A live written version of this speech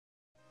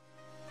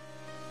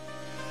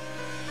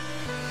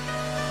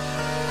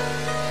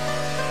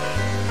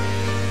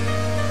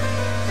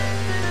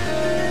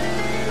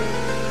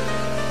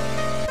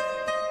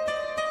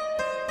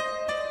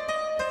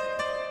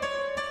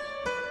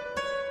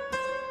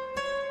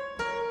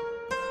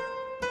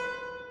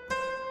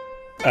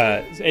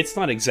It's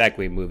not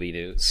exactly movie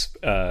news.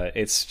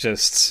 It's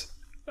just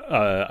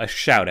a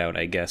shout out,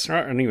 I guess. Or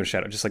not even a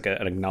shout out, just like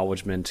an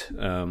acknowledgement.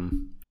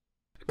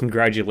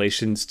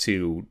 Congratulations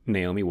to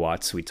Naomi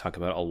Watts, who we talk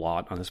about a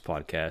lot on this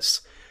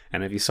podcast.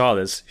 And if you saw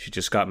this, she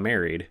just got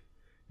married.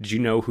 Did you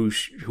know who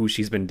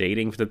she's been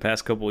dating for the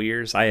past couple of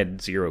years? I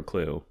had zero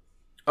clue.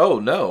 Oh,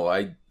 no,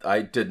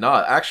 I did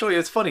not. Actually,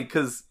 it's funny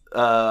because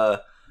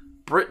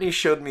Brittany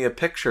showed me a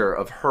picture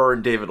of her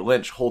and David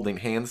Lynch holding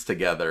hands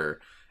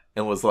together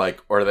and was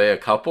like, are they a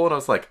couple? And I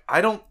was like,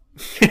 I don't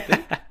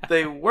think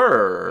they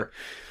were.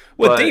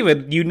 With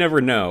David, you never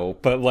know.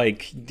 But,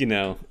 like,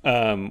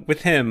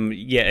 with him,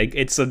 yeah,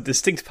 it's a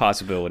distinct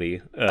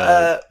possibility.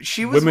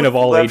 She was women of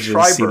all Lev ages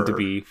Schreiber seem to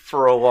be...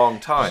 for a long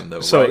time,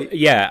 though, so, right?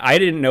 yeah, I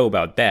didn't know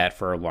about that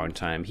for a long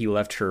time. He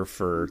left her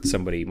for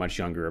somebody much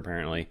younger,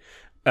 apparently.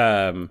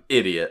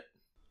 Idiot.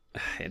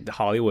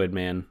 Hollywood,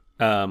 man.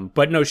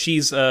 But no,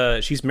 she's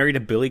married to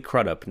Billy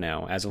Crudup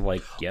now, as of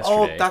like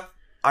yesterday. Oh,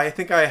 I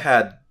think I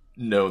had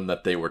known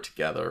that they were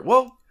together.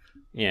 Well,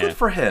 yeah, good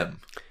for him.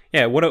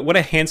 Yeah, what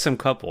a handsome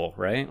couple,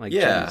 right? Like,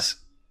 yeah, geez.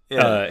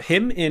 yeah.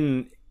 Him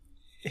in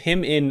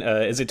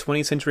is it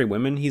 20th Century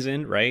Women? He's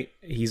in, right?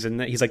 He's in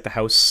that. He's like the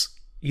house.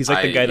 He's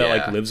like the guy that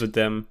like lives with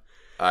them.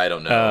 I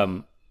don't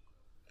know.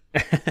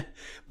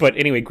 But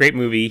anyway, great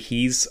movie.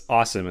 He's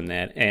awesome in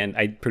that, and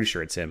I'm pretty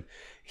sure it's him.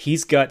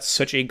 He's got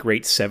such a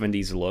great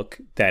 70s look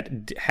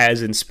that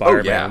has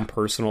inspired my own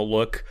personal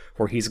look,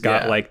 where he's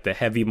got like the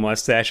heavy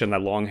mustache and the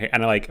long hair.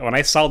 And like when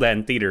I saw that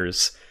in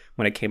theaters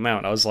when it came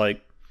out, I was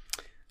like,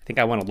 I think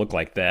I want to look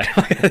like that.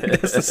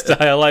 That's the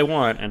style I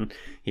want. And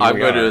I'm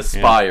going to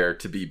aspire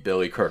to be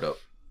Billy Crudup.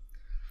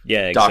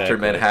 Yeah, exactly. Dr.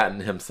 Manhattan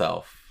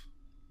himself.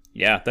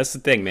 Yeah, that's the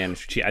thing, man.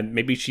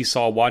 Maybe she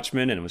saw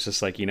Watchmen and was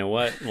just like, you know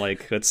what?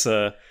 Like, let's...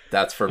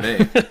 That's for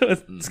me.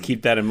 Let's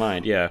keep that in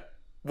mind, yeah.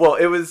 Well,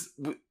 it was...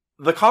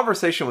 The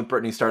conversation with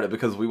Brittany started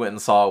because we went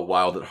and saw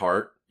Wild at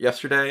Heart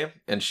yesterday,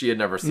 and she had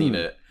never seen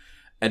it.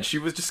 And she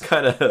was just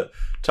kind of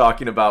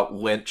talking about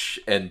Lynch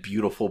and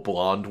beautiful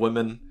blonde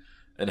women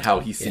and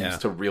how he seems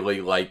to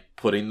really like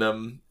putting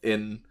them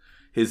in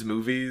his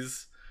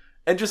movies.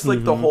 And just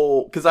like the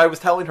whole... Because I was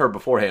telling her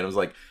beforehand, I was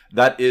like,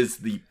 that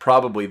is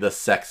probably the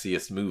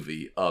sexiest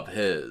movie of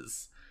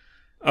his.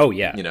 Oh,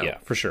 yeah. Yeah,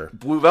 for sure.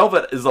 Blue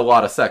Velvet is a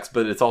lot of sex,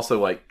 but it's also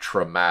like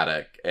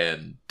traumatic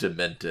and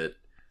demented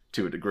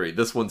to a degree.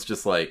 This one's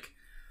just like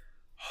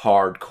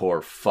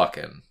hardcore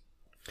fucking.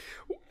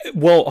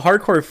 Well,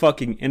 hardcore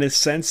fucking in a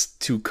sense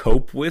to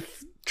cope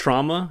with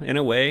trauma in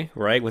a way,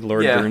 right? With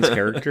Laura Dern's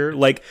character,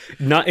 like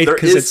not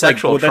because it's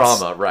sexual like,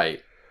 trauma,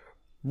 right?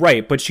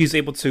 Right, but she's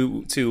able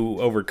to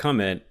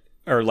overcome it,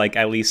 or like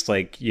at least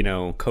like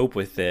cope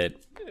with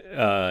it.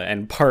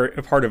 And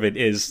part of it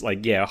is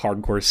like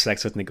hardcore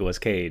sex with Nicolas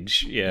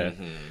Cage. Yeah,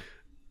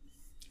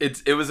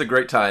 it was a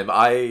great time.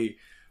 I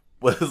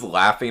was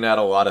laughing at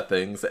a lot of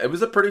things. It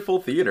was a pretty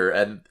full theater,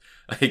 and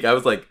like I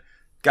was like,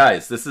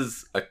 guys, this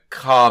is a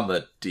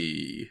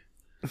comedy.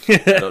 I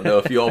don't know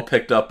if you all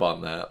picked up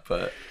on that,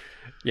 but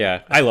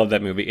yeah, I love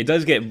that movie. It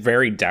does get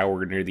very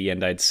dour near the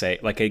end, I'd say.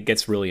 Like it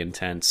gets really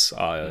intense,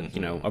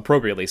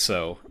 appropriately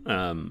so,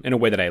 in a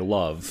way that I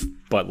love,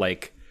 but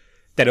like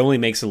that only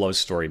makes the love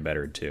story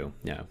better too.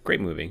 Yeah, great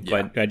movie.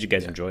 Glad you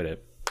guys enjoyed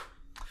it.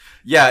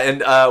 Yeah,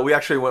 and we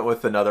actually went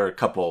with another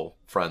couple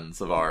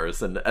friends of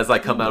ours, and as I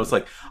come out, I was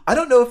like, I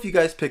don't know if you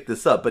guys picked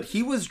this up, but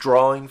he was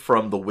drawing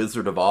from The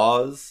Wizard of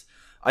Oz.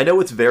 I know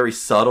it's very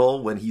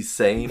subtle when he's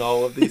saying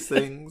all of these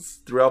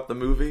things throughout the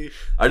movie.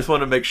 I just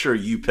want to make sure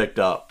you picked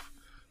up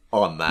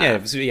on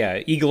that.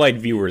 Yeah,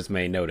 eagle-eyed viewers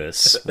may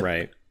notice,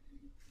 right?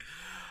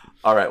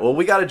 All right, well,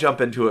 we got to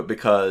jump into it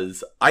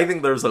because I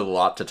think there's a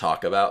lot to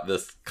talk about.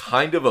 This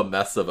kind of a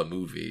mess of a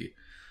movie.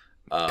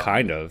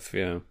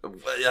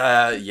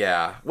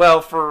 Yeah.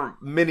 Well, for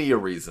many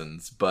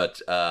reasons,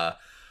 but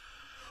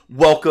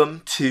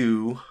welcome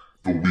to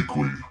the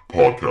Weekly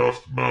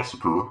Podcast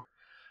Massacre.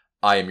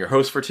 I am your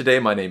host for today.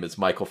 My name is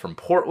Michael from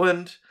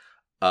Portland,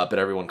 but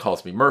everyone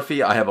calls me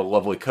Murphy. I have a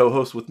lovely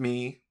co-host with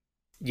me.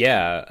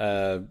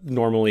 Yeah,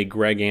 normally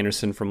Greg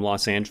Anderson from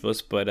Los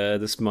Angeles, but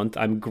this month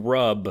I'm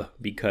Grub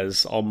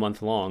because all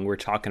month long we're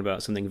talking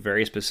about something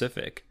very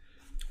specific.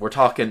 We're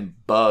talking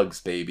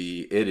bugs,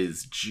 baby. It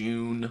is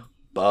June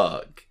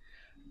bug.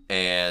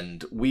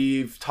 And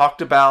we've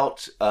talked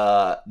about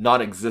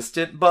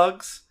non-existent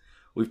bugs.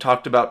 We've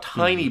talked about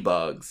tiny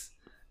bugs.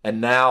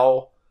 And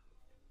now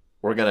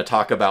we're going to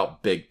talk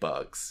about big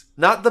bugs.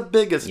 Not the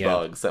biggest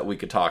bugs that we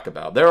could talk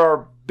about. There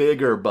are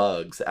bigger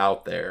bugs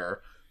out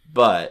there.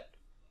 But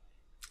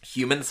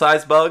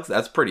human-sized bugs,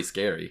 that's pretty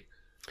scary.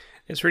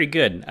 It's pretty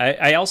good.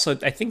 I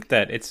think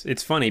that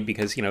it's funny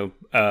because,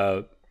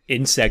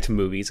 insect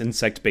movies,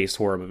 insect-based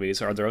horror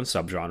movies are their own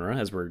subgenre,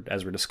 as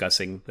we're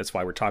discussing. That's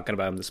why we're talking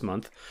about them this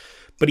month.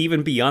 But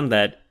even beyond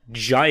that,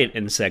 giant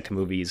insect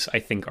movies, I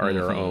think, are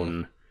their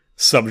own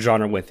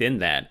subgenre within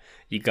that.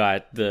 You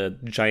got the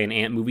giant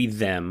ant movie,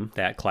 Them,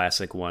 that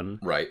classic one.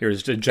 Right.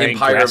 There's the giant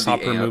Empire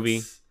grasshopper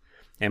movie,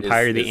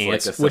 Empire of the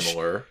Ants, like a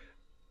similar...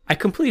 I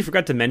completely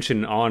forgot to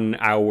mention on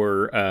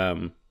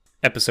our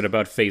episode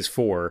about Phase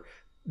 4.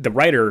 the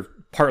writer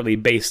partly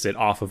based it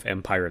off of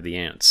Empire of the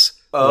Ants.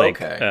 Oh,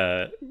 like,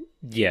 okay.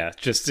 Yeah,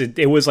 just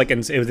it was like it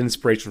was an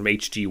inspiration from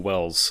H.G.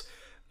 Wells,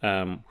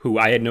 who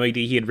I had no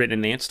idea he had written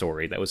an ant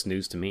story. That was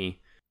news to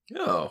me.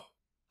 Oh.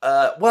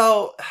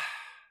 Well,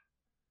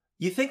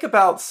 you think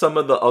about some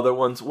of the other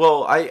ones.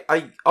 Well,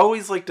 I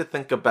always like to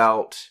think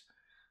about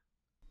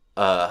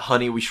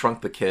Honey, We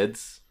Shrunk the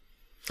Kids.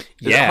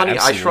 Yeah, Honey,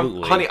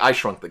 absolutely. Honey, I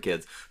Shrunk the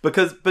Kids. But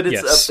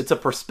Yes. it's a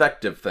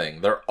perspective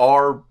thing. There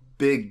are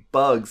big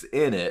bugs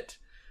in it,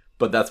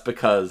 but that's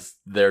because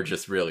they're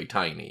just really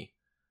tiny.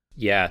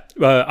 Yeah,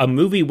 a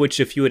movie which,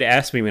 if you had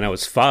asked me when I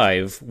was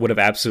 5, would have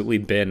absolutely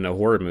been a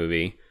horror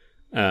movie.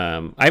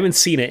 I haven't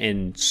seen it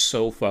in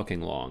so fucking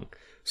long,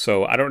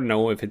 so I don't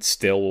know if it's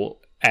still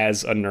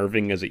as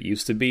unnerving as it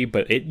used to be,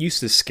 but it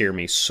used to scare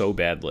me so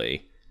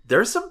badly.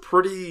 There's some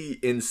pretty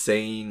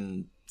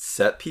insane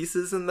set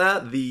pieces in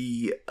that.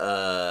 The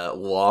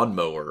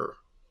lawnmower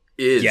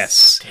is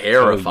Yes.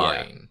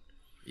 terrifying.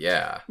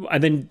 Yeah.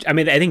 And then, I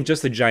mean, I think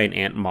just the giant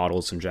ant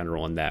models in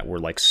general in that were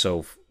like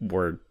There's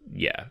like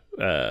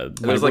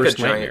a giant.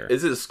 nightmare.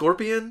 Is it a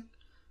scorpion?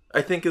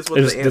 I think is what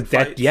It was the ant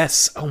fights.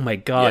 yes. Oh my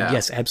god. Yeah.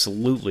 Yes,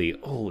 absolutely.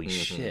 Holy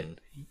shit.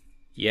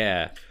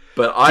 Yeah.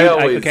 But I Dude,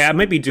 always I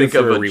might be due think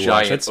for of a rewatch.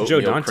 giant That's Joe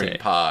oatmeal Dante. cream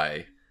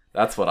pie.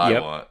 That's what I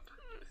Yep. want.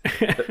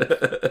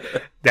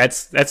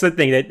 That's the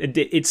thing, that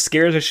it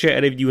scares the shit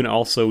out of you and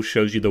also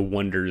shows you the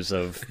wonders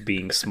of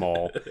being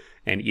small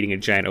and eating a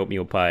giant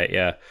oatmeal pie.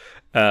 Yeah.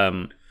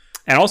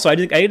 And also, I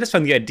just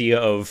found the idea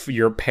of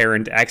your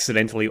parent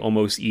accidentally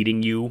almost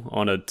eating you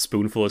on a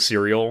spoonful of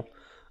cereal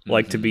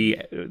like to be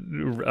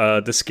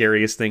the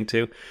scariest thing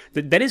too.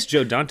 That is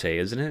Joe Dante,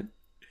 isn't it?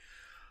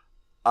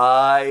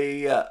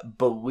 I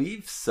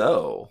believe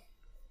so.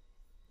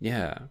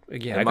 Yeah. I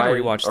Am gotta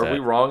rewatch that. Are we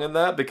wrong in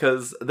that?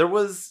 Because there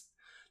was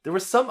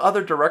some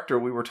other director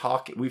we've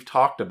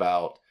talked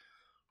about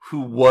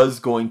who was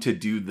going to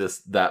do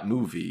that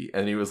movie,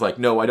 and he was like,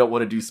 "No, I don't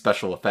want to do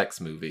special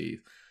effects movies."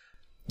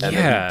 And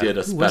then he did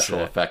a who was special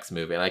that? effects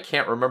movie, and I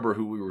can't remember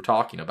who we were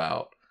talking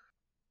about.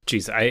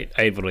 Jeez, I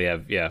really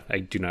have. Yeah, I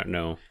do not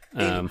know.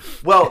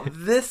 Well,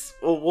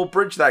 we'll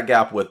bridge that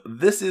gap with,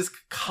 this is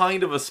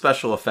kind of a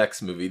special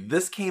effects movie.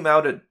 This came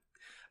out at,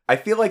 I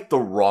feel like, the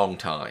wrong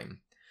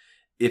time.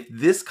 If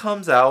this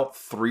comes out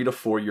 3 to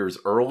 4 years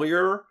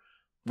earlier,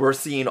 we're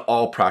seeing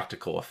all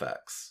practical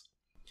effects.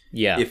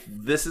 Yeah. If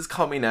this is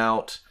coming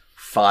out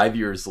 5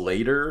 years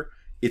later,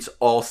 it's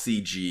all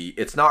CG.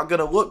 It's not going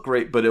to look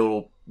great, but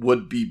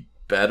would be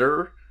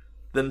better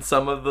than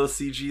some of the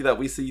CG that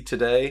we see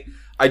today.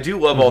 I do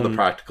love all the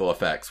practical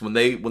effects. When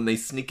they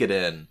sneak it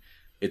in,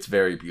 it's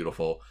very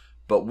beautiful.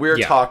 But we're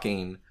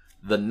talking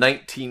the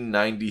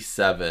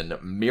 1997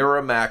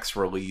 Miramax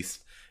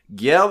released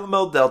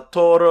Guillermo del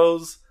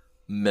Toro's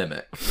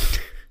Mimic.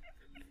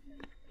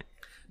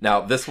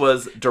 Now, this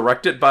was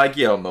directed by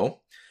Guillermo.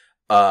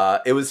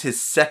 It was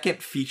his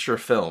second feature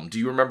film. Do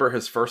you remember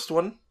his first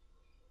one?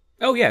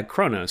 Oh yeah,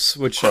 Kronos,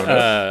 which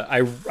I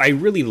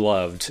really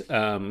loved.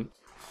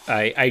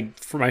 I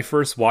for my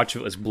first watch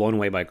it was blown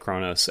away by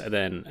Kronos, and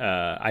then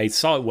I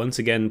saw it once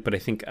again, but I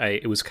think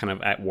it was kind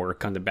of at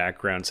work on the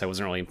background, so I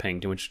wasn't really paying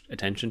too much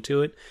attention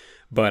to it.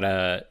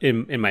 But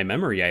in my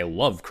memory, I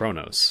love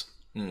Kronos.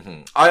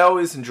 Mm-hmm. I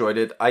always enjoyed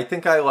it. I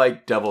think I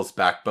like Devil's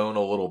Backbone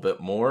a little bit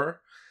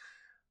more.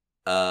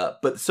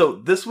 But so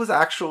this was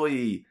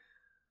actually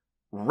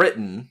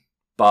written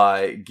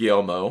by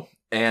Guillermo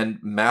and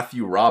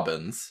Matthew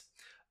Robbins.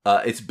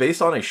 It's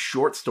based on a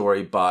short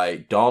story by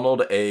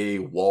Donald A.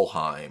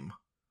 Wollheim.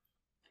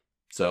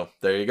 So,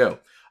 there you go.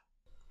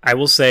 I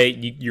will say,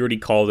 you already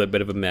called it a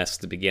bit of a mess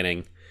at the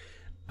beginning.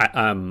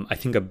 I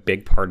think a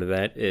big part of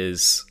that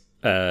is,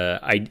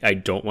 I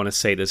don't want to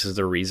say this is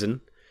the reason,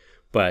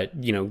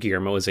 but,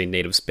 Guillermo is a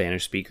native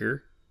Spanish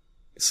speaker.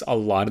 So a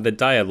lot of the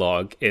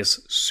dialogue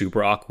is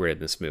super awkward in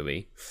this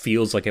movie.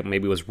 Feels like it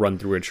maybe was run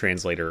through a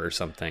translator or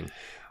something.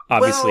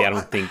 Obviously, I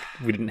don't think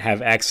we didn't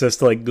have access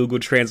to Google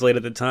Translate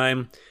at the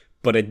time,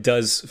 but it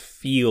does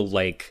feel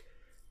like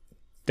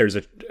there's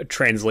a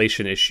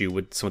translation issue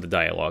with some of the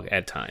dialogue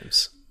at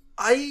times.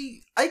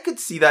 I could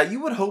see that.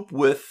 You would hope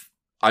with,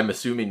 I'm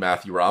assuming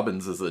Matthew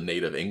Robbins is a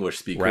native English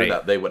speaker, right,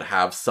 that they would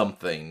have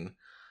something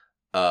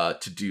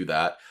to do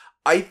that.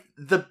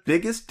 The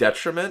biggest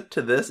detriment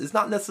to this is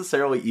not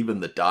necessarily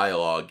even the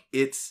dialogue.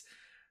 It's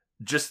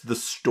just the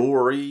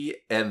story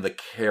and the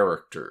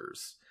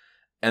characters.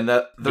 And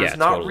that there's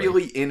not totally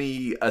really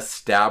any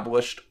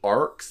established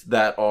arcs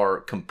that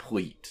are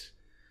complete.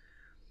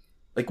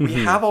 We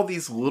have all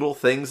these little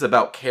things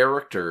about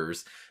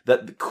characters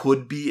that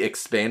could be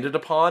expanded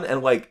upon,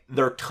 and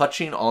they're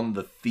touching on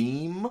the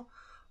theme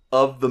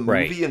of the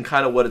movie and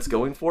kind of what it's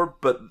going for,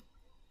 but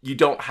you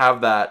don't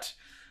have that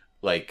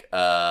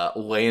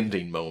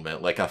landing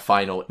moment, a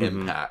final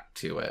impact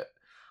to it.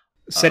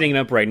 Setting it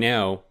up right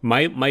now,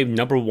 my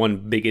number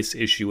one biggest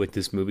issue with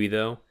this movie,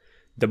 though,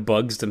 the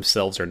bugs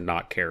themselves are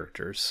not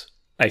characters.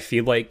 I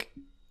feel like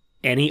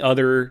any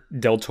other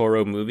Del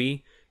Toro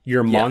movie,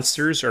 your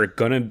monsters are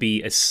gonna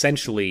be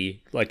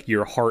essentially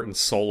your heart and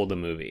soul of the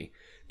movie.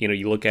 You know,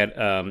 you look at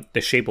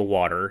The Shape of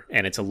Water,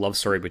 and it's a love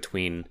story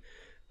between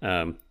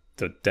the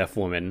deaf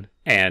woman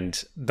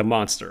and the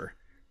monster,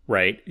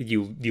 right?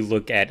 You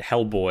look at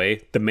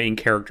Hellboy, the main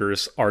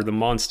characters are the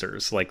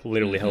monsters, like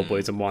literally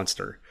Hellboy's a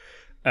monster.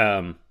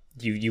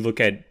 You look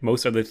at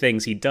most other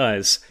things he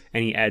does,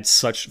 and he adds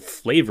such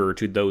flavor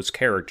to those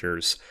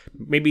characters.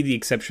 Maybe the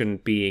exception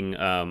being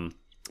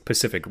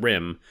Pacific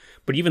Rim,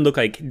 but even look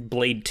like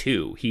Blade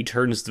 2, he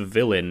turns the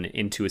villain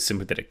into a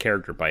sympathetic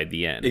character by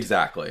the end.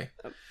 Exactly.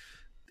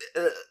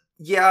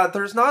 Yeah,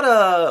 there's not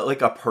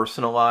a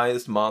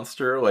personalized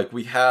monster. Like,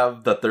 we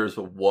have that there's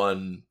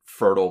one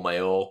fertile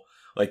male.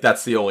 Like,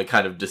 that's the only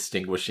kind of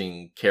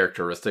distinguishing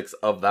characteristics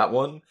of that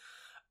one.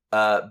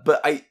 But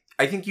I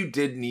think you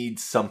did need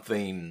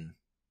something,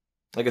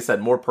 like I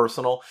said, more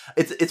personal.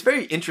 It's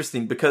very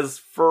interesting because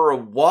for a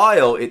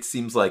while it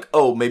seems like,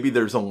 oh, maybe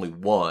there's only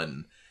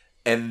one.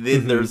 And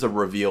then there's a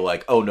reveal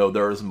like, oh no,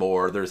 there's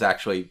more. There's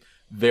actually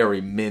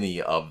very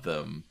many of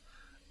them.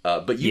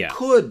 But you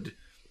could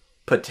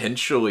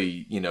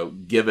potentially,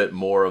 give it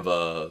more of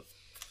a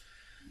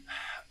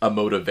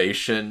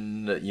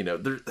motivation.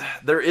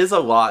 There is a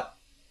lot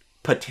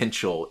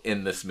potential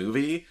in this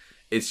movie.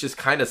 It's just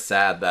kind of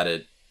sad that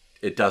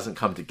it doesn't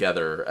come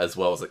together as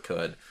well as it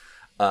could.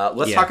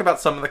 Let's talk about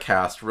some of the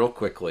cast real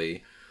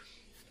quickly.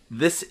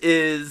 This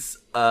is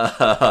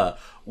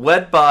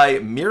led by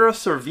Mira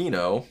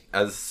Sorvino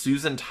as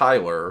Susan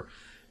Tyler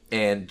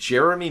and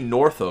Jeremy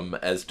Northam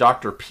as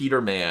Dr.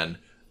 Peter Mann,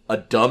 a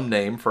dumb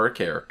name for a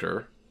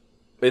character.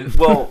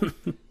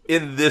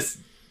 In this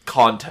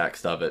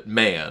context of it,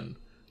 Mann,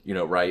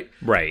 right?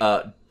 Right.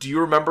 Do you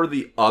remember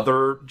the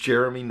other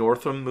Jeremy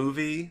Northam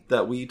movie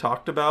that we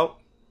talked about?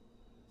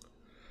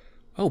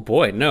 Oh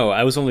boy, no.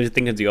 I was only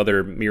thinking of the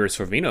other Mira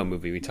Sorvino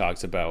movie we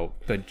talked about,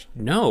 but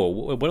no.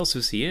 What else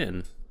was he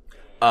in?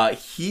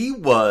 He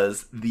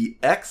was the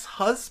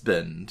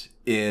ex-husband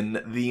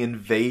in The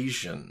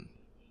Invasion.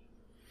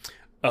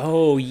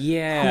 Oh,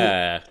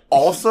 yeah. Who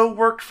also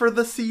worked for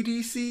the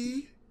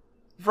CDC,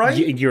 right?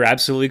 You're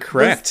absolutely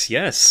correct,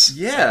 yes.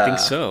 Yeah. I think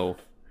so.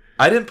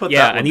 I didn't put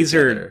that one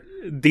together.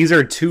 These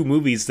are two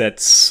movies that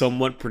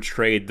somewhat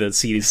portrayed the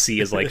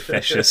CDC as, like,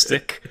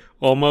 fascistic,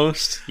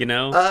 almost,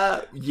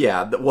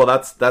 Yeah, well,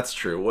 that's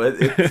true.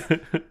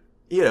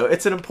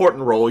 It's an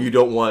important role. You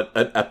don't want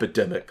an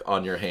epidemic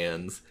on your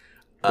hands.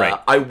 Right.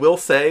 I will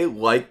say,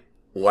 like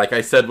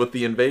I said with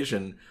The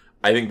Invasion,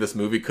 I think this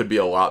movie could be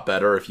a lot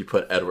better if you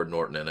put Edward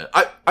Norton in it.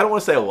 I don't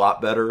want to say a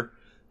lot better,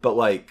 but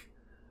like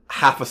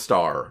half a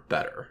star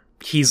better.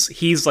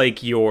 He's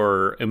like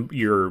your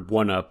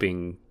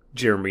one-upping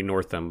Jeremy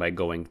Northam by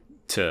going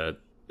to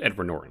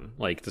Edward Norton.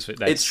 Like that's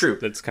it's true.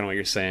 That's kind of what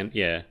you're saying.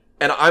 Yeah.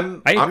 And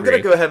I'm going to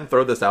go ahead and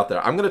throw this out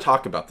there. I'm going to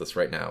talk about this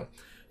right now.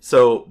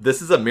 So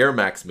this is a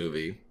Miramax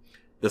movie.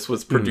 This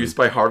was produced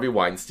by Harvey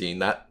Weinstein,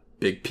 that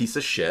big piece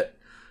of shit.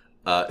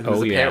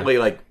 Who's apparently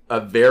like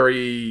a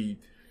very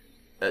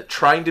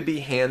trying to be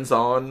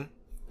hands-on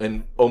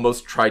and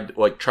almost tried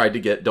to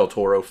get Del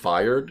Toro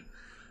fired.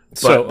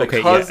 But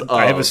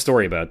I have a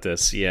story about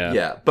this.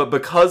 Yeah, but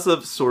because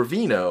of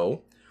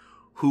Sorvino,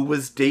 who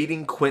was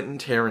dating Quentin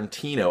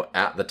Tarantino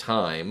at the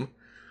time,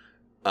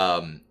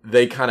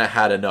 they kind of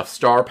had enough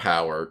star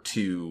power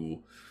to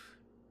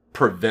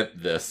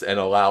prevent this and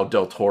allow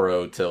Del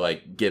Toro to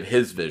like give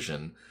his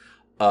vision.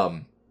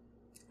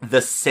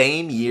 The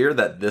same year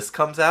that this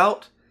comes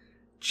out,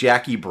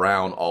 Jackie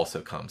Brown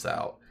also comes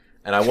out.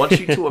 And I want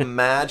you to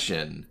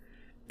imagine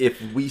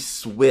if we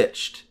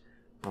switched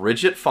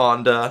Bridget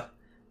Fonda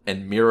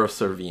and Mira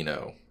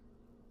Sorvino.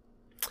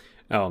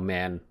 Oh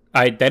man.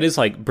 That is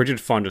like Bridget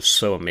Fonda's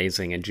so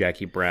amazing and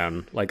Jackie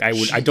Brown. Like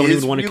I don't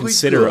even want to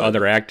consider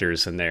other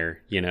actors in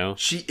there,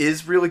 She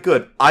is really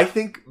good. I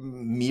think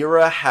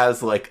Mira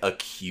has like a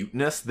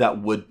cuteness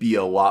that would be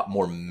a lot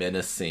more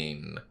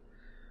menacing.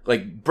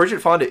 Like,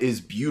 Bridget Fonda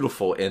is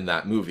beautiful in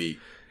that movie,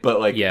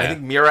 but, I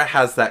think Mira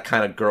has that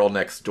kind of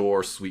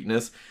girl-next-door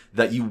sweetness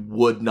that you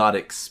would not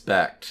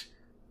expect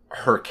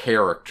her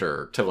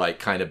character to, like,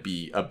 kind of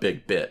be a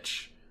big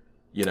bitch,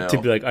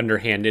 To be, like,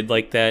 underhanded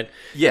like that?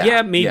 Yeah.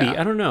 Yeah, maybe. Yeah.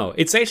 I don't know.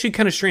 It's actually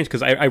kind of strange,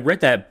 because I read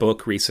that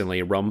book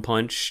recently, Rum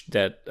Punch,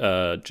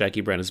 that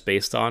Jackie Brown is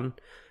based on,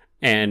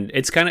 and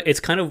it's kind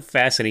of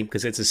fascinating,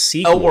 because it's a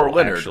sequel, Elmore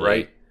Leonard, actually.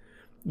 Right?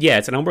 Yeah,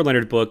 it's an Elmore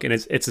Leonard book, and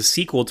it's a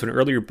sequel to an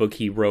earlier book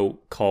he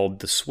wrote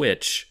called The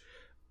Switch.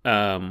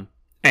 And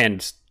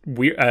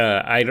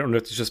I don't know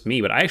if it's just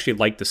me, but I actually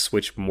like The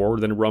Switch more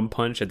than Rum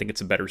Punch. I think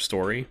it's a better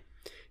story,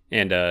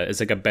 and it's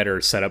like a better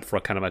setup for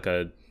kind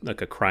of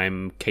like a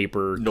crime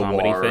caper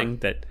comedy noir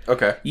thing.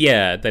 Okay,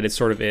 yeah, that it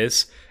sort of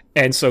is,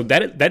 and so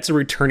that's a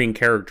returning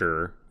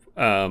character.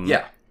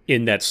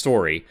 In that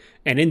story,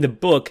 and in the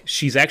book,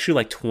 she's actually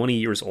like 20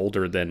 years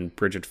older than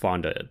Bridget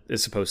Fonda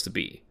is supposed to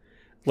be.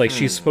 Like,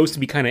 she's supposed to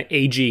be kind of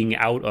aging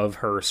out of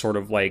her sort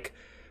of like,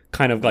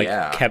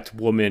 kept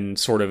woman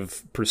sort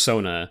of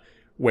persona,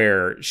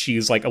 where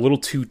she's like a little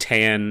too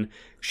tan.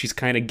 She's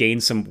kind of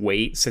gained some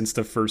weight since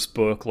the first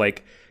book.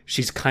 Like,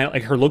 she's kind of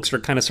like, her looks are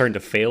kind of starting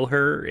to fail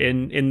her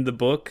in the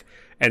book.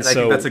 And I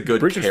so think that's a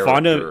good Bridget character.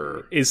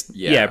 Fonda is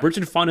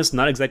Bridget Fonda is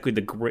not exactly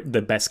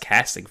the best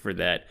casting for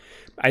that.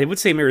 I would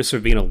say Mira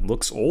Sorvino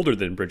looks older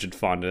than Bridget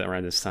Fonda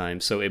around this time,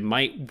 so it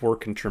might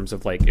work in terms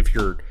of like if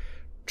you're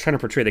trying to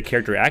portray the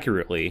character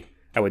accurately.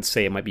 I would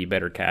say it might be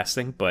better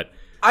casting, but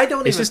I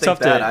don't it's even just think tough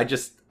that.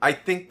 I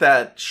think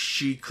that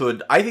she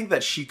could. I think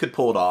that she could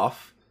pull it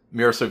off.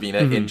 Mira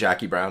Sorvino in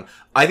Jackie Brown.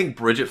 I think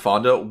Bridget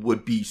Fonda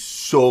would be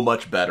so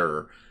much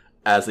better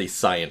as a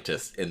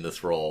scientist in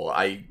this role.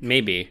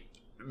 Maybe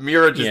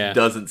Mira just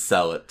doesn't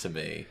sell it to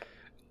me.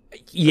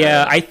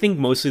 Yeah, I think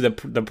mostly the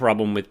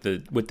problem with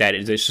that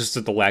is it's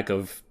just the lack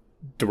of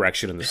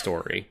direction in the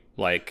story.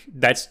 Like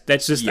that's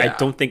just I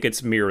don't think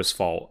it's Mira's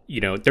fault. You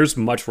know, there's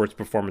much worse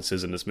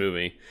performances in this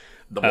movie.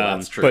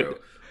 That's true.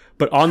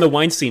 But on the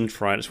Weinstein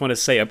front, I just want to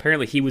say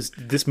apparently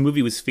this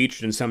movie was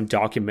featured in some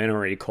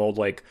documentary called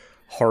like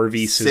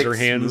Harvey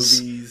Scissorhands.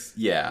 6 movies.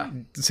 Yeah.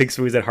 6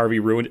 movies that Harvey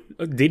ruined.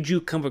 Did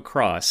you come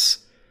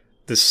across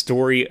the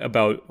story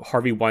about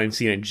Harvey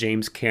Weinstein and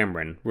James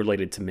Cameron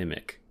related to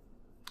Mimic?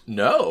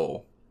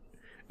 No.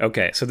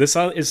 Okay, so this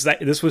was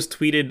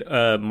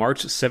tweeted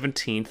March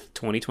 17th,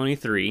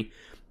 2023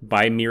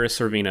 by Mira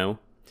Sorvino.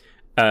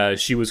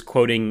 She was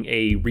quoting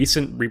a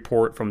recent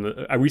story from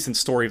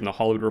the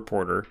Hollywood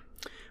Reporter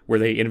where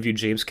they interviewed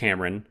James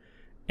Cameron,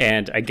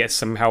 and I guess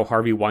somehow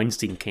Harvey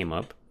Weinstein came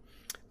up.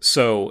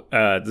 So,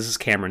 this is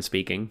Cameron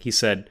speaking. He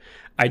said,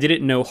 "I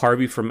didn't know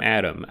Harvey from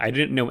Adam. I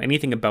didn't know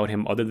anything about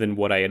him other than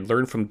what I had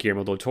learned from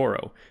Guillermo del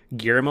Toro.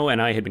 Guillermo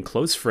and I had been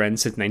close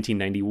friends since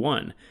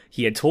 1991.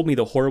 He had told me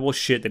the horrible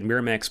shit that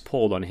Miramax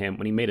pulled on him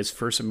when he made his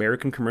first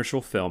American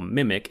commercial film,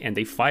 Mimic, and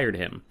they fired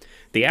him.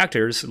 The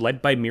actors,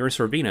 led by Mira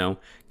Sorvino,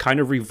 kind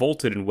of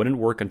revolted and wouldn't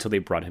work until they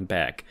brought him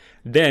back.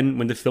 Then,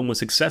 when the film was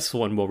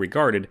successful and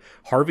well-regarded,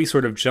 Harvey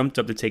sort of jumped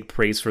up to take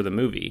praise for the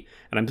movie.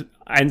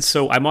 And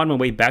so I'm on my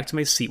way back to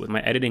my seat with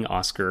my editing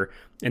Oscar,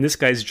 and this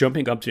guy's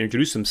jumping up to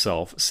introduce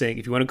himself, saying,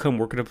 if you want to come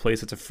work at a place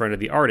that's a friend of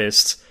the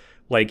artist's,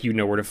 like, you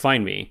know where to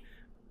find me."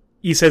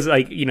 He says,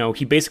 like, you know,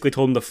 he basically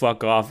told him to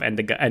fuck off,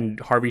 and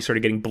Harvey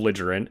started getting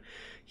belligerent.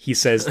 He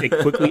says it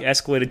quickly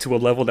escalated to a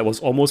level that was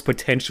almost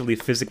potentially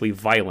physically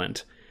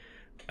violent.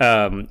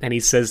 And he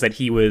says that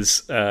he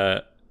was,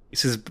 hold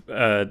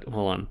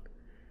on.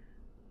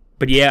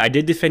 "But yeah, I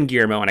did defend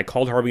Guillermo, and I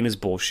called Harvey on his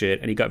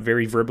bullshit, and he got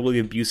very verbally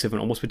abusive and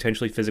almost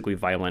potentially physically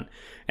violent.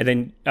 And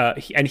then,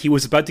 he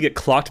was about to get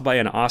clocked by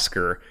an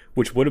Oscar,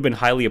 which would have been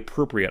highly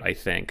appropriate, I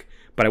think.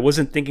 But I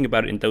wasn't thinking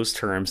about it in those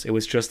terms. It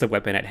was just the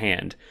weapon at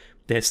hand.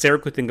 The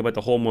hysterical thing about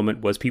the whole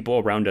moment was people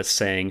around us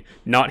saying,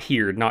 'Not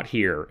here, not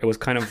here.' It was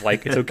kind of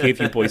like, it's okay if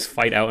you boys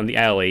fight out in the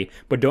alley,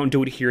 but don't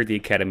do it here at the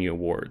Academy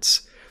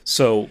Awards."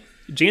 So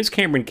James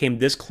Cameron came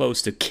this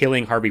close to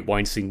killing Harvey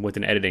Weinstein with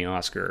an editing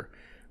Oscar,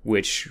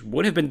 which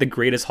would have been the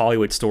greatest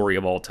Hollywood story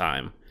of all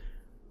time.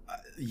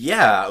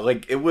 Yeah,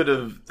 like it would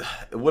have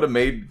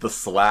made the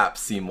slap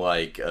seem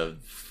like a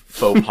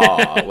faux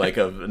pas, like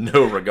of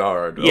no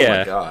regard. Yeah. Oh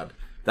my god,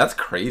 that's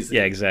crazy.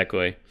 Yeah,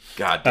 exactly.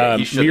 God damn,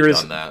 he should have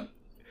done that.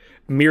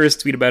 Mira's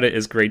tweet about it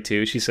is great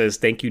too. She says,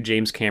 "Thank you,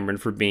 James Cameron,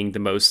 for being the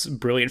most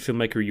brilliant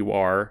filmmaker you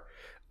are.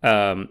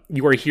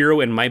 You are a hero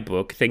in my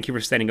book. Thank you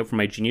for standing up for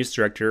my genius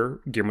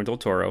director, Guillermo del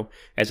Toro,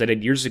 as I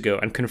did years ago,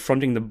 and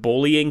confronting the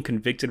bullying,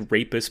 convicted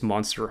rapist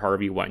monster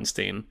Harvey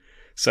Weinstein."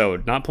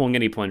 So, not pulling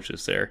any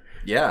punches there.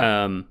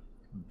 Yeah.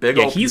 Big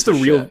old he's piece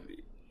of shit.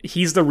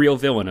 He's the real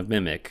villain of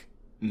Mimic.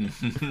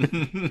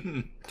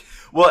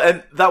 Well,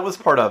 and that was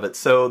part of it.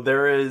 So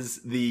there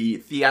is the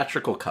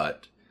theatrical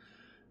cut.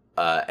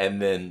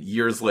 And then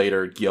years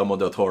later, Guillermo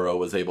del Toro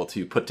was able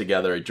to put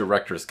together a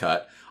director's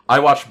cut. I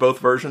watched both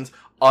versions.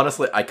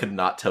 Honestly, I could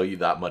not tell you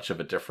that much of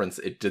a difference.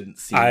 It didn't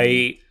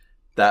seem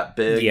that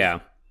big. Yeah.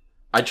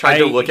 I tried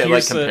to look at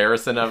like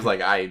comparison. I was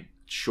like, I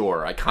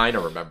kind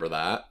of remember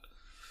that.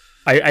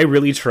 I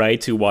really try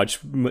to watch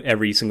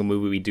every single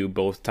movie we do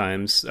both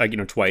times,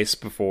 twice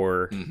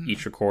before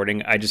each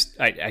recording.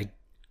 I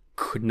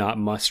could not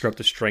muster up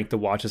the strength to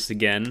watch this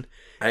again,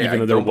 even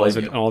though there was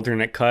an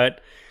alternate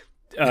cut.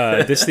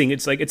 This thing,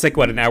 it's like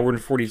what, an hour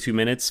and 42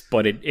 minutes,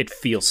 but it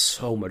feels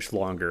so much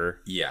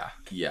longer. Yeah.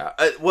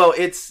 Well,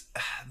 it's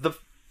the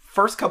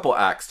first couple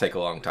acts take a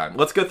long time.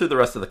 Let's go through the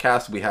rest of the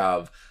cast. We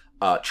have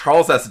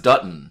Charles S.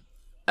 Dutton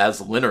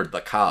as Leonard the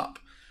cop.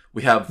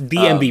 We have the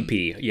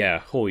MVP. Yeah,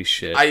 holy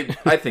shit.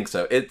 I think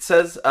so. It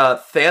says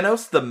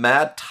Thanos the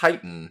Mad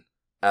Titan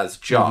as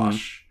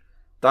Josh.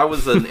 That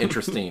was an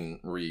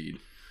interesting read.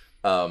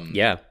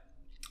 Yeah.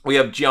 We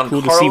have Giancarlo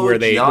cool to see where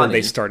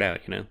they start out,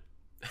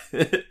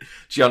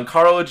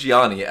 Giancarlo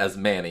Gianni as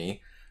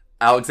Manny.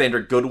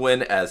 Alexander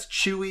Goodwin as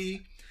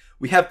Chewie.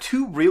 We have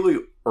two really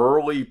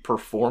early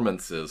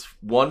performances.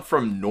 One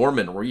from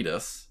Norman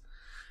Reedus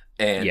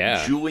and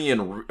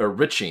Julian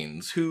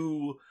Richings,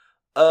 who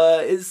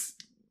is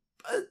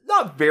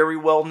not very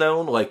well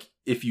known. Like,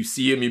 if you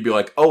see him, you'd be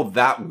like, oh,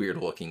 that weird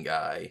looking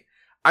guy.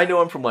 I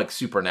know him from like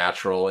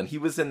Supernatural, and he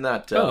was in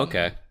that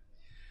okay.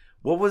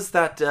 What was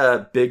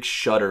that big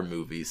Shudder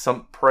movie?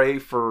 Some Pray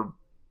for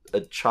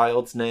a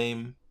Child's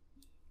Name?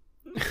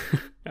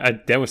 I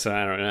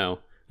don't know.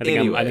 I think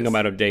I'm Anyways.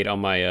 out of date on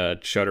my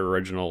Shudder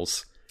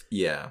originals.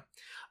 Yeah.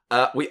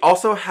 We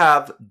also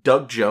have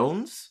Doug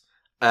Jones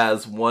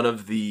as one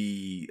of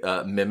the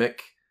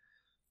mimic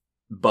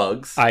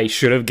bugs. I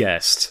should have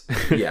guessed.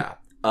 Yeah.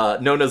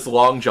 Known as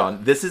Long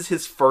John. This is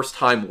his first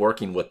time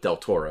working with Del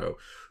Toro,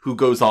 who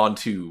goes on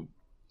to,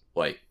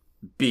 like,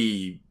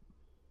 be,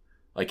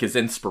 like, his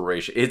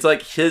inspiration. It's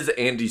like his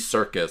Andy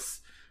Serkis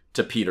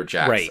to Peter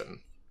Jackson. Right.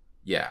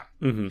 Yeah.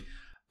 Mm-hmm.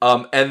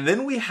 And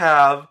then we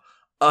have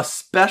a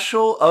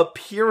special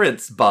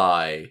appearance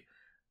by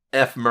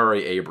F.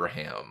 Murray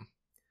Abraham.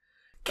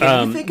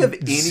 Can you think of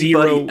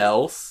anybody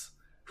else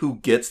who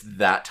gets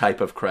that type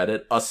of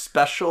credit? A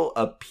special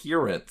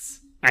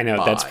appearance. I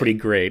know, that's pretty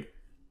great.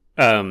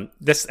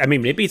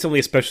 Maybe it's only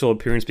a special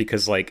appearance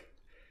because, like,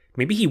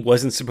 maybe he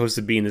wasn't supposed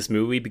to be in this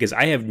movie, because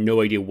I have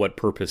no idea what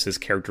purpose his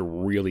character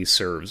really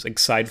serves,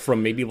 aside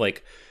from maybe,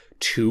 like,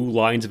 2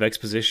 lines of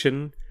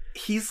exposition.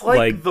 He's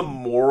like the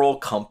moral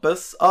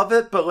compass of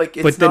it, but like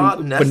it's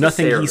not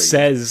necessary.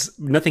 But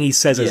nothing he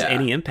says has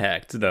any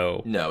impact,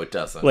 though. No, it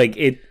doesn't. Like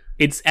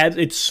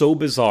it's so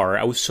bizarre.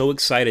 I was so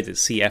excited to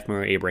see F.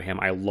 Murray Abraham.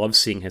 I love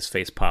seeing his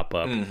face pop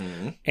up,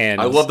 and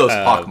I love those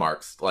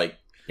pockmarks, like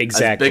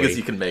exactly as big as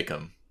you can make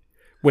them.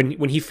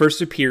 When he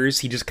first appears,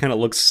 he just kind of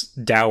looks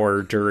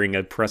dour during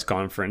a press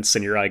conference,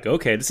 and you're like,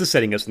 okay, this is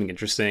setting up something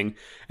interesting.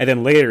 And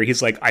then later,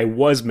 he's like, I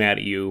was mad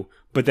at you,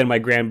 but then my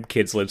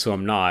grandkids live, so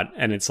I'm not.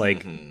 And it's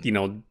like,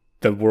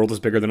 the world is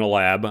bigger than a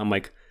lab. I'm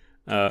like,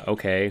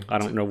 okay, I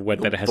don't know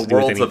what that has to do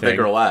with anything. The world's a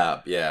bigger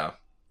lab, yeah.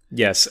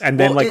 Yes, and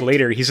then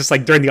later, he's just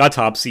like, during the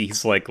autopsy,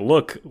 he's like,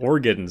 look,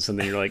 organs. And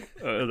then you're like,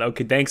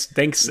 okay,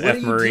 thanks,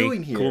 F. Murray.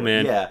 Doing here? Cool,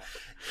 man. Yeah.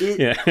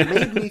 It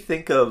made me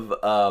think of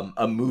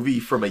a movie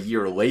from a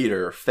year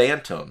later,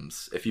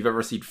 Phantoms. If you've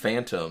ever seen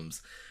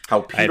Phantoms,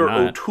 how Peter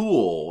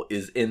O'Toole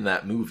is in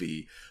that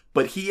movie.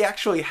 But he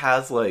actually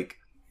has, like,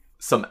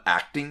 some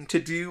acting to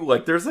do.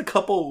 Like, there's a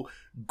couple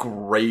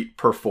great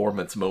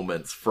performance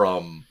moments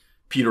from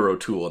Peter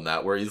O'Toole in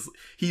that, where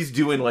he's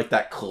doing, like,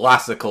 that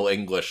classical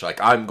English, like,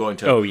 I'm going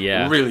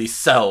to really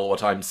sell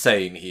what I'm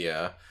saying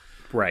here.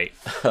 Right.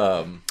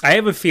 I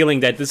have a feeling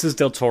that this is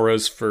Del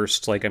Toro's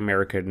first, like,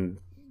 American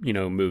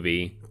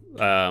movie.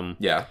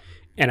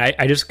 And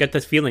I just get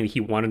the feeling he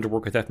wanted to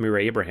work with F.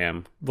 Murray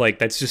Abraham. Like,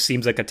 that just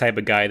seems like a type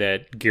of guy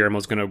that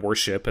Guillermo's going to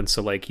worship. And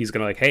so, like, he's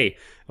going to, like, hey,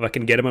 if I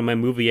can get him in my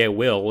movie, I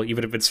will,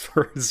 even if it's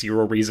for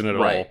zero reason at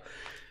all.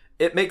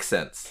 It makes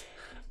sense.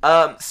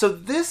 So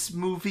this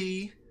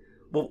movie,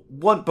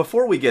 well,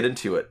 before we get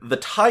into it, the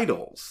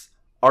titles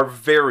are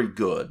very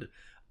good.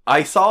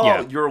 I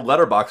saw your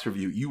Letterboxd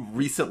review. You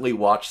recently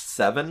watched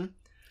Seven.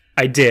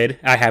 I did.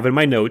 I have in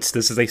my notes.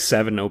 This is a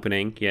 7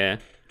 opening. Yeah.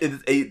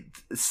 It's a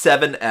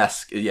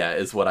 7-esque,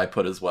 is what I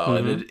put as well.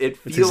 And it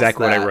feels That's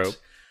exactly what I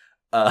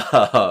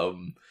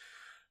wrote.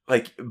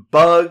 Like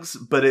bugs,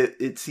 but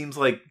it seems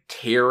like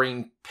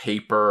tearing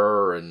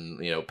paper and,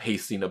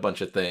 pasting a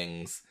bunch of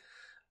things.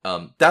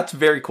 That's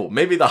very cool.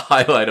 Maybe the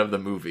highlight of the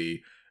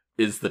movie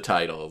is the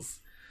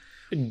titles.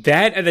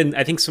 That, and then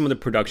I think some of the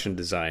production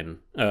design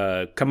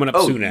coming up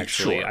soon.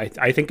 Actually, sure.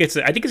 I think it's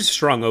a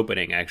strong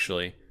opening.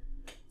 Actually.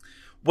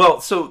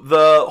 Well, so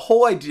the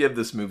whole idea of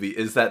this movie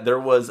is that there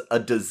was a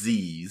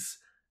disease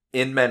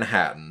in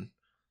Manhattan,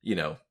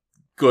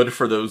 good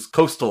for those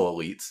coastal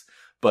elites,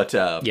 but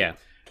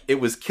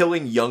it was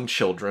killing young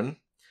children,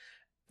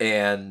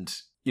 and,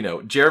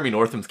 Jeremy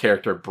Northam's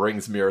character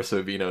brings Mira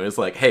Sorvino and is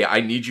like, hey,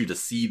 I need you to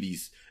see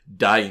these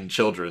dying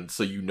children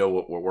so you know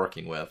what we're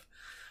working with.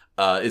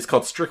 It's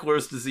called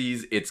Strickler's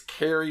disease. It's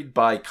carried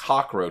by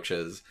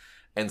cockroaches,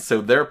 and so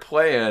their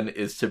plan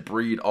is to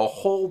breed a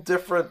whole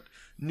different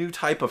new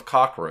type of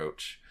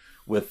cockroach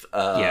with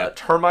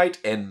termite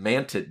and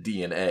mantid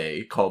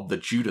DNA called the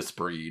Judas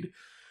breed,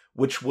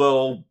 which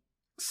will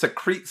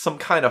secrete some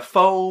kind of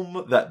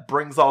foam that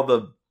brings all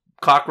the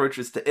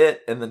cockroaches to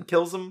it and then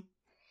kills them.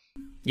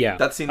 Yeah,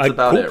 that seems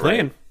about cool it,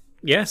 plan. right?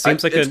 Yeah,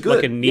 seems like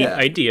a neat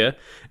idea.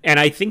 And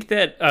I think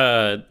that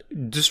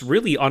just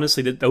really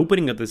honestly, the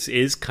opening of this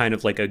is kind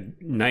of like a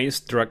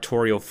nice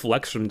directorial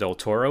flex from Del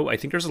Toro. I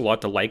think there's a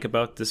lot to like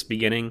about this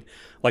beginning.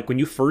 Like when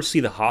you first see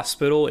the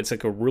hospital, it's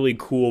like a really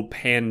cool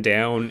pan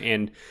down,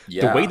 and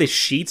the way the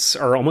sheets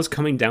are almost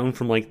coming down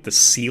from like the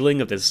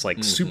ceiling of this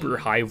like super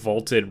high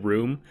vaulted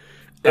room.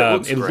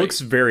 It looks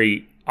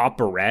very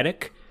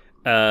operatic.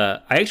 I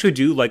actually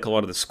do like a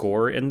lot of the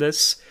score in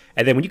this.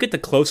 And then when you get the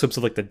close-ups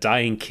of, like, the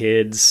dying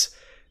kids,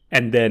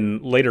 and then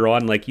later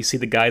on, like, you see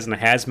the guys in the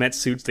hazmat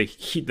suits,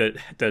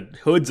 the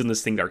hoods in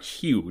this thing are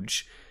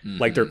huge.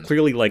 Like, they're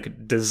clearly,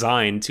 like,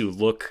 designed to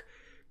look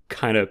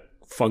kind of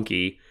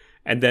funky.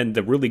 And then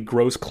the really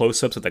gross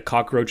close-ups of the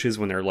cockroaches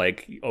when they're,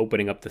 like,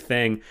 opening up the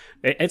thing.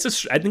 I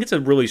think it's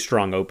a really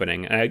strong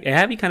opening. And I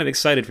have me kind of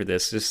excited for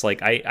this. Just,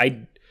 like,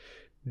 I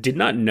did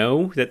not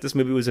know that this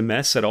movie was a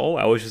mess at all.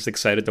 I was just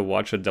excited to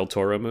watch a Del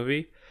Toro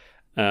movie.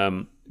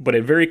 But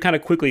it very kind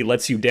of quickly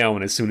lets you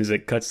down as soon as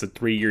it cuts to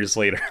 3 years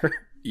later.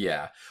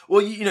 Yeah.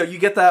 Well, you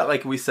get that,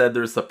 like we said,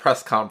 there's the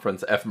press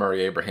conference. F.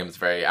 Murray Abraham's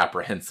very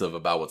apprehensive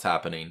about what's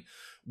happening.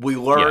 We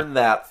learn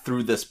that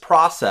through this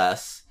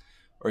process,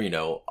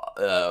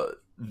 or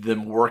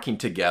them working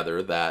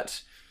together,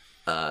 that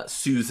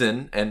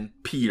Susan and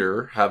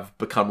Peter have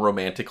become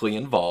romantically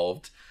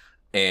involved,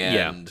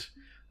 and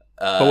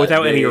but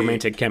without any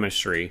romantic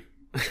chemistry.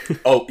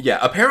 Oh yeah,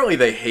 apparently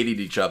they hated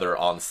each other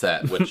on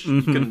set, which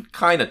you can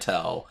kind of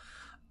tell.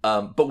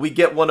 But we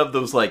get one of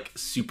those like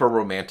super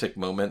romantic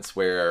moments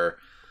where,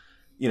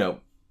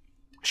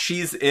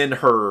 she's in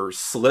her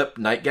slip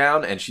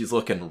nightgown and she's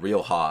looking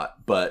real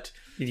hot, but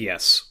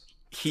yes,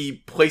 he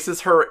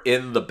places her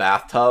in the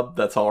bathtub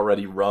that's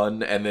already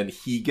run, and then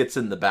he gets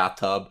in the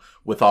bathtub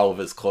with all of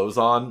his clothes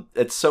on.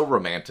 It's so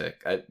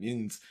romantic. It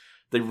means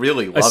they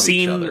really love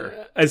each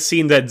other. A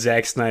scene that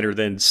Zack Snyder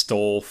then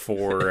stole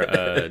for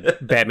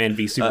Batman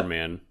v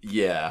Superman.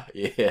 Yeah.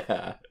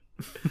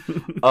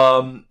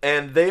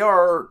 And they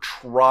are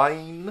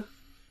trying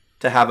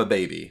to have a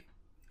baby.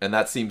 And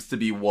that seems to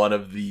be one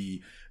of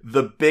the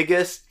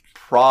biggest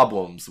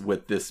problems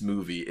with this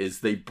movie, is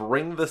they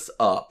bring this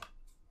up.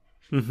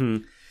 Mm-hmm.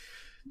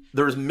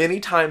 There's many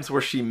times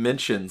where she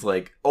mentions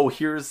like, oh,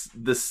 here's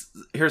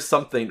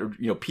something,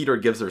 or, Peter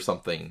gives her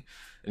something.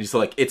 And she's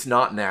like, it's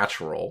not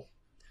natural.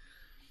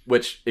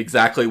 Which,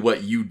 exactly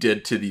what you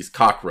did to these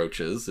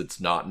cockroaches.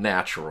 It's not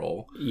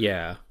natural.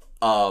 Yeah.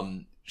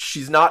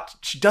 She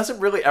doesn't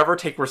really ever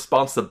take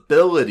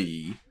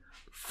responsibility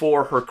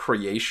for her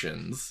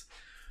creations,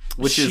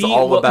 which is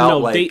all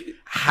about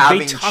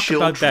having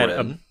children. About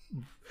that,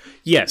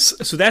 yes,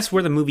 so that's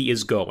where the movie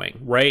is going,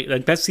 right?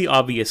 Like, that's the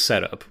obvious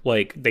setup.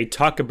 Like, they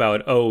talk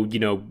about, having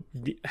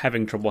trouble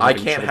having children. I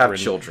can't have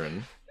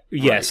children.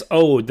 Yes. Right.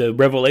 Oh, the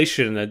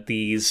revelation that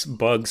these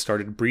bugs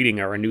started breeding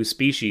are a new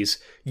species.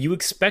 You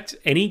expect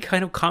any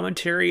kind of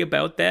commentary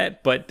about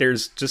that, but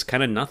there's just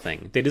kind of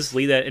nothing. They just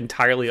leave that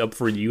entirely up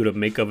for you to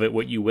make of it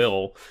what you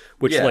will.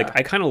 Which,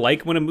 I kind of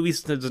like when a movie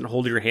doesn't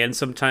hold your hand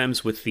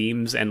sometimes with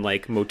themes and,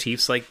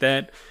 motifs like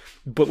that.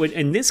 But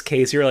in this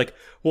case, you're like,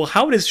 well,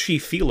 how does she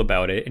feel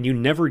about it? And you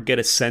never get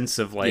a sense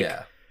of,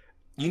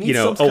 you need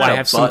I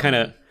have some kind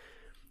of...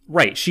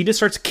 Right, she just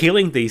starts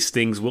killing these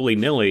things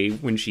willy-nilly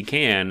when she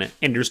can,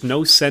 and there's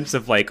no sense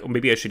of,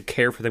 maybe I should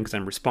care for them because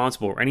I'm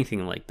responsible or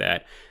anything like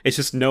that. It's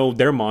just, no,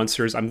 they're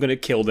monsters, I'm going to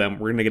kill them,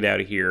 we're going to get out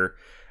of here.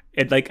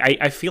 And,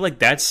 I feel like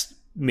that's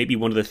maybe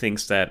one of the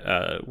things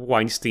that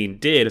Weinstein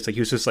did. It's he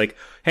was just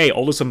hey,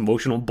 all this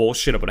emotional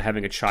bullshit about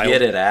having a child,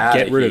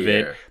 get rid of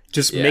it.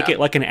 Just make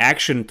it like an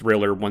action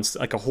thriller,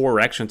 a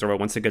horror action thriller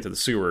once they get to the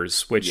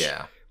sewers, which...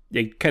 Yeah.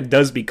 It kind of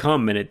does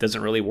become, and it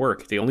doesn't really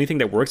work. The only thing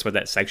that works about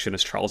that section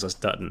is Charles S.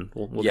 Dutton.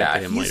 We'll get to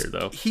him later,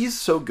 though. He's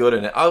so good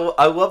in it.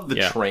 I love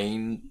the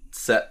train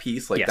set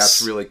piece.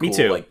 That's really cool. Me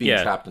too. Being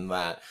trapped in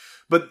that.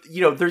 But,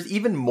 there's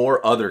even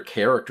more other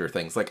character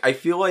things. I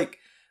feel like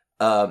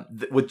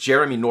with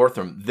Jeremy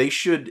Northam, they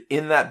should,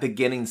 in that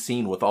beginning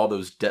scene with all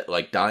those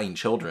dying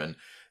children,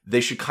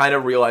 they should kind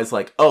of realize,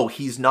 oh,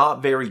 he's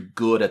not very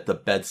good at the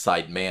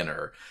bedside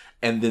manner.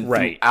 And then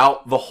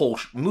throughout the whole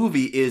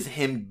movie is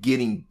him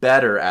getting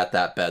better at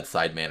that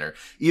bedside manner.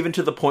 Even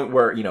to the point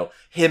where,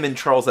 him and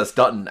Charles S.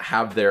 Dutton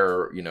have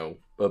their,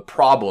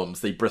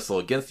 problems. They bristle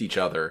against each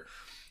other.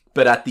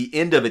 But at the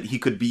end of it, he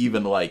could be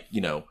even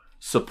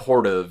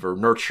supportive or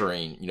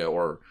nurturing,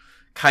 or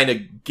kind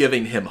of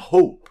giving him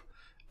hope.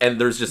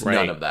 And there's just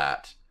none of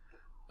that.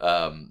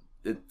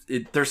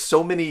 There's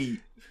so many...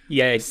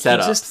 Yeah,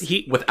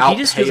 setups without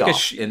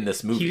payoff in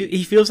this movie.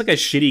 He feels like a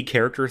shitty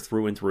character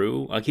through and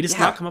through. He does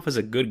not come up as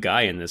a good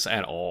guy in this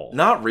at all.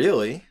 Not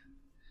really.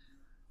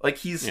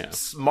 He's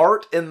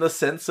smart in the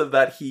sense of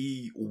that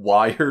he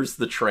wires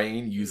the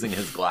train using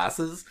his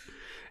glasses.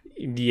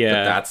 Yeah.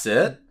 But that's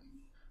it.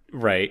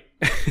 Right.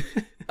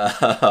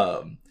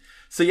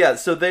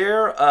 So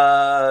there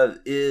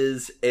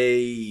is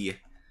a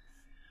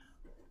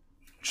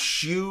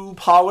shoe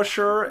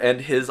polisher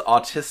and his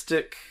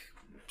autistic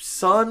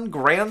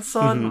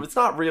grandson. Mm-hmm. It's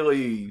not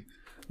really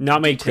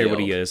not made clear what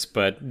he is,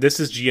 but this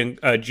is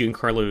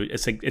Giancarlo.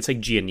 It's like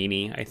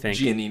Giannini, I think.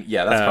 Giannini,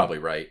 yeah, that's probably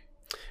right.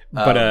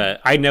 But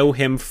I know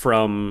him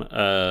from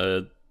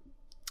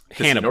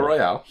Hannibal.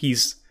 Royale.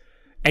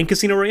 And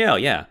Casino Royale,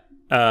 yeah.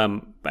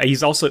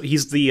 He's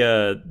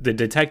the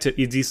detective.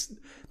 He's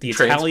the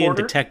Italian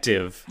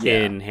detective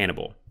in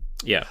Hannibal.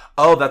 Yeah.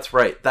 Oh, that's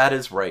right. That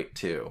is right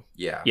too.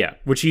 Yeah. Yeah,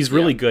 which he's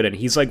really good in.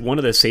 He's one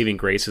of the saving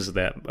graces of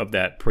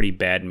that pretty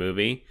bad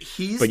movie.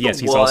 He's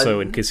also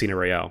in Casino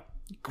Royale.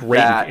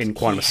 Great in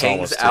Quantum of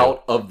Solace. He hangs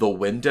out of the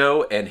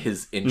window and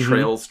his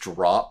entrails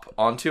drop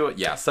onto it.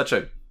 Yeah, such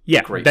a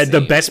great scene. The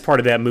best part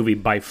of that movie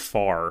by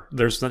far.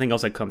 There's nothing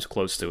else that comes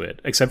close to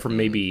it except for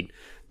maybe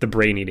the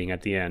brain eating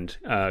at the end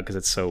because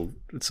it's so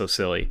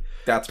silly.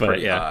 That's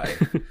pretty high.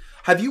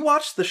 Have you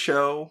watched the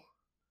show?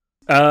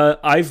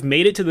 I've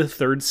made it to the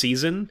 3rd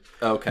season.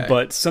 Okay.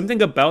 But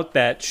something about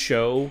that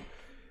show,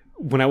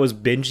 when I was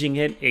binging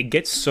it, it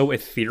gets so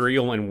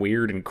ethereal and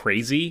weird and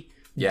crazy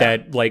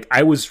that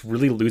I was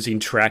really losing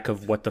track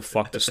of what the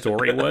fuck the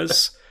story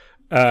was.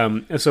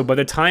 And so by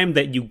the time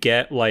that you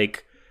get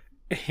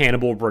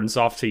Hannibal runs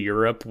off to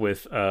Europe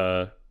with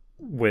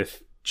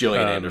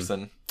Gillian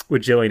Anderson.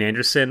 With Gillian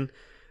Anderson,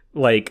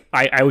 like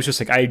I was just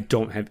like, I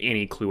don't have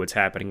any clue what's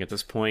happening at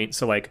this point.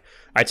 So like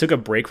I took a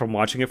break from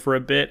watching it for a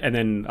bit, and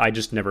then I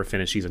just never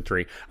finished season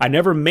 3. I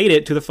never made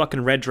it to the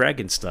fucking Red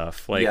Dragon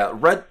stuff. Like,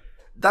 yeah,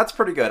 that's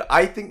pretty good.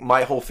 I think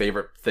my whole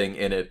favorite thing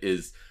in it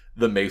is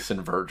the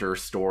Mason Verger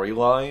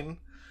storyline.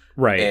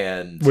 right.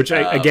 And Which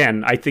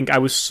I think I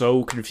was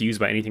so confused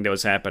by anything that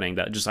was happening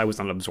that just I was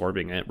not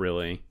absorbing it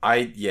really.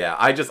 I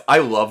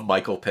love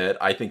Michael Pitt.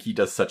 I think he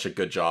does such a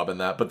good job in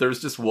that. But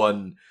there's just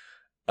one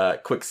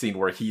quick scene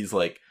where he's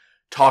like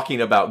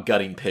talking about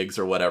gutting pigs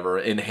or whatever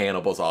in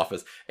Hannibal's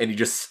office, and he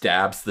just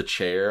stabs the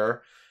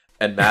chair,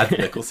 and Mads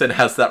Mikkelsen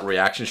has that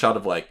reaction shot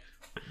of like,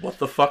 what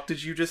the fuck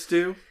did you just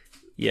do?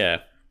 Yeah.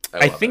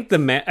 I think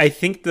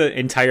the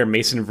entire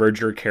Mason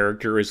Verger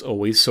character is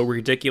always so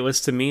ridiculous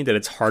to me that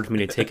it's hard for me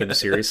to take him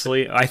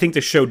seriously. I think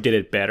the show did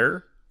it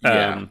better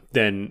than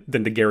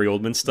the Gary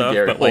Oldman stuff,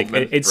 but like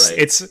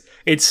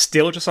it's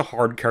still just a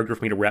hard character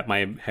for me to wrap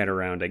my head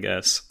around, I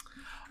guess.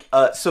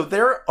 So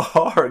there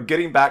are,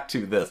 getting back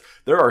to this,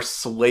 there are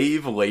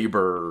slave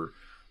labor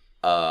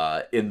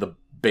in the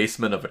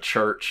basement of a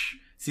church.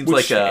 Seems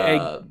Which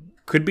like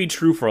could be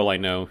true for all I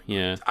know.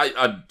 Yeah,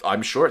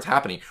 I'm sure it's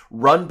happening.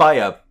 Run by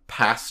a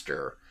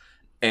pastor,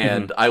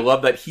 and I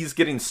love that he's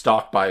getting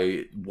stalked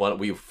by one.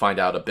 We find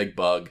out a big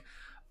bug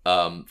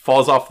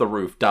falls off the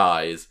roof,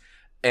 dies,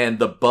 and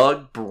the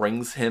bug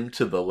brings him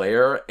to the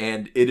lair,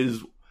 and it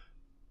is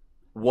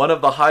one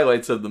of the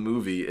highlights of the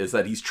movie is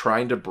that he's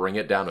trying to bring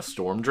it down a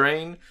storm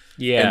drain.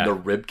 Yeah, and the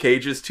rib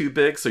cage is too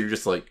big, so you're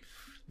just like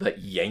that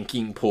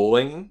yanking,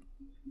 pulling.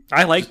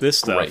 I like this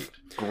stuff.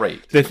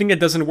 Great. The thing that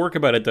doesn't work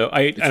about it though,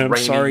 I'm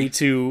sorry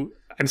to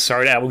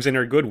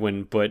Alexander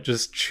Goodwin, but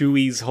just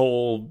Chewie's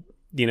whole,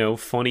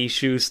 funny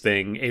shoes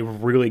thing, it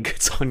really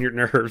gets on your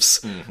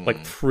nerves,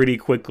 like pretty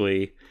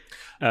quickly.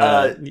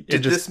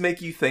 Did this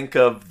make you think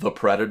of The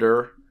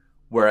Predator,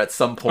 where at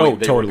some point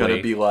they were going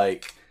to be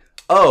like,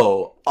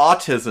 "Oh,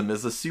 autism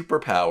is a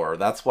superpower.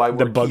 That's why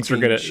we're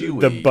keeping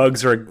Chewie." The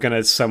bugs are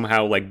gonna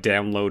somehow like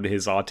download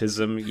his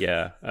autism.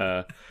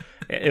 Yeah,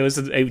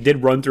 it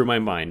did run through my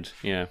mind.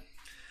 Yeah.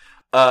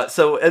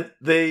 So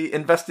they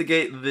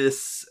investigate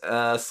this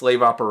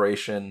slave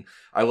operation.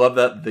 I love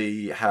that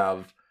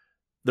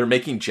they're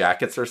making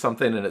jackets or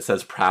something, and it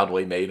says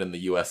 "proudly made in the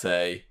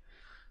USA."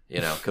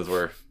 Because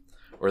we're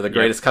the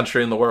greatest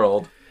country in the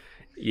world.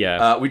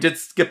 Yeah. We did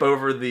skip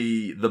over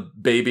the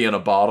baby in a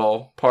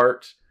bottle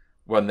part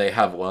when they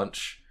have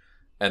lunch,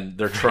 and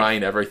they're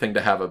trying everything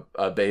to have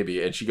a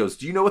baby. And she goes,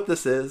 "Do you know what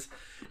this is?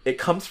 It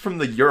comes from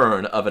the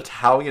urine of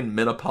Italian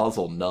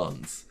menopausal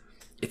nuns.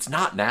 It's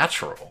not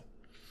natural."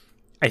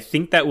 I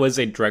think that was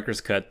a director's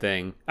cut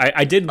thing.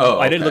 I did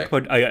look,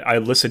 but I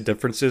listed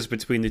differences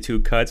between the two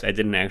cuts. I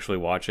didn't actually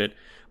watch it,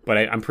 but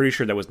I'm pretty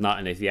sure that was not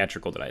in the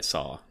theatrical that I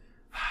saw.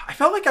 I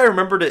felt like I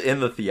remembered it in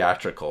the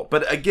theatrical,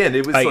 but again,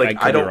 it was I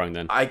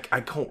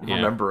don't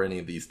remember any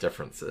of these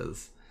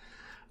differences.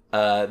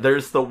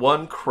 There's the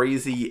one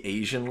crazy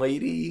Asian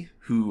lady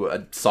who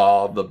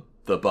saw the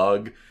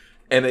bug,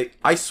 and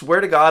I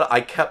swear to God,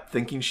 I kept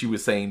thinking she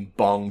was saying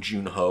Bong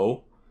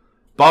Joon-ho.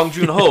 Bong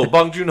Joon-ho,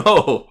 Bong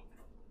Joon-ho.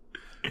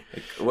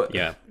 Like, what?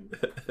 Yeah.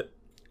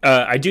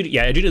 I do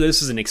know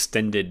this is an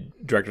extended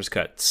director's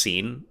cut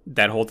scene.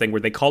 That whole thing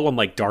where they call them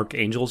like dark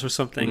angels or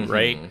something,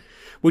 right?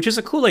 Which is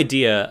a cool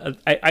idea.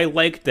 I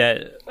like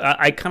that.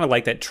 I kind of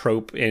like that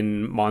trope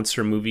in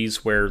monster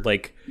movies where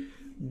like,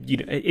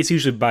 it's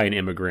usually by an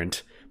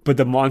immigrant, but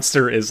the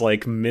monster is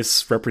like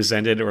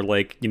misrepresented or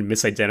like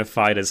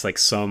misidentified as like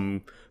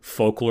some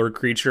folklore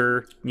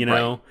creature,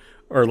 Right.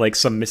 Or like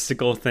some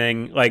mystical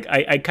thing. Like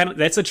I kind of,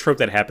 that's a trope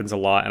that happens a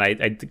lot, and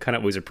I kind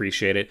of always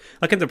appreciate it.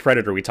 Like in The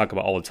Predator, we talk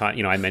about all the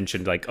time. I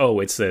mentioned like,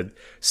 oh, it's the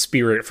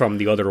spirit from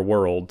the other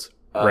world,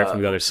 right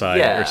from the other side,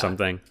 or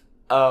something.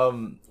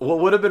 What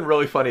would have been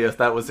really funny if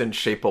that was in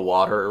Shape of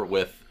Water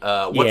with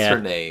what's her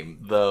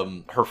name?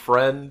 Her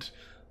friend,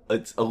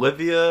 it's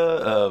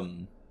Olivia.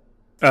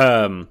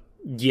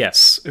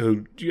 Yes,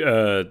 who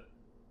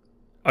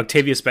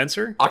Octavia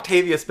Spencer?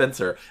 Octavia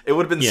Spencer. It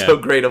would have been so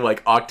great if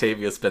like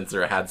Octavia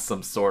Spencer had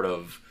some sort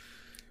of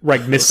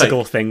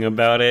mystical thing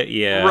about it.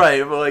 Yeah,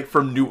 right. Like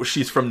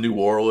she's from New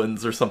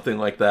Orleans or something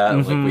like that.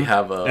 Like we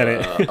have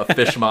a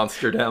fish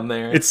monster down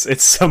there.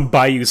 It's some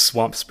bayou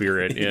swamp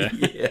spirit.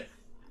 Yeah.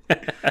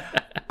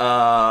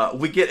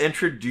 We get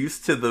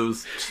introduced to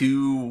those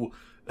two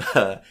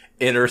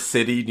inner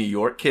city New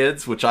York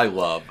kids, which I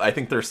love. I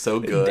think they're so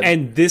good.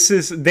 And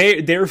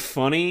they're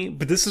funny,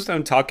 but this is what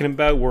I'm talking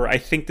about, where I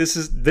think this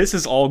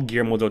is all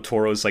Guillermo del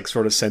Toro's like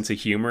sort of sense of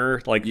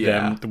humor, like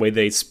them, the way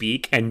they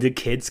speak, and the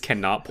kids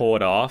cannot pull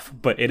it off,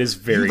 but it is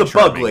very the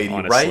charming, bug lady,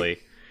 honestly. Right?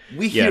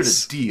 We here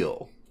to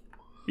deal.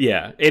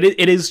 Yeah,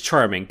 it is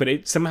charming, but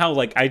it somehow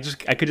like I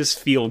could just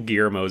feel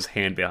Guillermo's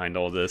hand behind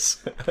all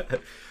this.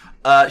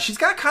 She's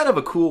got kind of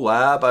a cool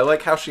lab. I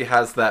like how she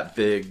has that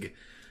big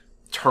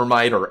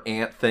termite or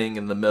ant thing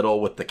in the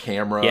middle with the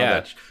camera.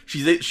 Yeah.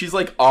 She's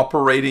like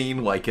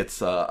operating like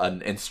it's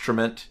an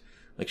instrument.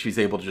 Like she's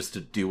able just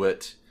to do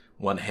it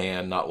one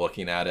hand, not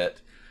looking at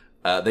it.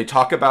 They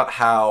talk about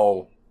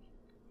how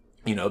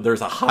you know,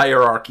 there's a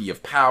hierarchy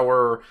of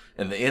power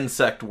in the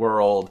insect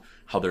world,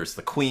 how there's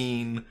the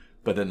queen,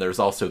 but then there's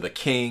also the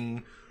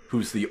king,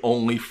 who's the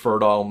only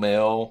fertile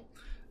male,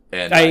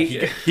 and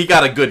he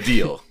got a good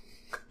deal.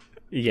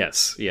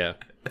 Yes, yeah.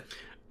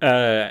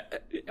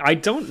 I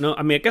don't know.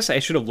 I mean, I guess I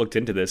should have looked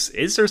into this.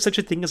 Is there such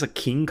a thing as a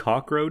king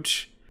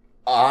cockroach?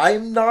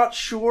 I'm not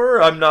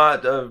sure. I'm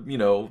not,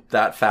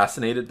 that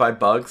fascinated by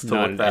bugs to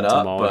look that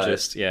up.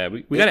 But yeah,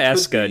 we got to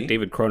ask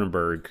David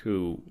Cronenberg,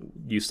 who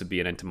used to be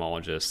an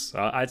entomologist.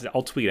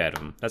 I'll tweet at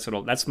him.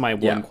 That's my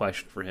one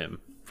question for him.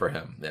 For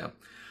him, yeah.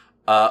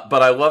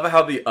 But I love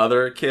how the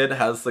other kid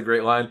has the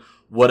great line,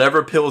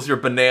 "Whatever pills your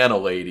banana,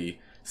 lady.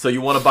 So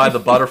you want to buy the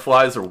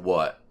butterflies or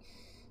what?"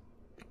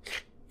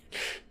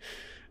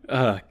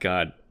 Oh,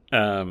 God.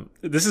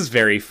 This is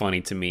very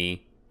funny to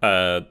me.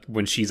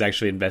 When she's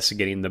actually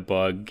investigating the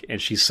bug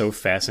and she's so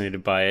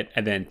fascinated by it,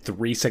 and then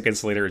 3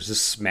 seconds later is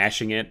just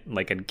smashing it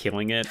and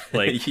killing it.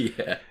 Like,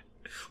 yeah.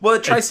 Well,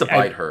 it tries to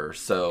bite her,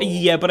 so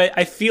yeah. But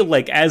I feel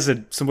like as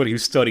somebody who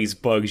studies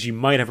bugs, you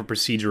might have a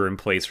procedure in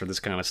place for this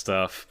kind of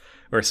stuff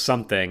or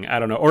something. I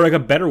don't know, or like a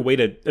better way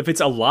to, if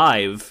it's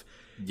alive,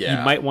 you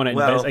might want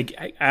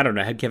to I don't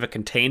know, have it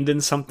contained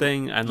in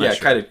something. I'm not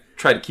sure. Kind of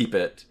try to keep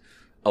it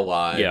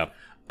alive. Yeah.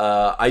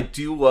 I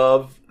do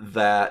love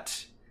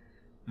that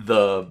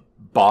the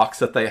box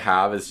that they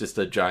have is just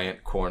a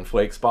giant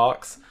cornflakes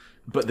box,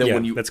 but then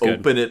when you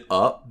open it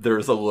up,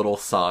 there's a little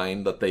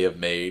sign that they have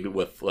made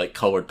with like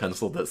colored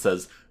pencil that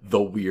says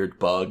 "The Weird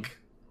Bug,"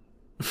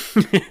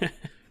 and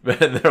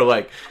they're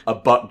like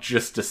 $1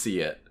 just to see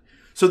it.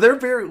 So they're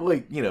very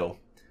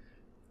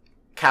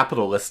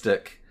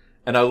capitalistic,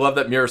 and I love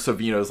that Mira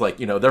Sorvino's like,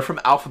 they're from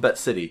Alphabet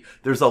City.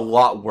 There's a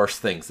lot worse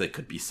things they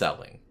could be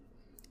selling.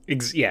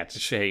 Yeah, to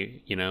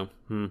say,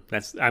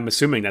 I'm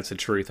assuming that's the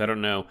truth. I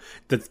don't know.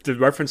 The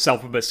reference to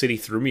Alphabet City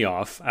threw me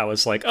off. I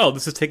was like, oh,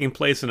 this is taking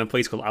place in a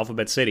place called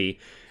Alphabet City.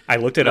 I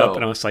looked it up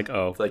and I was like,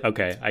 oh,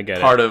 okay, I get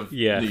it. Part of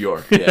New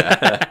York,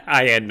 yeah.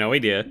 I had no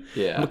idea.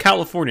 Yeah. I'm a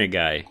California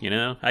guy,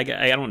 I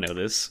don't know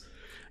this.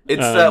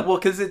 It's,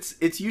 because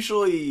it's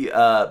usually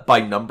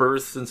by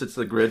numbers since it's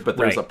the grid, but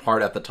there's a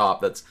part at the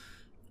top that's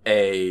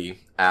A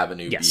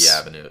Avenue, B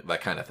Avenue, that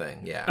kind of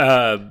thing,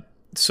 yeah.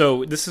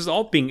 So this is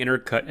all being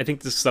intercut. I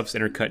think this stuff's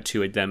intercut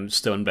to them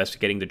still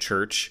investigating the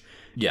church.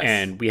 Yes.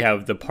 And we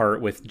have the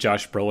part with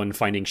Josh Brolin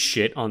finding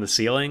shit on the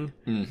ceiling.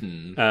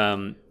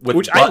 Mm-hmm.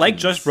 Which I like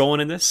Josh Brolin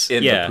in this.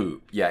 In the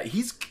poop. Yeah,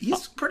 he's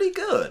pretty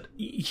good.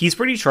 He's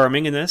pretty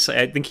charming in this.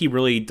 I think he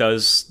really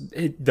does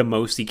the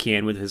most he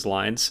can with his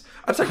lines.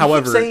 I'm sorry,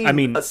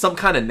 however, some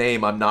kind of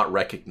name I'm not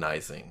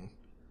recognizing.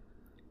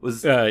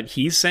 Was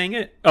he's saying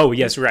it? Oh,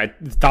 yes, right.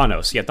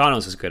 Thanos. Yeah,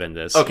 Thanos is good in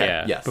this. Okay,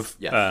 yeah.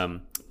 Yes.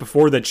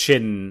 Before the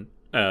chin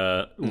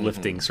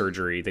lifting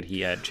surgery that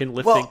he had. Chin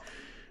lifting? Well,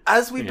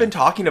 as we've been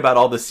talking about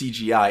all the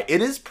CGI,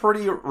 it is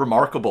pretty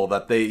remarkable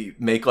that they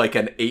make like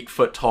an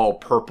 8-foot tall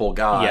purple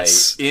guy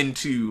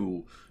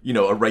into,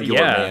 a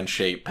regular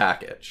man-shaped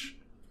package.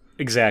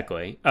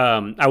 Exactly.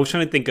 I was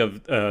trying to think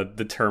of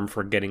the term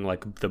for getting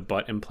like the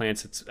butt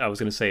implants. I was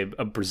going to say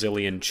a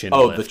Brazilian chin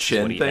lift. Oh, the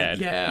chin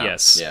thing? Yeah.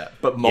 Yes. Yeah,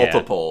 but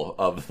multiple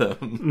of them.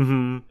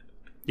 Mm-hmm.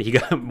 He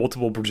got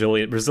multiple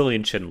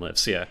Brazilian chin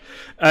lifts, yeah.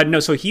 No,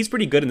 so he's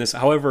pretty good in this.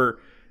 However,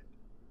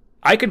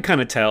 I could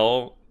kind of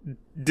tell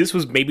this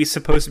was maybe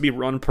supposed to be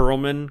Ron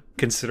Perlman,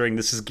 considering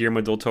this is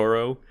Guillermo del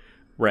Toro,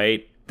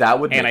 right? That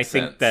would make sense. And I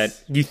think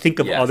that you think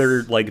of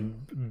other, like,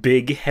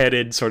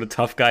 big-headed, sort of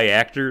tough guy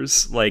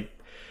actors, like,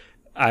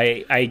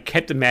 I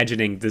kept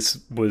imagining this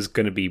was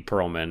going to be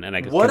Perlman, and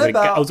I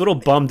was a little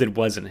bummed it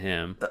wasn't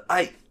him.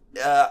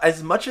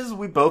 As much as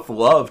we both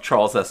love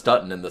Charles S.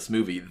 Dutton in this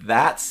movie,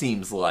 that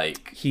seems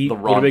like he the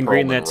Ron would have been Perlman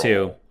great in that role.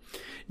 too.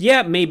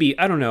 Yeah, maybe.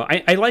 I don't know.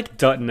 I like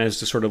Dutton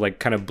as the sort of like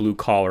kind of blue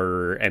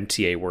collar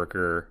MTA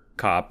worker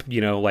cop.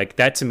 Like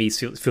that to me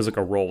feels like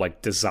a role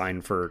like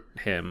designed for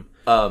him.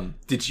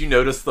 Did you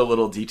notice the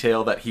little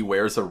detail that he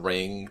wears a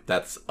ring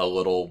that's a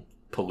little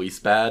police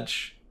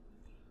badge?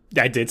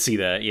 I did see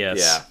that.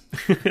 Yes.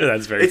 Yeah,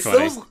 that's very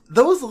funny.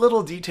 Those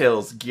little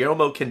details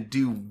Guillermo can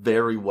do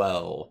very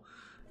well.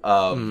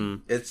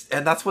 And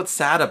that's what's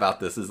sad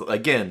about this is,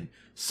 again,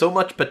 so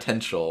much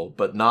potential,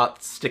 but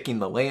not sticking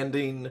the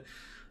landing.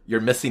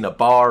 You're missing a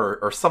bar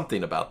or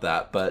something about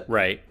that. But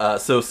right.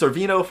 So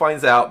Sorvino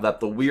finds out that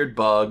the weird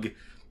bug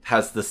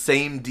has the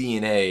same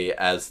DNA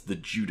as the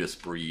Judas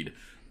breed.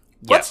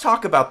 Yeah. Let's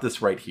talk about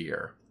this right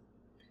here.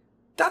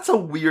 That's a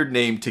weird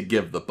name to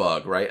give the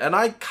bug, right? And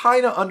I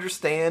kind of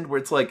understand where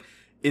it's like,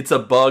 it's a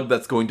bug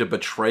that's going to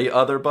betray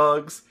other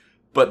bugs,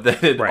 but then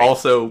it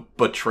also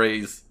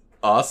betrays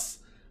us.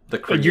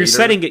 You're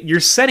setting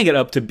it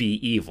up to be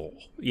evil,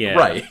 yeah,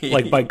 right?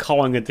 Like by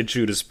calling it the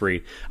Judas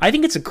breed. I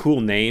think it's a cool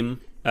name,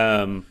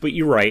 but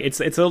you're right. It's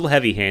a little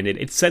heavy-handed.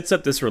 It sets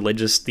up this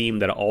religious theme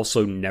that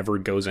also never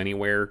goes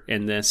anywhere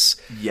in this.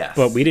 Yes,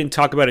 but we didn't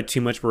talk about it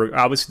too much. We're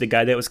obviously the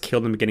guy that was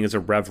killed in the beginning is a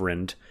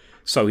reverend,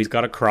 so he's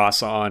got a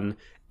cross on,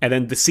 and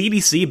then the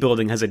CDC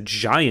building has a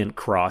giant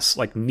cross,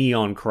 like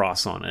neon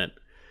cross on it.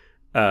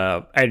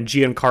 And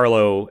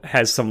Giancarlo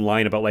has some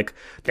line about like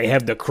they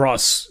have the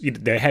cross,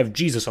 they have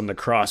Jesus on the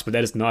cross, but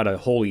that is not a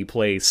holy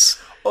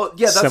place. Oh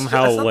yeah, that's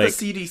not like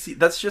the CDC.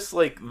 That's just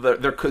like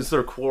they're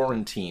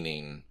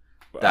quarantining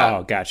that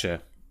oh,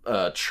 gotcha.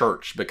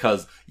 Church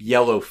because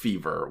yellow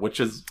fever, which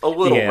is a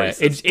little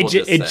racist.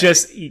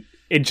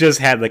 It just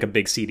had like a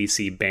big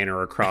CDC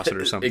banner across it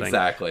or something.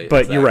 Exactly.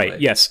 But you're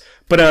right. Yes.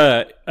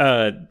 But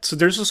so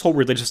there's this whole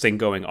religious thing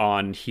going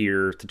on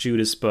here, the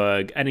Judas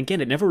bug, and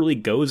again, it never really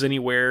goes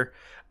anywhere.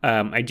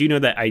 I do know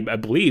that I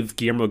believe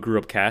Guillermo grew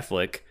up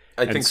Catholic.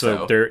 I think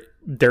so.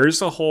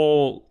 There's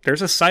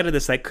a side of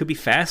this that could be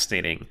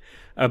fascinating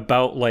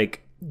about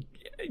like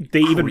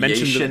they even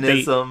mentioned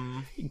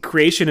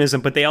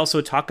creationism, but they also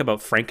talk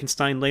about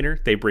Frankenstein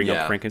later. They bring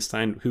up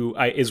Frankenstein,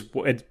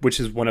 which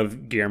is one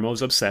of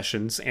Guillermo's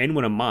obsessions and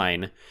one of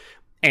mine,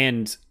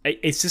 and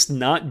it's just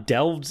not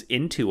delved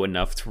into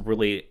enough to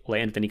really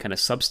land with any kind of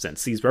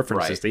substance. These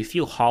references, they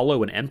feel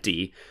hollow and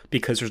empty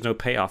because there's no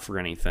payoff for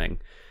anything.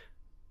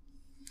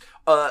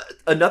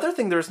 Another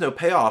thing, there's no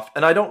payoff,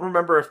 and I don't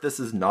remember if this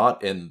is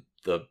not in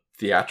the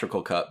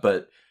theatrical cut,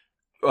 but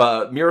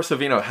Mira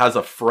Sorvino has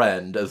a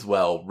friend as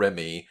well,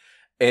 Remy,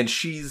 and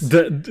she's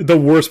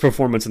the worst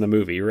performance in the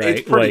movie, right?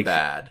 It's pretty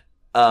bad.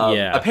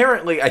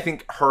 Apparently, I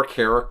think her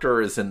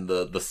character is in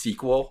the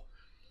sequel,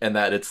 and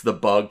that it's the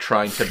bug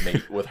trying to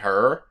mate with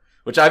her,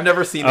 which I've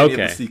never seen any of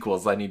the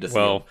sequels. I need to see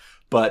them.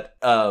 But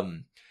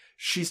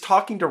she's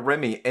talking to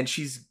Remy, and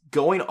she's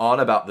going on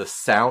about this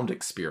sound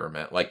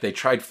experiment. Like, they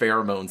tried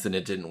pheromones and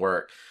it didn't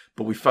work,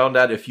 but we found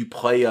out if you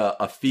play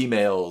a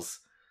female's,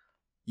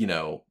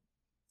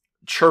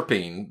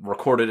 chirping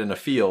recorded in a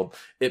field,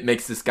 it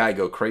makes this guy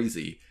go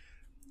crazy.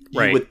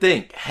 Right. You would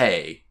think,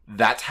 hey,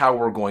 that's how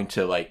we're going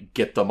to like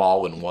get them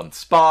all in one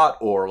spot,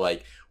 or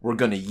like we're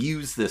going to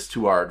use this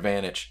to our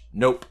advantage.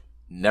 Nope,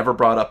 never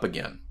brought up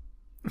again.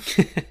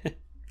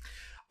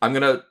 I'm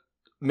going to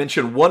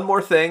mention one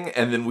more thing,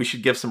 and then we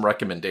should give some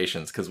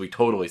recommendations because we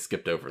totally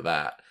skipped over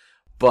that.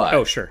 But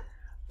oh sure.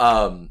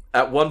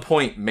 At one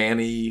point,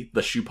 Manny,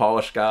 the shoe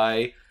polish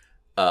guy,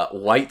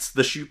 lights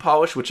the shoe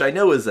polish, which I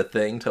know is a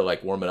thing to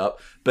like warm it up,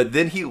 but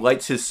then he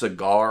lights his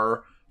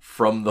cigar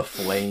from the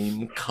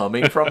flame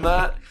coming from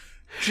that.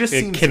 Just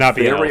seems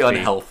very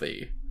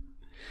unhealthy.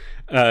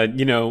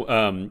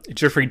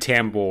 Jeffrey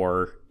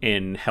Tambor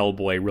in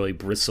Hellboy really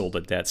bristled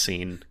at that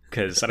scene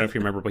because I don't know if you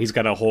remember, but he's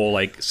got a whole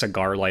like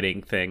cigar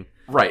lighting thing.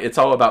 Right, it's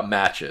all about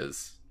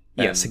matches.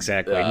 Yes,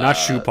 exactly. Not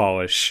shoe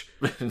polish.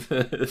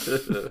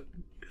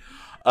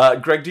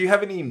 Greg, do you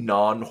have any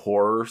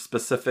non-horror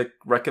specific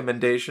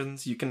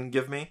recommendations you can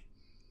give me?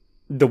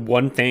 The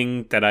one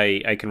thing that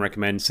I can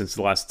recommend since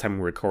the last time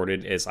we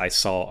recorded is I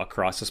saw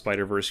Across the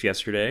Spider-Verse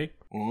yesterday.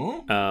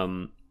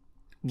 Mm-hmm.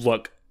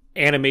 Look,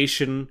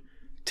 animation,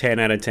 10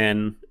 out of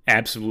 10,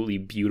 absolutely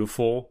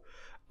beautiful.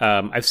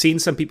 I've seen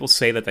some people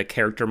say that the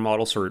character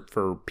models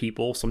for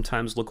people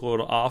sometimes look a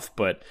little off,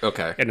 but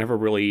it never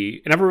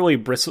really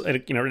bristled.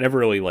 It never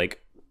really like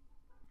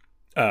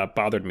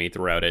bothered me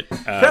throughout it.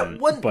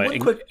 One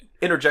quick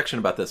interjection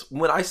about this: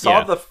 when I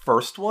saw the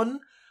first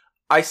one,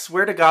 I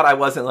swear to God, I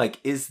wasn't like,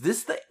 "Is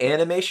this the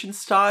animation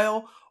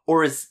style,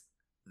 or is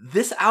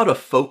this out of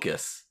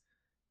focus?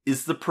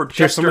 Is the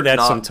projector There's some of that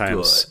not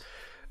sometimes. Good?"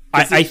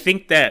 I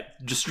think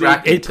that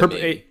distracting to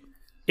me.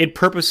 It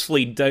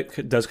purposefully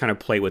does kind of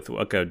play with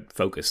like a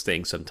focus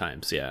thing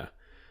sometimes, yeah.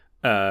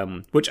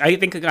 Which I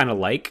think I kind of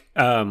like.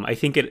 I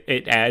think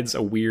it adds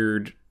a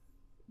weird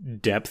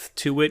depth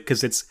to it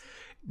because it's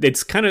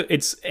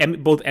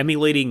both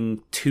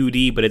emulating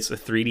 2D, but it's a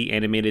 3D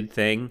animated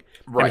thing.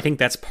 Right. And I think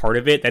that's part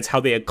of it. That's how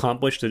they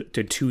accomplished the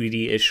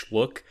 2D-ish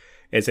look,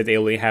 is that they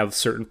only have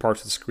certain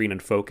parts of the screen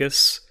in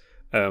focus.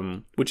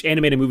 Which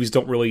animated movies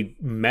don't really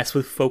mess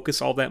with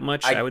focus all that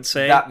much, I would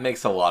say. That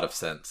makes a lot of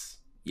sense.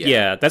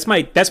 Yeah, that's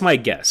my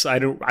guess. I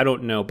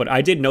don't know, but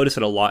I did notice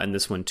it a lot in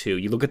this one too.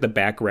 You look at the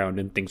background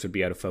and things would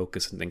be out of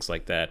focus and things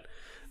like that.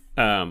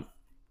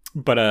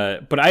 But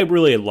I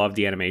really loved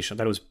the animation. I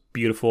thought it was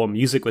beautiful.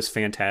 Music was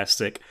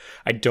fantastic.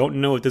 I don't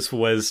know if this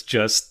was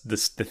just the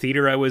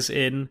theater I was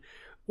in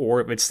or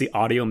if it's the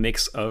audio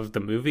mix of the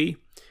movie.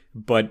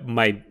 But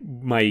my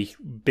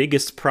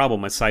biggest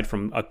problem, aside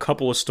from a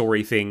couple of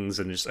story things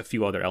and just a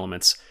few other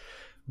elements,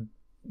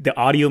 the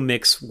audio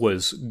mix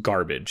was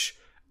garbage.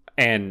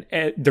 And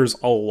there's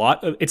a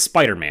lot of... It's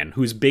Spider-Man,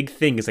 whose big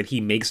thing is that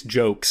he makes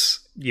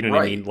jokes, you know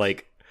what I mean?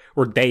 Like,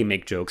 or they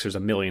make jokes. There's a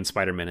million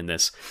Spider-Men in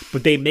this.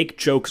 But they make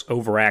jokes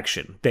over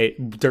action.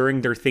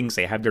 During their things,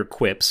 they have their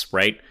quips,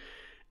 right?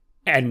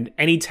 And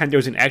anytime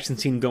there's an action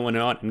scene going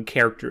on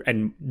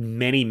and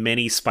many,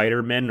 many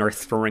Spider-Men are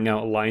throwing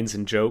out lines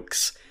and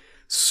jokes,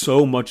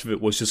 so much of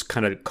it was just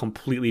kind of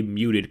completely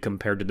muted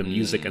compared to the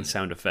music and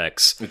sound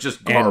effects. It's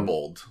just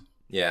garbled.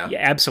 Yeah,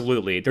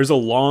 absolutely. There's a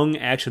long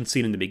action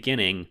scene in the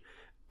beginning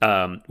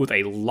with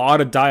a lot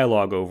of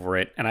dialogue over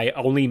it, and I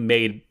only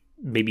made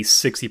maybe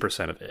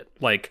 60% of it.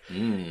 Like,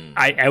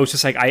 I was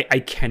just like, I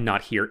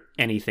cannot hear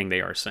anything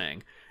they are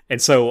saying. And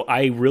so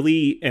I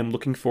really am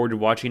looking forward to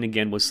watching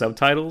again with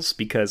subtitles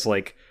because,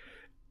 like,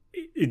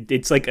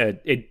 it's like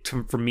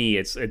for me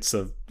it's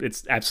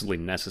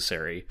absolutely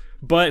necessary.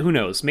 But who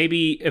knows,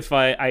 maybe if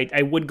I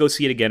would go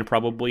see it again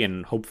probably,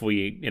 and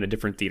hopefully in a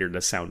different theater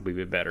the sound would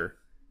be better.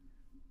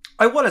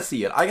 I want to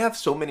see it. I have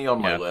so many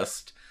on my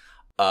list,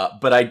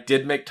 but I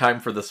did make time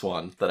for this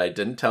one that I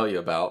didn't tell you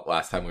about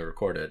last time we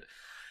recorded.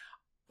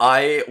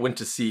 I went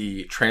to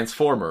see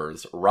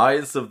Transformers: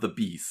 Rise of the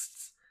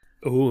Beasts.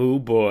 Oh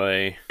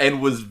boy.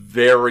 And was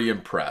very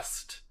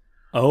impressed.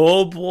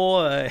 Oh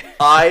boy.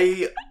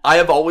 I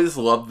have always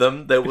loved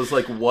them. That was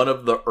like one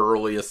of the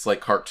earliest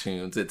like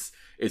cartoons.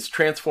 It's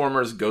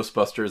Transformers,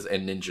 Ghostbusters,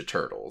 and Ninja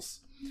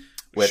Turtles.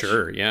 Which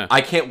sure, yeah. I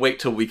can't wait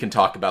till we can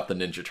talk about the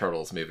Ninja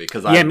Turtles movie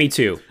because me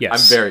too.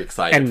 Yes, I'm very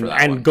excited for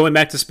that. And one. Going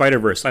back to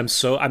Spider-Verse, I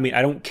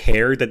don't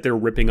care that they're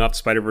ripping off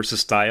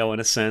Spider-Verse's style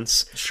in a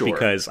sense,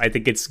 because I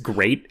think it's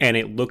great and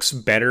it looks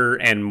better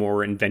and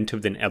more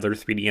inventive than other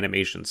 3D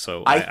animations.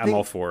 So I'm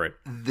all for it.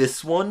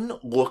 This one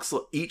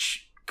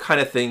each kind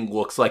of thing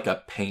looks like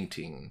a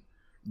painting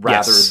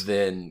rather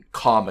than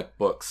comic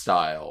book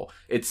style.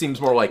 It seems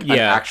more like an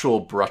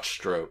actual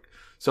brushstroke.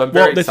 So I'm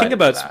very excited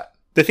for that.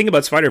 The thing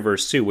about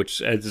Spider-Verse, too,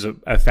 which is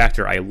a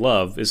factor I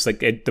love, is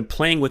like the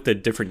playing with the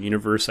different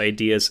universe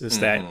ideas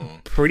is that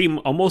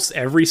almost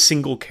every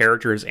single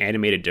character is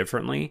animated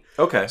differently.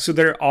 Okay. So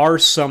there are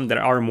some that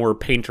are more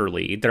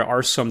painterly. There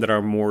are some that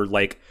are more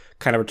like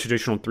kind of a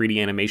traditional 3D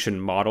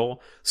animation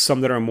model. Some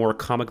that are more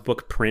comic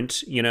book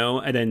print,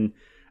 and then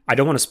I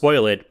don't want to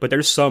spoil it, but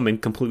there's some in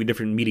completely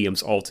different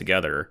mediums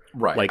altogether.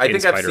 Right. Like I in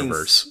think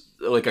Spider-Verse.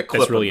 I've seen like a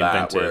clip really of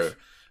that inventive. where...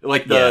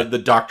 Like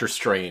the Doctor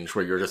Strange,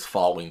 where you're just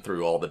following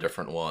through all the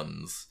different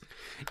ones.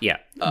 Yeah,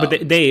 but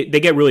they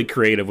get really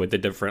creative with the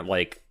different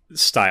like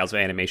styles of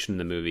animation in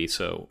the movie.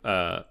 So,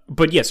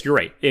 but yes, you're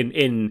right.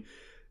 In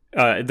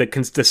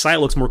the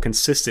style looks more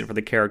consistent for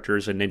the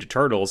characters in Ninja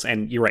Turtles,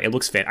 and you're right. It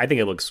looks I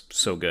think it looks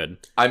so good.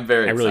 I'm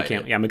very excited. I really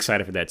can't. Yeah, I'm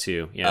excited for that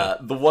too. Yeah.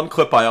 The one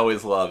clip I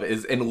always love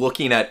is, in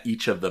looking at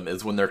each of them,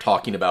 is when they're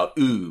talking about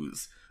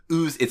ooze.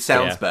 Ooze. It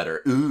sounds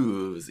better.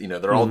 Ooze.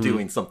 They're all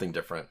doing something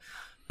different,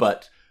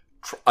 but.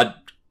 I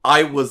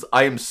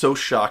am so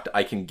shocked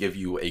I can give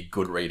you a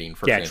good rating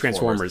for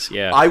Transformers.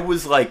 Yeah. I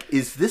was like,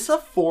 is this a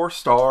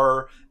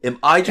 4-star? Am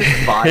I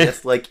just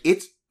biased? Like,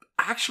 it's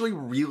actually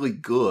really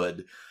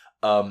good.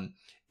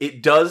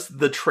 It does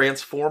the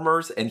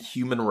Transformers and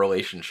human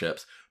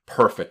relationships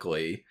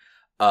perfectly.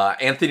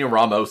 Anthony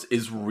Ramos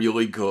is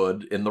really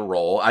good in the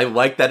role. I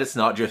like that it's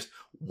not just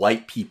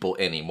white people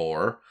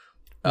anymore.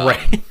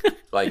 Right.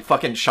 Like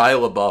fucking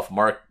Shia LaBeouf,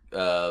 Mark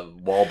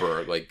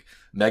Wahlberg, like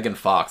Megan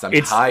Fox. I'm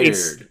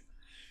tired.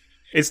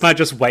 It's not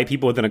just white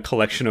people within a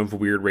collection of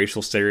weird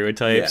racial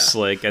stereotypes,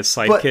 like as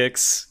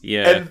sidekicks.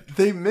 And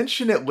they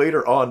mention it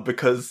later on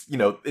because,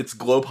 it's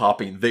globe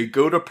hopping. They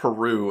go to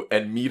Peru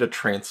and meet a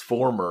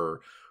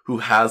Transformer who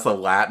has a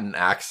Latin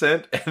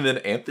accent, and then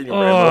Anthony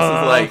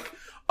Ramos is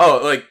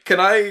like, can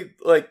I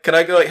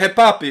go like, hey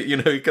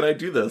papi, can I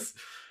do this?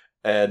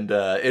 And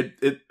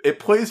it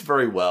plays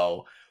very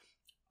well.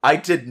 I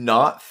did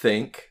not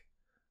think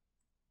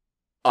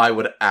I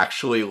would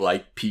actually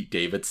like Pete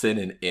Davidson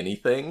in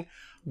anything.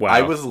 Wow.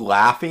 I was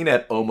laughing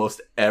at almost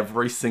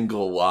every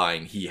single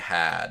line he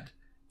had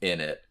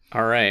in it.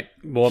 All right.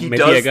 Well,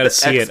 maybe I got to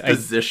see it.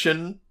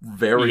 Exposition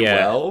very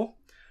well.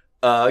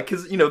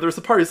 Because, there's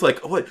a part he's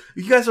like, what?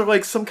 You guys are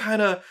like some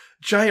kind of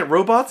giant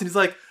robots? And he's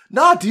like,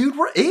 nah, dude,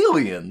 we're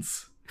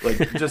aliens. Like,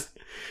 just...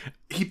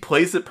 He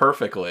plays it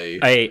perfectly.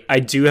 I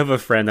do have a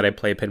friend that I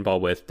play pinball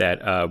with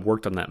that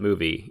worked on that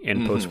movie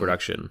in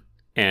post-production.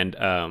 And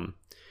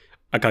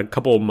like a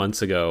couple of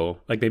months ago,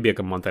 like maybe like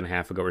a month and a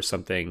half ago or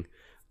something,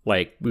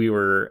 like we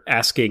were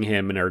asking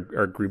him in our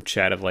group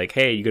chat of like,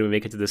 hey, you gonna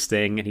make it to this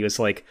thing? And he was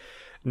like,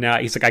 nah,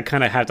 he's like, I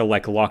kind of have to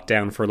like lock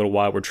down for a little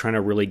while. We're trying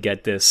to really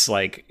get this,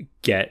 like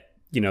get,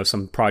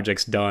 some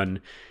projects done.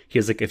 He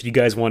was like, if you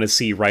guys want to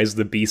see Rise of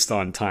the Beast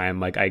on time,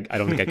 like I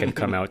don't think I can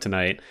come out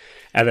tonight.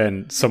 And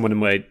then someone in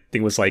my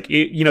thing was like,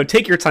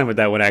 take your time with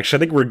that one, actually. I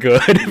think we're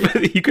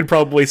good. You could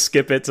probably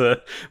skip it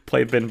to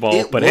play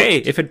pinball. Hey,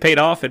 if it paid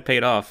off, it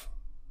paid off.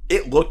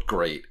 It looked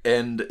great.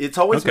 And it's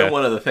always been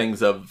one of the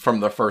things from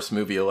the first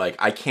movie, like,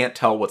 I can't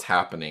tell what's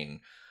happening.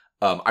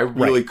 I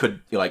really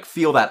could,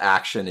 feel that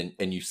action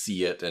and you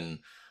see it. And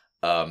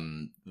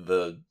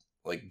the,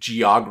 like,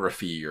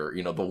 geography or,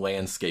 the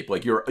landscape.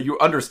 Like, you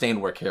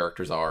understand where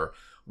characters are,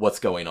 what's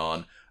going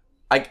on.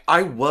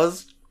 I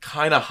was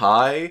kind of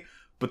high...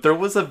 But there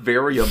was a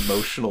very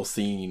emotional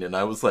scene, and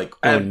I was like,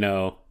 "Oh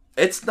no,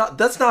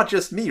 that's not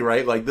just me,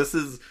 right? Like this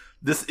is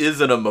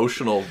an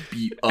emotional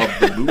beat of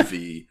the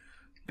movie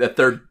that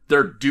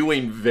they're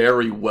doing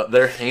very well.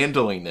 They're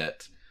handling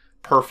it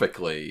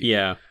perfectly."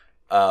 Yeah.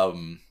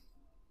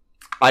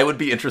 I would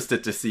be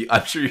interested to see.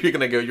 I'm sure you're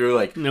gonna go. You're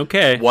like,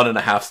 okay,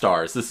 1.5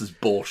 stars. This is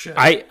bullshit.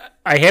 I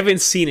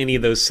haven't seen any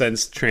of those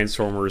since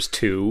Transformers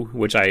 2,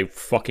 which I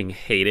fucking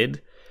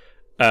hated.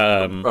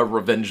 A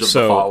Revenge of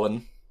the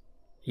Fallen.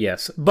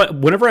 Yes, but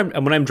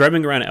when I'm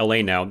driving around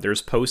LA now,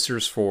 there's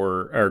posters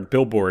or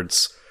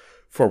billboards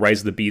for Rise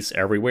of the Beasts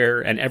everywhere,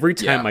 and every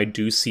time Yeah. I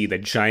do see the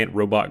giant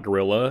robot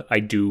gorilla, I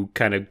do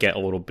kind of get a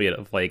little bit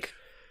of like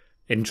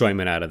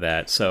enjoyment out of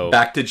that. So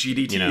Back to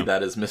GDT, you know.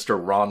 that is Mr.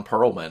 Ron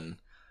Perlman.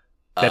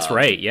 that's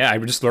right. Yeah, I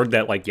just learned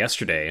that like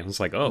yesterday. I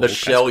was like, oh, The that's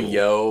Shell cool.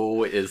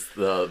 Yo is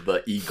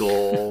the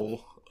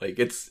eagle. Like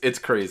it's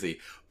crazy.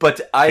 But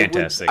I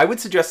Fantastic. would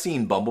suggest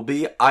seeing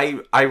Bumblebee.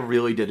 I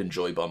really did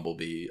enjoy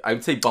Bumblebee. I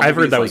would say Bumblebee. I've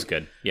heard that is was like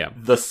good. Yeah.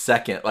 the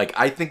second. Like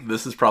I think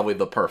this is probably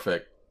the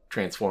perfect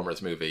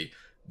Transformers movie.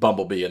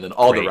 Bumblebee, and then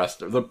all Great. the rest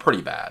they're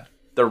pretty bad.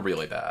 They're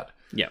really bad.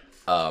 Yeah.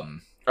 All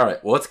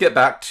right, well, let's get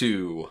back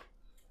to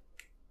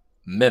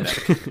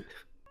Mimic.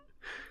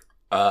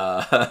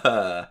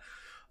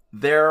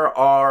 There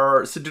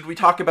are. So, did we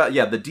talk about?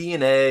 Yeah, the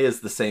DNA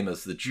is the same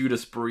as the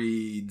Judas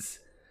breeds.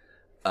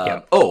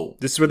 Yeah. Oh,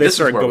 This is where they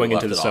start we going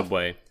into left the it off.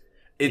 subway.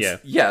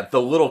 It's yeah,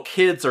 the little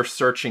kids are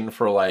searching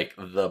for like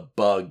the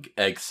bug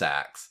egg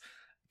sacs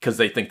because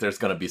they think there's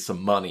going to be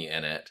some money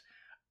in it,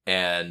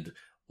 and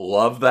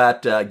love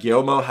that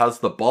Guillermo has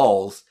the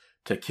balls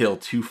to kill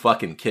 2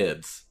 fucking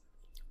kids.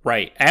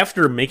 Right.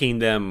 After making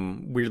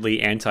them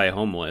weirdly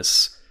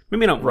anti-homeless.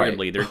 Maybe not Right.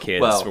 weirdly, they're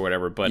kids Well, or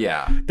whatever, but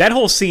yeah. that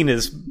whole scene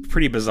is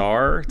pretty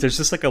bizarre. There's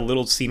just like a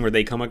little scene where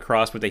they come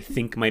across what they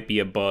think might be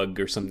a bug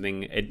or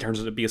something. It turns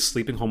out to be a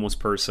sleeping homeless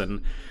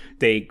person.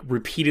 They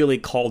repeatedly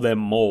call them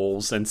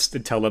moles and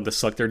tell them to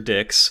suck their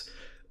dicks.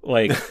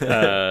 Like,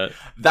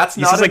 That's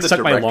he not says in like the suck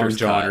my long director's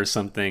john cut. or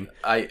something.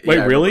 Wait, Wait,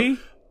 really?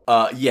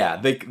 Yeah,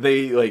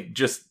 they like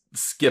just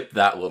skip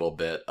that little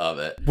bit of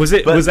it. Was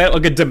that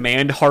like a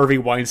demand Harvey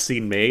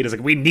Weinstein made? It's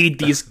like, we need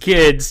these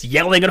kids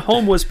yelling at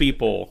homeless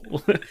people.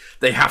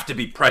 They have to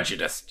be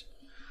prejudiced.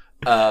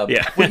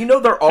 Yeah.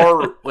 Well, there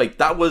are like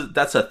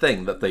that's a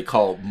thing that they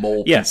call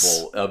mole Yes.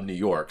 people of New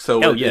York.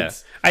 So Hell yeah.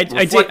 it's I did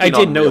reflecting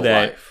on know real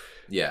that. life.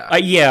 Yeah.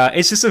 Yeah,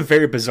 it's just a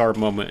very bizarre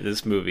moment in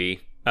this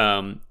movie.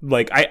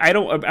 Like I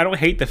don't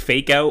hate the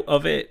fake out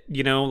of it,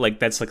 you know, like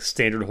that's like a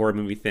standard horror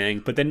movie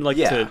thing. But then like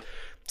Yeah. to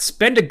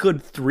spend a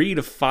good 3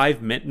 to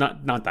 5 minutes,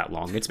 not that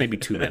long. It's maybe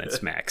 2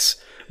 minutes max.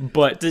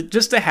 But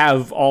just to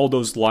have all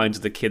those lines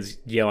of the kids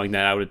yelling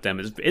that out at them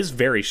is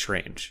very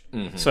strange.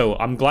 Mm-hmm. So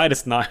I'm glad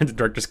it's not in the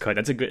director's cut.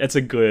 That's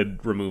a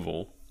good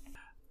removal.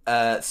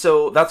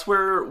 So that's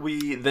where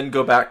we then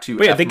go back to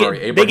But yeah, F. Murray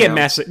they Abraham. get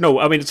massacred. No,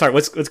 I mean, sorry.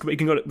 We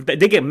can go.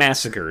 They get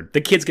massacred.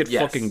 The kids get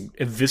Yes. fucking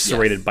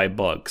eviscerated Yes. by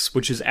bugs,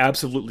 which is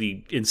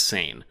absolutely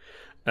insane.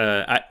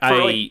 For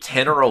like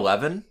 10 or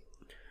 11.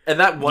 And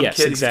that one Yes,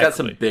 kid, he's got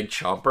some exactly. big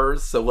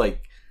chompers. So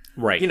like,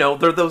 right. you know,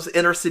 they're those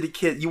inner city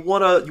kids. You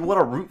wanna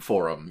root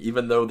for them,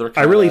 even though they're.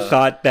 I really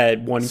thought that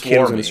one kid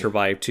was going swarmy. to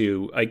survive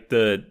too. Like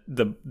the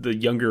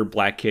younger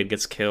black kid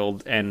gets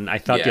killed, and I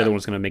thought the Yeah. other one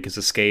was going to make his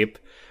escape,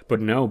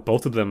 but no,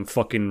 both of them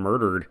fucking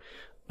murdered.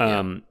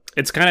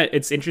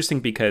 It's interesting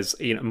because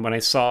you know when I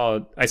saw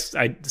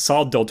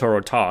Del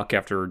Toro talk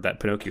after that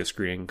Pinocchio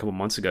screening a couple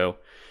months ago,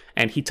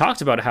 and he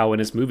talked about how in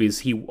his movies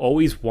he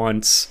always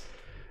wants,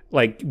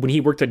 like when he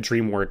worked at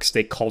DreamWorks,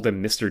 they called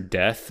him Mr.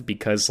 Death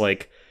because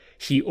like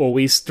he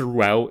always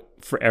threw out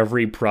for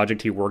every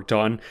project he worked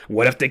on,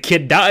 what if the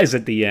kid dies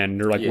at the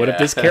end, or like what if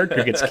this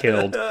character gets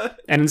killed?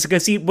 And it's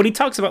because when he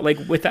talks about like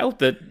without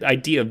the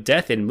idea of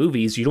death in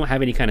movies, you don't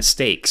have any kind of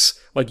stakes.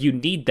 Like you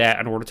need that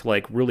in order to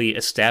like really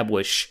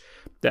establish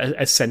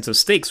a sense of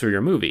stakes for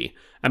your movie.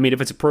 I mean,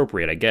 if it's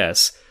appropriate, I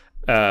guess.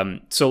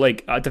 So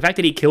like the fact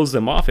that he kills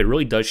them off, it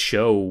really does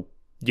show,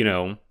 you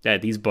know,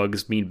 that these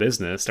bugs mean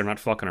business. They're not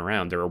fucking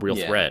around. They're a real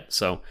threat.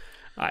 So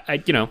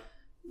I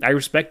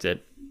respect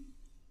it.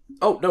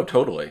 Oh no,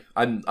 totally.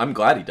 I'm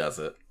glad he does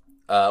it.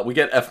 We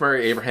get F.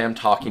 Murray Abraham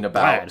talking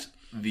about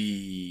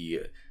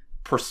the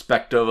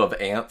perspective of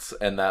ants,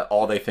 and that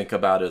all they think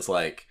about is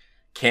like,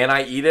 can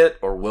I eat it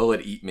or will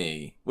it eat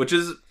me? Which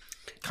is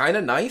kind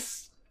of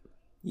nice.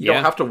 You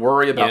don't have to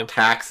worry about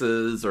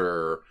taxes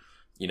or,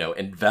 you know,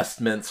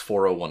 investments,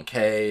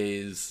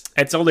 401ks.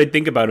 That's all they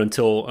think about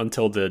until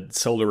the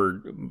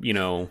solar, you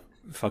know,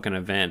 fucking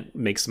event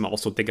makes them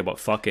also think about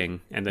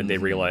fucking, and then they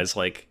realize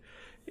like,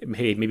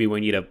 hey, maybe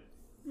we need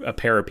a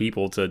pair of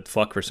people to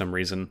fuck for some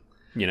reason,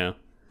 you know.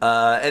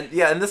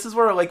 And this is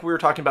where like we were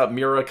talking about,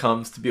 Mira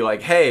comes to be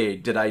like, hey,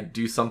 did I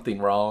do something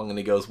wrong? And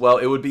he goes, well,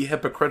 it would be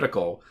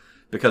hypocritical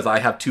because I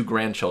have 2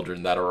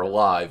 grandchildren that are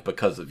alive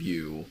because of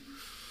you.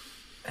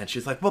 And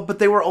she's like, well, but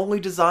they were only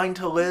designed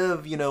to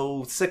live, you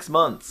know, 6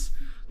 months.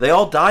 They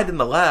all died in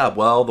the lab.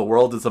 Well, the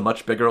world is a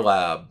much bigger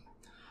lab.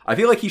 I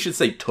feel like he should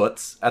say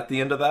toots at the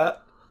end of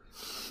that.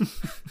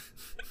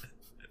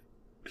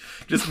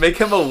 Just make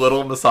him a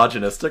little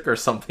misogynistic or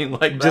something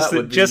like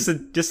that.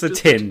 Just a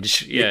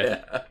tinge.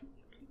 Yeah.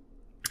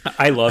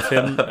 I love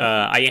him.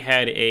 I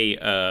had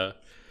a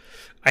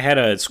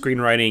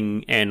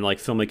screenwriting and like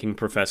filmmaking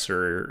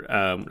professor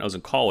when I was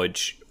in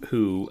college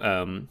who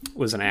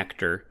was an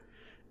actor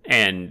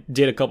and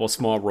did a couple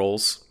small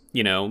roles,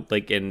 you know,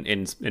 like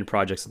in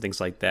projects and things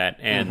like that.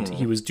 And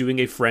he was doing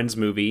a Friends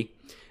movie,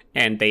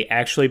 and they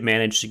actually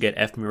managed to get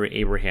F. Murray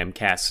Abraham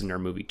cast in their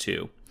movie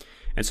too.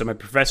 And so my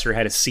professor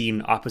had a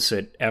scene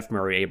opposite F.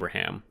 Murray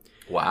Abraham.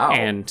 Wow.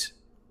 And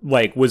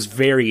like was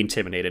very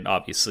intimidated.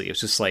 Obviously, it's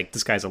just like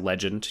this guy's a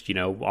legend,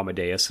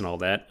 Amadeus and all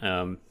that.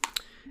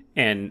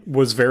 And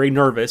was very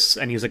nervous,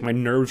 and he was like, my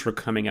nerves were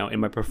coming out in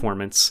my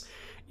performance.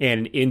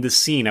 And in the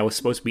scene, I was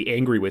supposed to be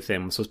angry with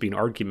him. It was supposed to be an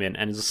argument.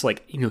 And it's just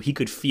like, he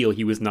could feel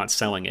he was not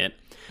selling it.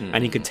 Mm-hmm.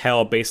 And he could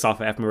tell based off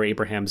of Admiral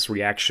Abraham's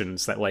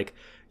reactions that, like,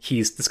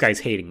 this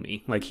guy's hating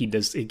me. Like, he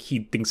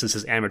thinks this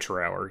is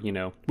amateur hour,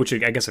 which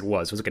I guess it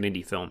was. It was like an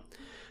indie film.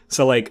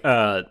 So, like,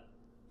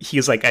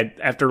 he's like,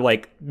 after,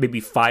 like,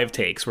 maybe 5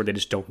 takes where they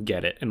just don't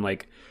get it. And,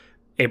 like,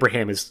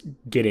 Abraham is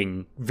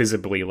getting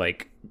visibly,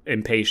 like,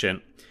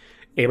 impatient.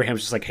 Abraham's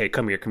just like, hey,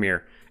 come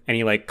here. And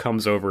he, like,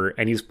 comes over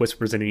and he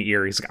whispers in his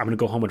ear. He's like, I'm going to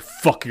go home and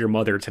fuck your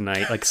mother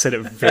tonight. Like, said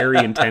it very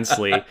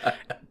intensely.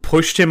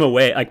 Pushed him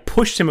away,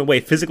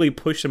 physically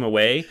pushed him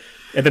away.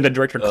 And then the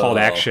director called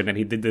action and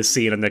he did this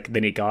scene and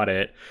then he got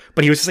it.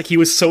 But he was just like, he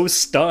was so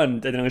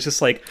stunned. And it was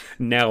just like,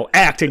 now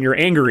act and you're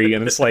angry.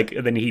 And it's like,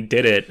 and then he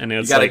did it. And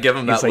it's you gotta like, give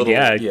him that little,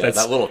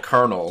 that little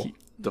kernel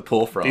to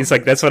pull from. He's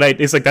like, that's what I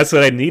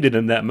needed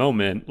in that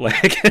moment.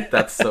 Like,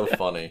 that's so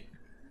funny.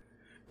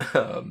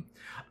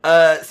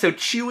 So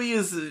Chewie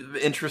is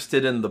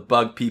interested in the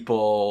bug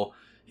people.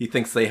 He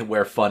thinks they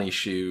wear funny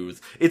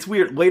shoes. It's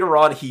weird. Later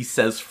on, he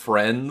says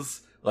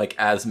friends, like,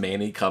 as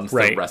Manny comes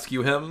to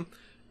rescue him,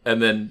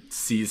 and then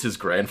sees his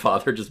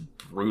grandfather just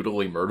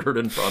brutally murdered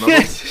in front of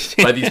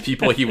him by these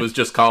people he was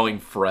just calling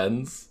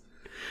friends.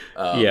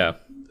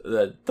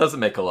 That doesn't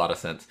make a lot of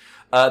sense.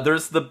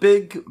 There's the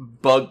big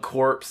bug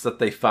corpse that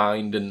they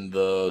find in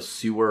the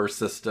sewer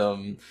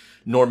system.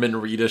 Norman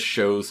Reedus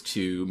shows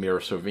to Mira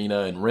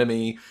Sorvino and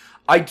Remy.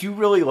 I do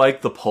really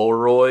like the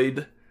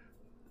Polaroid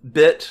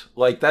bit.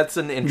 Like, that's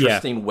an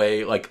interesting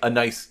way, like, a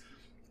nice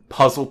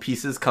puzzle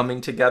pieces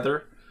coming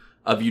together.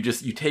 Of you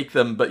take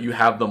them, but you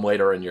have them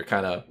later and you're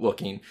kind of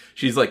looking.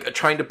 She's, like,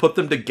 trying to put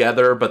them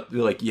together, but,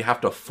 like, you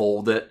have to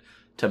fold it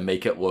to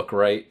make it look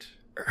right.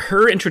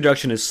 Her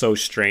introduction is so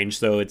strange,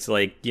 though. It's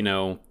like,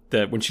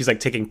 when she's, like,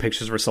 taking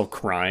pictures of herself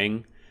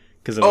crying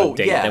because of a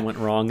date that went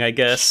wrong, I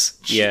guess.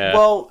 Yeah.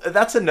 Well,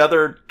 that's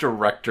another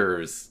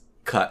director's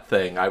cut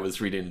thing. I was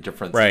reading a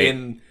difference. Right.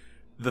 In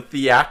the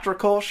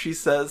theatrical, she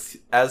says,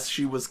 as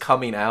she was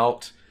coming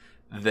out,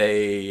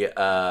 they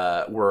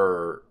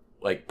were,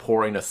 like,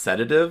 pouring a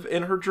sedative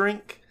in her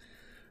drink.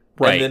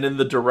 Right. And then in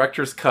the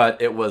director's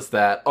cut, it was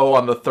that,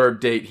 on the 3rd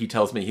date, he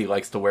tells me he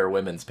likes to wear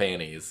women's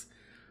panties.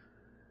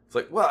 It's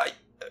like, well,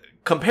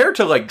 compared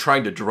to, like,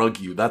 trying to drug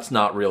you, that's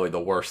not really the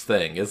worst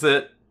thing, is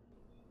it?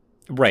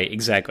 Right,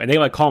 exactly. And they,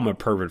 like, call him a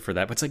pervert for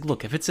that. But it's like,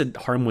 look, if it's a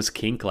harmless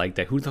kink like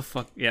that, who the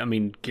fuck... Yeah, I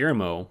mean,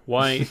 Guillermo,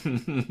 why...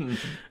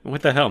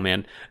 What the hell,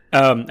 man?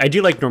 I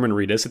do like Norman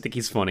Reedus. I think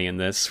he's funny in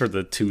this for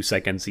the 2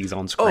 seconds he's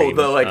on screen.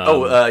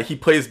 He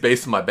plays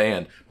bass in my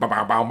band.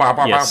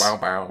 Yes.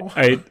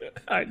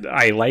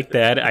 I like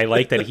that. I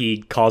like that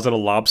he calls it a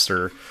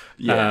lobster.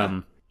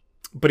 Yeah.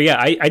 But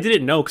yeah, I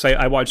didn't know because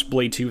I watched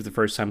Blade 2 for the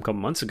first time a couple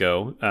months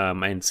ago. I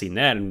hadn't seen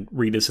that, and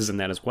Reedus is in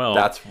that as well.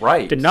 That's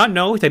right. Did not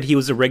know that he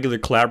was a regular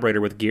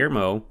collaborator with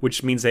Guillermo,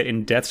 which means that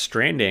in Death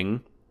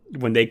Stranding,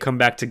 when they come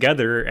back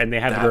together and they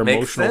have their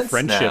emotional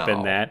friendship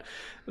in that,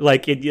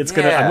 like it's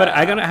gonna,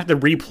 I'm gonna have to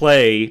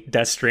replay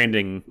Death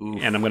Stranding,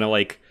 and I'm gonna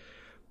like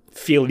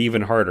feel it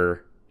even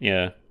harder.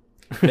 Yeah.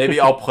 Maybe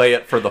I'll play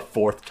it for the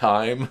 4th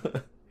time.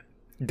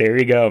 There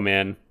you go,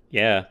 man.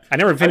 Yeah, I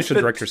never finished the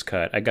director's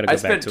cut. I gotta go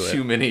back to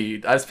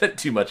it. I spent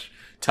too much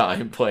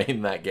time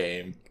playing that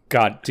game.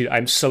 God, dude,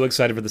 I'm so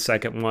excited for the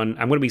second one.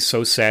 I'm gonna be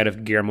so sad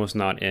if Guillermo's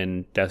not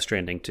in Death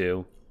Stranding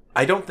 2.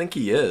 I don't think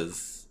he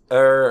is.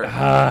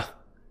 I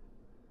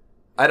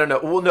don't know.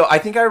 Well, no, I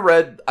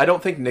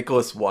don't think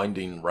Nicholas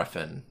Winding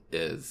Refn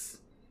is.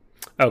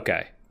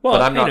 Okay. Well,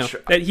 but I'm not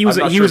sure. He was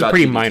a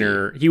pretty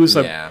minor. He was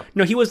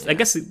he was. I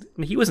guess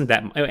he wasn't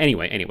that.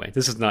 Anyway,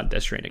 this is not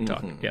Death Stranding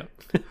talk. Mm-hmm.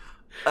 Yeah.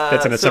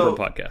 That's in a separate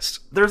podcast.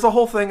 There's a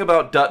whole thing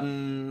about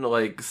Dutton,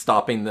 like,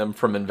 stopping them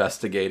from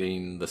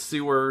investigating the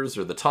sewers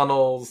or the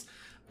tunnels.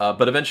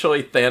 But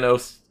eventually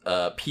Thanos,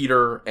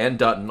 Peter, and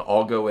Dutton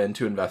all go in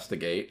to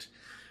investigate.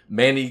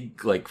 Manny,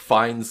 like,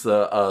 finds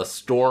a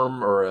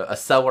storm or a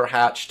cellar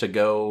hatch to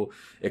go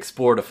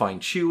explore to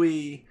find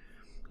Chewie.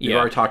 We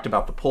already talked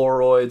about the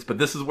Polaroids, but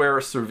this is where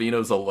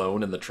Sorvino's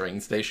alone in the train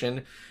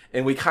station.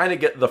 And we kind of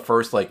get the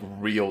first, like,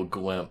 real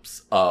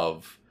glimpse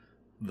of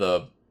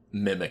the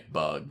mimic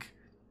bug.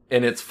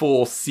 In its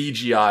full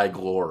CGI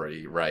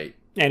glory, right?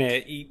 And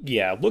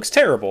it looks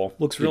terrible.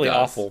 Looks really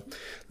awful.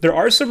 There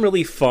are some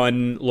really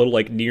fun little,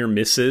 like, near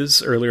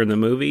misses earlier in the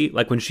movie.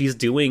 Like, when she's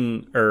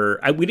doing, we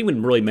didn't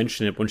even really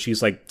mention it, when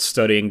she's, like,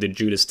 studying the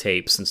Judas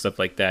tapes and stuff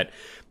like that.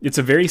 It's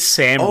a very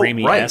Sam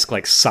Raimi-esque,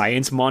 like,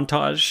 science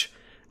montage.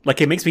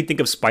 Like, it makes me think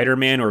of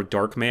Spider-Man or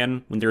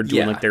Darkman when they're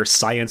doing, like, their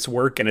science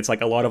work. And it's,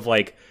 like, a lot of,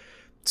 like,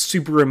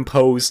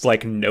 superimposed,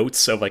 like,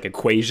 notes of, like,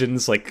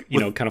 equations, like,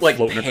 kind of like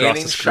floating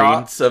across the screen.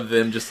 Shots of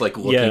them just, like,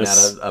 looking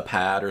at a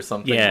pad or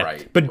something. Yeah.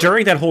 Right. But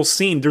during that whole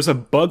scene, there's a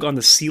bug on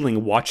the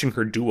ceiling watching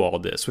her do all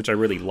this, which I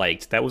really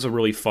liked. That was a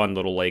really fun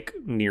little, like,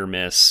 near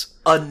miss.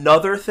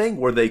 Another thing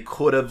where they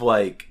could have,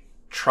 like,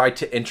 tried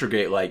to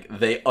integrate, like,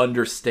 they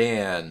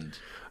understand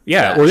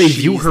Yeah, that or they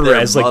view she's her their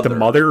as like the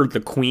mother, the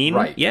queen.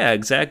 Right. Yeah,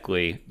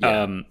 exactly.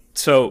 Yeah.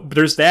 So but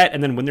there's that,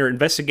 and then when they're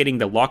investigating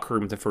the locker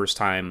room the first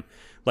time,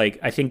 like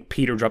I think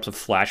Peter drops a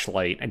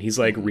flashlight and he's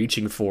like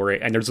reaching for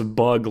it, and there's a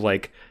bug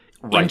like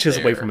Right inches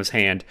away there. from his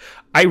hand.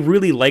 I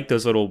really like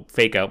those little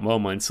fake out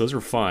moments. Those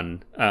are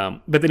fun.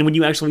 But then when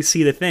you actually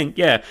see the thing,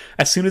 yeah,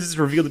 as soon as it's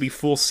revealed to be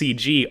full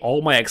CG,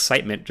 all my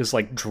excitement just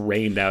like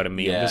drained out of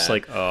me. I'm just Yeah.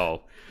 like,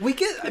 oh. We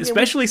get, I mean,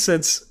 Especially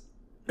since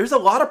there's a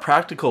lot of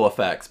practical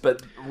effects,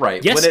 but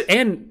right. yes, when it,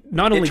 and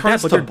not only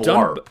turns that, but to they're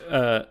done.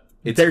 blarb.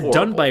 It's They're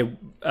done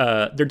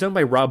horrible.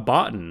 by Rob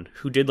Bottin,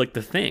 who did like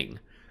The Thing.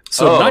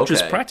 So Oh, not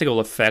just okay.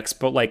 practical effects,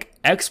 but like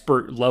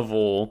expert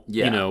level,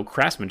 Yeah.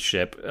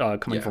 craftsmanship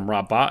coming Yeah. from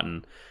Rob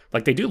Bottin.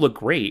 Like they do look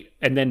great,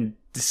 and then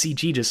the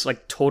CG just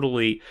like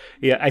totally.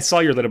 Yeah, I saw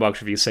your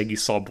Letterboxd review saying you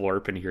saw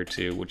Blorp in here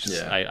too, which is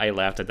Yeah. I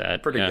laughed at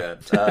that. Pretty Yeah.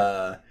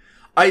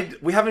 good.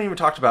 We haven't even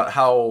talked about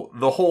how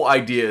the whole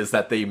idea is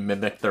that they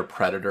mimic their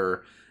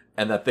predator,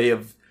 and that they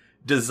have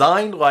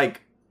designed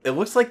like it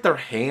looks like their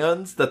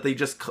hands that they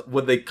just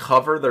when they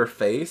cover their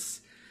face,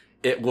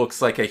 it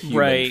looks like a human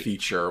Right.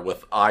 feature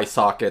with eye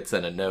sockets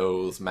and a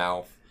nose,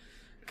 mouth,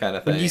 kind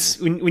of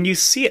thing. When you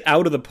see it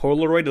out of the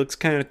Polaroid, it looks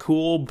kind of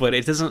cool, but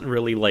it doesn't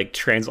really like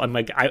translate.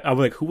 I'm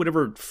like, who would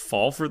ever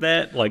fall for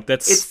that? Like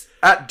that's It's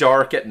at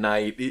dark at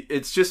night.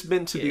 It's just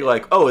meant to be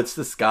like, oh, it's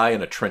this guy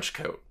in a trench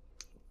coat.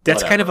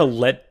 that's kind of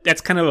whatever.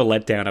 that's kind of a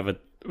letdown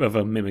of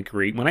a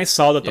mimicry. When I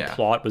saw that the Yeah.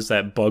 plot was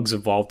that bugs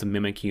evolved to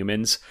mimic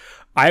humans,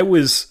 I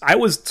was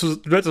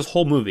throughout this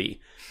whole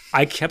movie,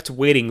 I kept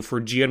waiting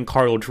for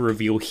Giancarlo to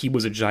reveal he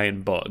was a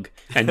giant bug,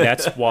 and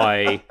that's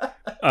why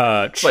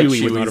It's like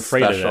Chewie was not Chewie's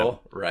afraid of that.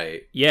 special,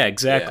 right? Yeah,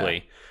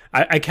 exactly.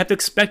 I kept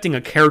expecting a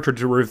character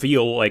to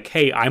reveal like,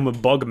 "Hey, I'm a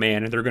bug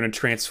man," and they're going to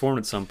transform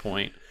at some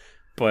point,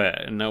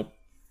 but nope.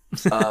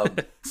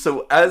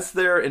 So as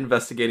they're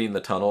investigating the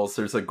tunnels,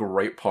 there's a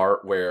great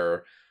part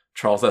where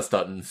Charles S.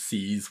 Dutton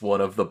sees one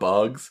of the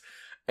bugs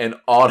and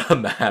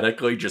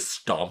automatically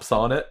just stomps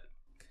on it.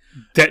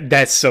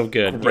 That's so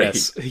good. Great.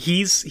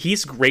 Yes,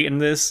 he's great in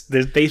this.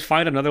 They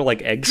find another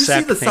like egg Did you see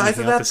sack the thing size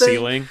hanging of off that the thing?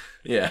 ceiling.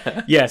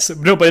 Yeah. Yes,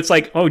 no, but it's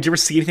like, oh, did you ever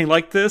see anything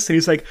like this? And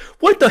he's like,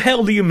 what the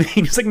hell do you mean?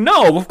 He's like,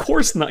 no, of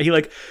course not. He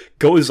like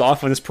goes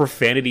off on this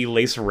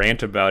profanity-laced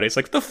rant about it. It's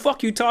like, the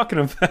fuck you talking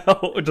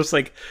about? Just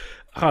like,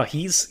 oh,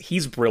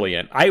 he's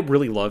brilliant. I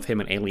really love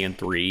him in Alien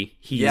 3.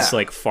 He's Yeah.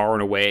 like far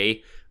and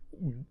away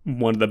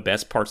one of the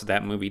best parts of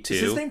that movie too.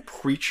 Is his name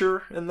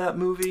Preacher in that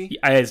movie?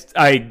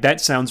 I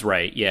that sounds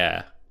right.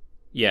 Yeah,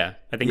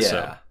 I think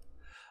so.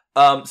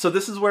 So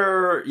this is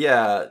where,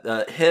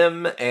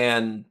 him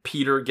and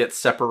Peter get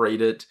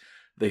separated.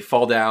 They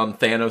fall down.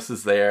 Thanos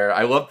is there.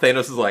 I love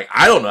Thanos is like,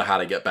 I don't know how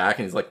to get back,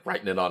 and he's like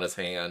writing it on his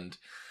hand.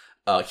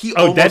 He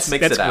almost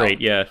makes it out. Great.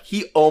 Yeah,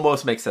 He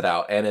almost makes it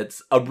out, and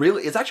it's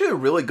actually a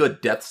really good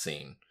death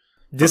scene.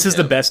 this is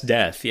him. the best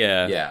death.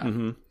 Yeah, Yeah.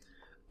 Mm-hmm.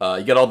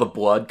 You get all the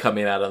blood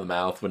coming out of the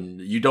mouth when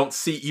you don't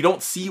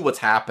see what's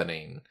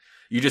happening.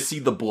 You just see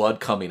the blood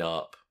coming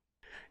up.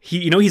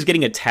 He's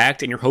getting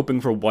attacked, and you're hoping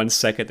for 1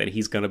 second that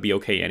he's gonna be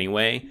okay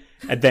anyway,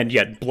 and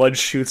then blood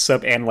shoots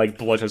up, and like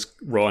blood just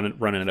running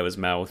out of his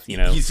mouth.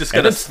 He's just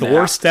and gonna then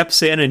Thor snap.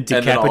 steps in and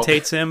then all-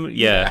 decapitates him.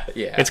 Yeah,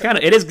 Yeah. It's kind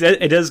of it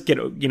does get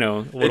a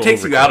little It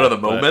takes you out of the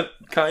overkill, but- moment,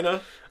 kind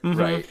of.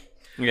 Right.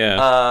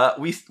 Yeah,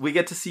 We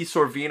get to see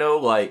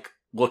Sorvino like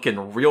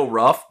looking real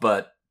rough,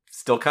 but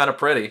still kind of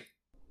pretty.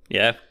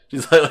 yeah.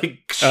 She's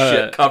like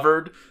shit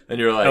covered, and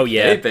you're like, oh,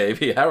 yeah. "Hey,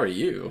 baby, how are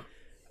you?"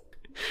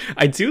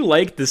 I do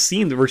like the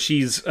scene where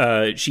she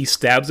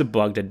stabs a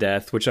bug to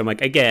death, which I'm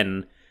like,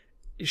 again,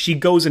 she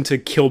goes into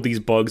kill these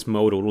bugs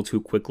mode a little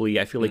too quickly.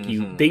 I feel like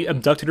they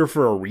abducted her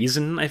for a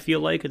reason. I feel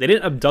like they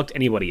didn't abduct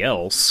anybody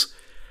else.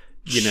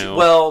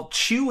 Well,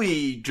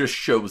 Chewie just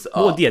shows up.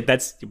 Well, yeah,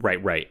 that's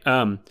right.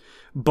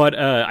 But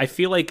I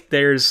feel like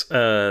there's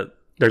a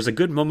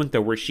good moment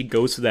though where she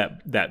goes to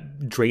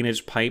that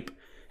drainage pipe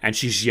and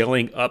she's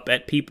yelling up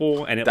at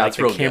people, and That's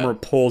the real camera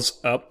good. pulls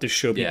up to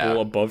show people Yeah.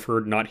 above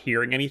her not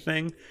hearing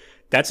anything.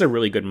 That's a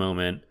really good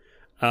moment.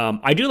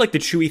 I do like the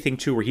Chewie thing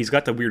too, where he's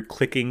got the weird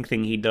clicking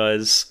thing he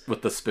does,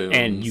 with the spoons,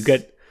 and you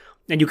get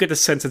the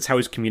sense that's how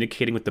he's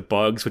communicating with the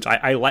bugs, which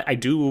I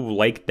do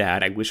like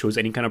that. I wish there was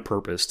any kind of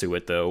purpose to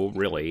it though.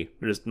 Really,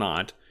 there's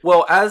not.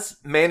 Well, as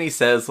Manny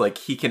says, like,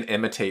 he can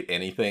imitate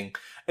anything.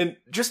 And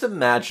just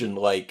imagine,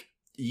 like,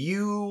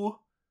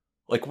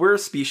 we're a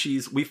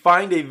species, we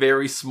find a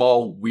very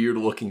small,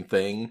 weird-looking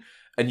thing,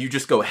 and you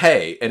just go,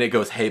 hey, and it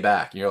goes, hey,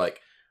 back. And you're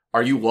like,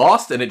 are you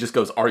lost? And it just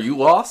goes, are you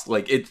lost?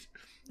 Like, it's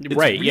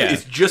right, really- yeah.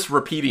 It's just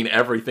repeating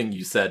everything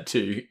you said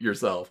to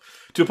yourself.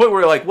 To a point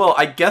where you're like, well,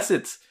 I guess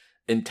it's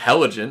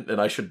intelligent,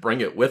 and I should bring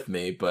it with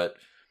me, but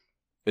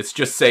it's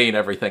just saying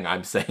everything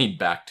I'm saying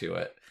back to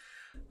it.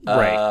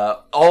 Right.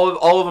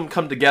 All of them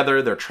come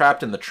together. They're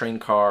trapped in the train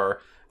car.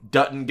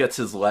 Dutton gets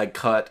his leg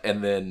cut,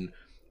 and then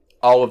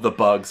all of the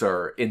bugs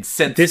are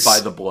incensed by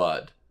the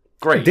blood.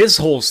 Great. This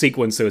whole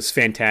sequence though is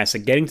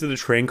fantastic. Getting to the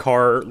train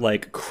car,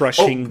 like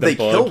crushing they the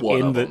kill bug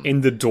one of them.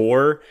 in the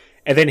door,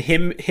 And then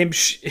him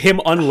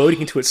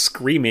unloading into it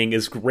screaming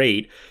is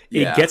great.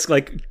 Yeah. It gets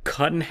like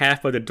cut in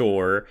half by the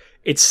door.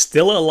 It's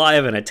still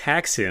alive and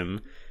attacks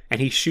him, and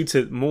he shoots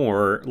it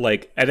more.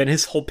 Like, and then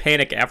his whole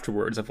panic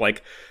afterwards of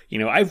like,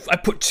 I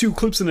put 2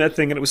 clips in that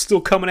thing and it was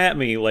still coming at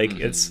me. Like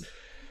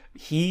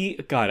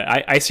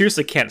I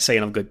seriously can't say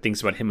enough good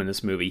things about him in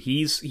this movie.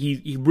 He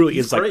really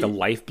is great. like the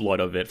lifeblood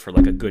of it for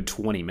like a good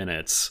 20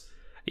 minutes.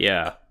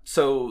 Yeah.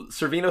 So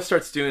Servino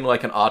starts doing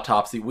like an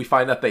autopsy. We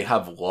find that they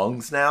have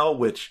lungs now,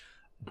 which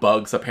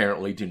bugs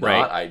apparently do not.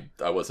 Right.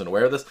 I wasn't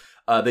aware of this.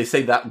 They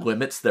say that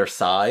limits their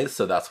size,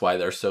 so that's why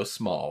they're so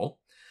small.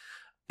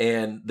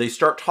 And they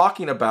start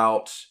talking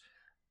about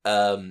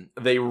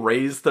they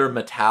raise their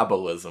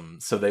metabolism,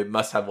 so they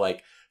must have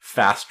like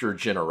faster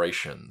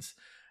generations.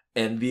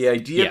 And the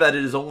idea that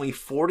it is only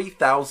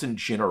 40,000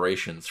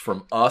 generations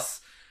from us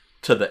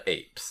to the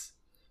apes.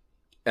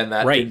 And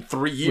that in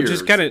 3 years, which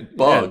is kind of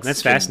bugs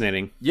that's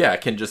fascinating.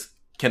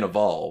 Can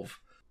evolve.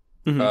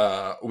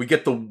 Mm-hmm. We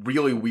get the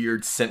really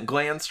weird scent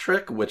glands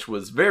trick, which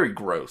was very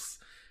gross.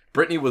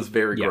 Brittany was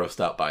very grossed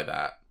out by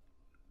that.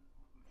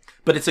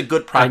 But it's a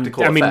good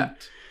practical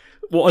effect.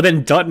 Well,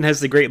 then Dutton has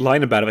the great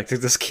line about it, like,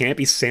 this can't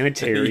be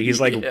sanitary.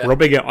 He's like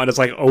rubbing it on his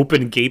like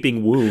open,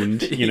 gaping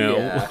wound,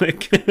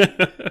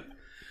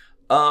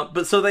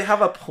 But so they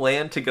have a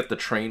plan to get the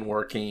train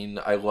working.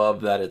 I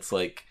love that it's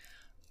like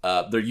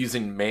they're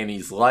using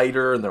Manny's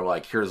lighter, and they're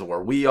like, here's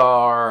where we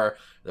are.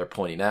 They're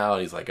pointing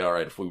out. He's like, all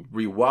right, if we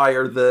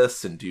rewire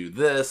this and do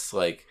this,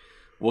 like,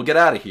 we'll get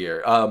out of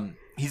here.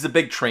 He's a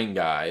big train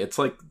guy. It's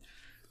like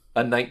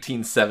a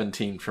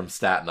 1917 from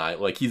Staten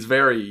Island. Like, he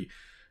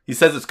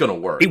says it's going to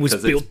work. It was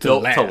built to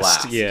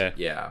last.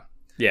 Yeah.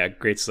 Yeah,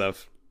 great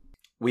stuff.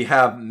 We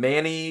have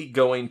Manny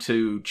going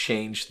to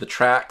change the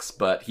tracks,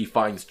 but he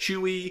finds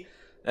Chewie.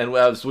 And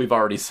as we've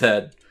already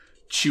said,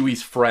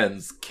 Chewie's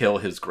friends kill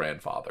his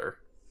grandfather.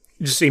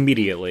 Just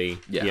immediately.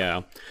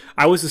 Yeah.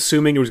 I was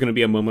assuming there was going to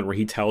be a moment where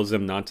he tells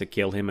them not to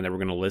kill him and they were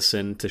going to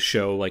listen to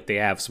show like they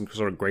have some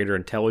sort of greater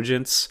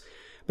intelligence.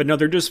 But no,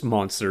 they're just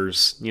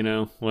monsters,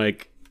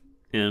 Like,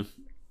 yeah.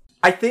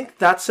 I think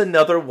that's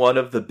another one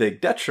of the big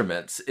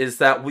detriments, is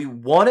that we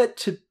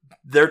want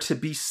there to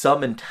be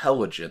some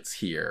intelligence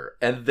here,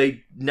 and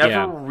they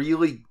never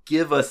really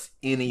give us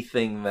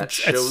anything that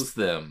shows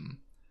them.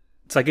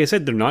 It's like I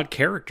said, they're not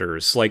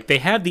characters. Like, they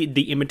have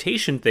the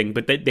imitation thing,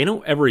 but they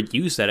don't ever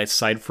use that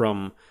aside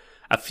from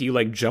a few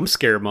like jump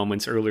scare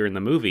moments earlier in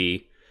the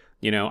movie.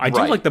 I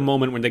do like the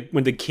moment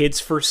when the kids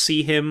first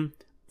see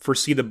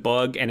the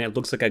bug, and it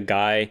looks like a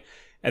guy,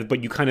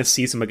 but you kind of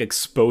see some like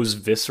exposed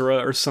viscera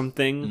or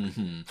something.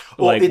 Mm-hmm.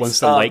 Well, like once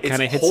the light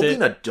kind of hits it. It's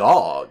holding a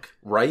dog,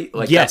 right?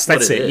 Like, yes,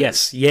 that's it.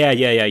 Yes,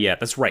 yeah.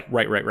 That's right.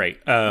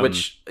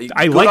 Which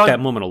I like that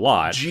moment a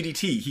lot.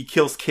 GDT, he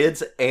kills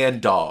kids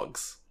and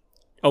dogs.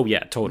 Oh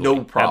yeah, totally.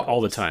 No problem. All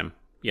the time.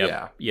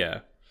 Yep. Yeah.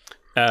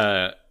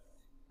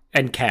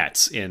 And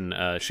cats in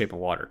Shape of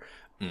Water.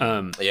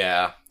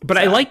 Yeah. But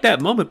I like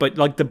that moment, but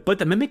like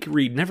the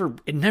mimicry never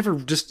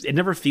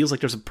feels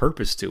like there's a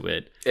purpose to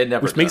it. It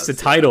never Which makes the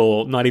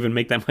title not even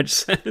make that much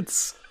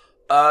sense.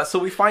 So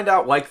we find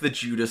out, like the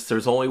Judas,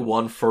 there's only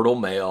one fertile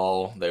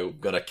male. They're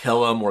gonna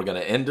kill him. We're gonna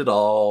end it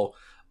all.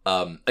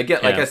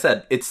 Again, like I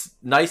said, it's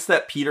nice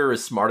that Peter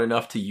is smart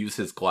enough to use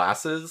his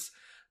glasses,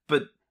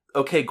 but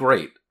okay,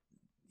 great.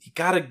 You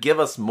gotta give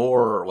us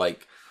more,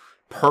 like,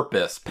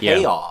 purpose,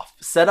 payoff.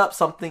 Set up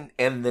something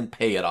and then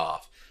pay it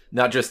off.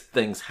 Not just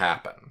things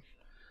happen.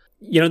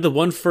 The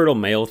one fertile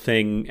male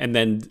thing, and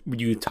then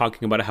you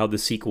talking about how the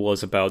sequel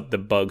is about the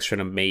bugs trying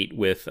to mate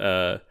with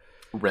the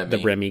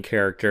Remy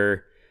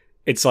character.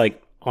 It's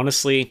like,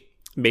 honestly,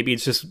 maybe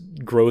it's just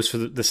gross for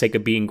the sake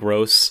of being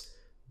gross,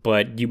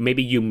 but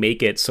maybe you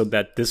make it so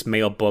that this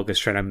male bug is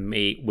trying to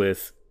mate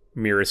with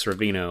Mira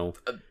Sorvino.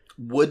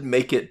 Would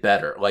make it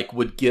better, like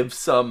would give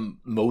some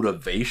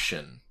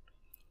motivation.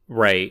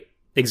 Right,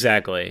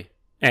 exactly.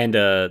 And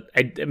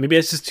maybe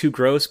it's just too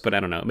gross, but I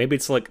don't know. Maybe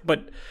it's like,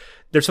 but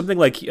there's something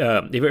like,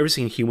 have you ever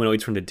seen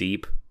Humanoids from the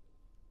Deep?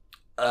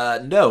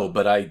 No,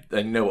 but I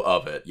know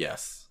of it,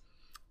 yes.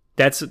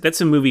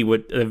 That's a movie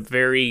with a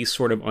very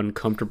sort of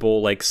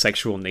uncomfortable, like,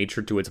 sexual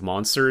nature to its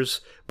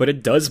monsters, but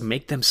it does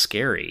make them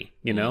scary,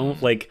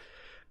 Like,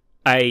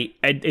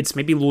 it's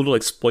maybe a little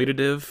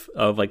exploitative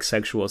of like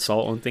sexual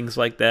assault and things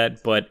like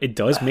that, but it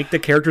does make the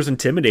characters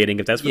intimidating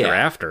if that's what they're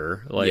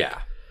after. Like,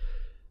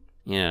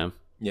 yeah.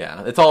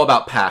 It's all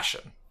about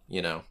passion,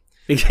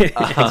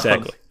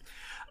 Exactly.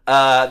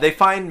 They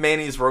find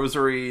Manny's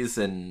rosaries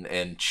and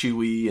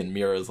Chewie, and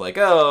Mira's like,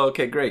 oh,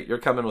 okay, great, you're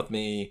coming with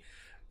me.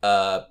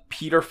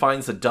 Peter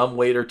finds a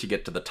dumbwaiter to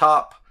get to the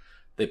top.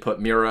 They put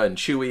Mira and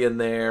Chewie in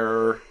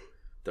there.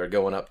 They're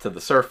going up to the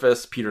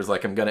surface. Peter's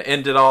like, I'm gonna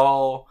end it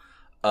all.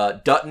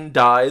 Dutton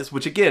dies,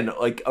 which again,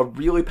 like a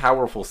really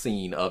powerful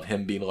scene of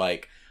him being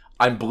like,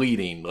 I'm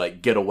bleeding,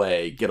 like, get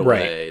away,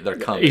 right. They're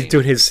coming.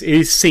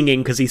 He's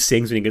singing because he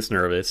sings when he gets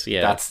nervous.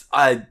 Yeah.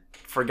 I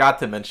forgot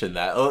to mention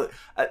that.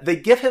 They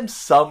give him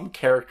some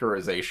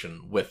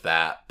characterization with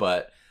that,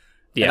 but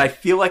and I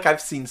feel like I've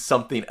seen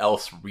something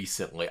else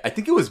recently. I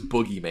think it was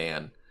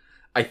Boogeyman.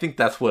 I think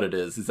that's what it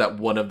is that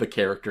one of the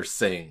characters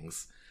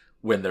sings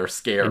when they're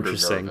scared or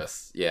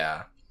nervous.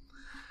 Yeah.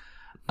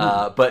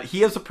 But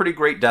he has a pretty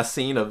great death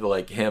scene of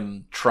like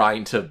him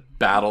trying to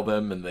battle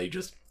them and they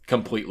just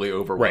completely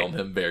overwhelm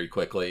him very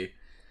quickly.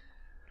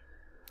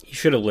 He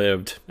should have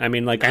lived. I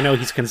mean, like, I know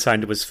he's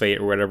consigned to his fate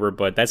or whatever,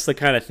 but that's the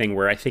kind of thing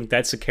where I think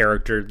that's a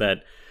character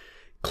that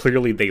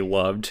clearly they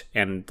loved,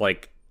 and,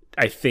 like,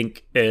 I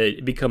think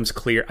it becomes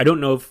clear. I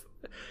don't know if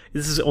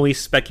this is only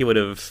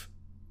speculative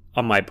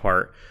on my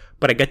part,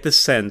 but I get the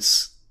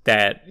sense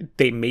that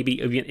they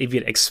maybe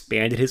even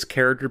expanded his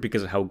character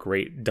because of how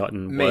great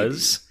Dutton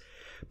was.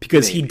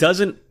 Because he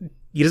doesn't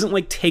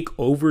like take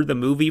over the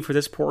movie for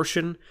this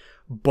portion,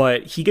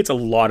 but he gets a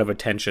lot of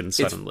attention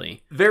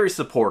suddenly. It's very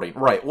supporting,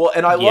 right? Well,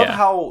 and I love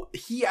how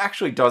he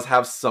actually does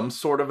have some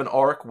sort of an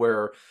arc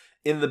where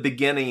in the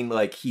beginning,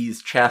 like,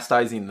 he's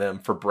chastising them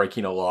for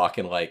breaking a lock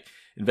and like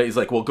he's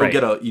like, well, go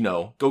get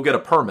a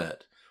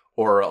permit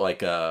or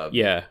like a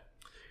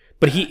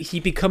But he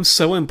becomes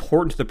so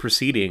important to the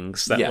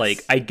proceedings that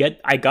like I got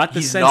the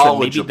he's sense that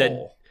maybe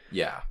that.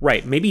 Yeah.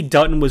 Right. Maybe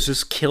Dutton was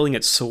just killing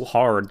it so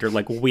hard. They're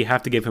like, well, we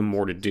have to give him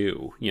more to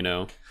do, you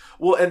know?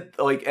 Well,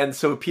 and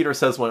so Peter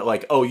says when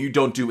like, oh, you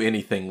don't do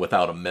anything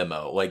without a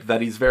memo, like that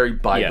he's very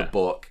by the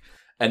book.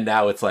 And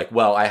now it's like,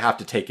 well, I have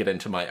to take it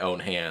into my own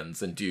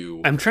hands and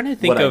do. I'm trying to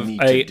think of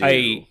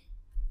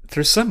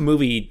there's some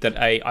movie that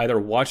I either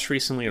watched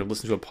recently or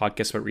listened to a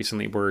podcast about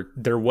recently where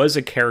there was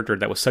a character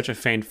that was such a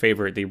fan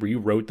favorite they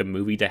rewrote the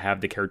movie to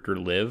have the character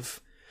live.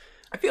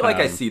 I feel like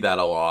I see that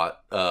a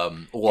lot.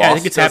 Lost, I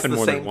think it's happened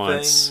more than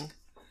once. Thing.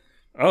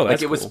 Oh,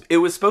 that's cool. It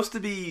was supposed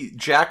to be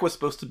Jack was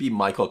supposed to be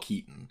Michael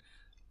Keaton,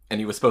 and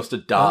he was supposed to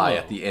die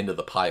at the end of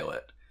the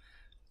pilot.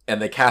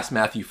 And they cast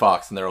Matthew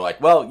Fox, and they were like,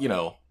 "Well, you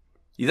know,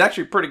 he's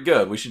actually pretty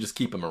good. We should just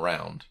keep him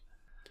around."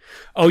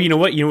 Oh, you know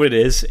what? You know what it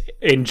is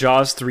in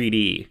Jaws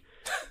 3D.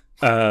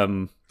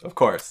 Of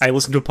course, I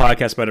listened to a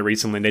podcast about it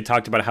recently, and they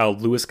talked about how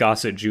Louis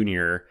Gossett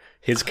Jr.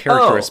 his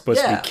character is supposed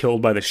to be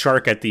killed by the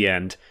shark at the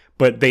end.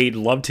 But they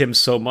loved him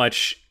so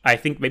much, I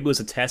think maybe it was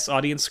a test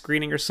audience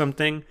screening or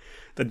something,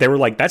 that they were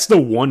like, that's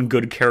the one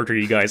good character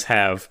you guys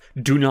have.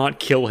 Do not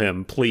kill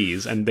him,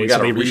 please. And they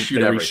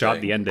reshot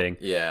the ending.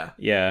 Yeah.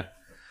 Yeah.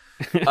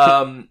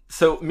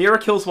 So Mira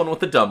kills one with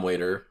the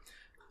dumbwaiter.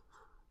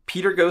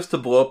 Peter goes to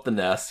blow up the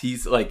nest.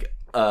 He's like,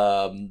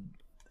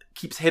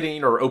 keeps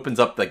hitting or opens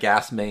up the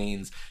gas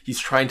mains. He's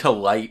trying to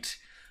light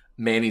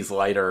Manny's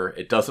lighter.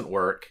 It doesn't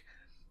work.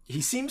 He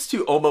seems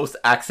to almost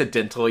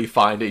accidentally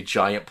find a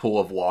giant pool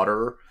of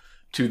water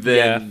to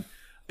then,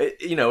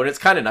 you know, and it's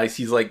kind of nice.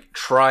 He's like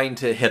trying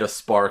to hit a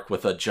spark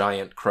with a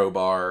giant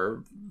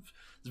crowbar.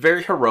 It's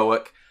very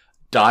heroic.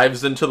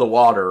 Dives into the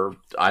water.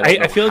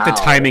 I feel like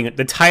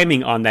the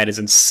timing on that is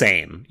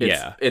insane.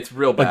 It's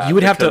real bad. Like you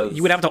would have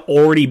to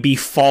already be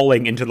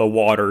falling into the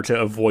water to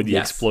avoid the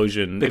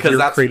explosion because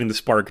you're creating the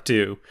spark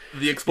too.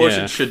 The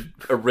explosion should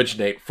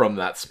originate from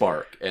that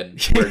spark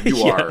and where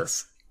you are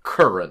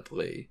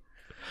currently.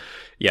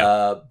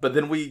 Yeah. But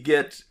then we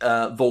get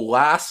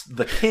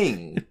the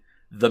king,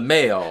 the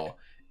male,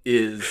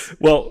 is...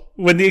 Well,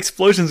 when the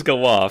explosions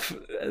go off,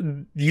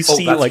 you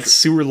see like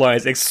sewer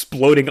lines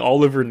exploding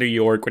all over New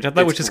York, which I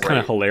thought was just kind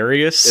of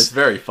hilarious. It's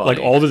very funny. Like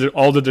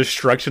all the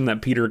destruction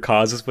that Peter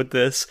causes with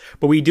this.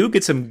 But we do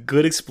get some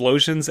good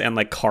explosions and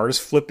like cars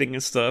flipping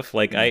and stuff.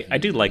 Like I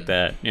do like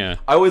that. Yeah.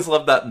 I always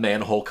love that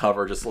manhole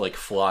cover just like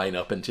flying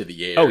up into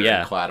the air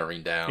and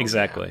clattering down.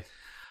 Exactly.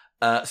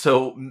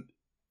 So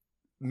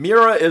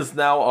Mira is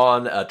now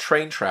on a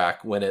train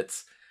track when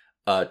it's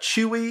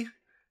Chewie,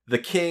 the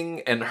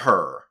king, and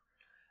her.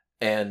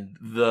 And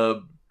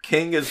the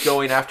king is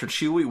going after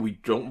Chewie. We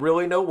don't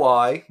really know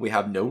why. We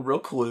have no real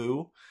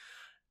clue.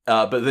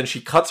 But then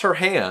she cuts her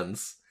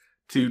hands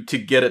to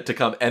get it to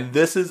come. And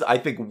this is, I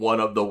think, one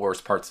of the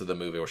worst parts of the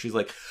movie where she's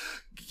like,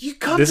 "You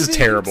cut this is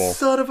terrible,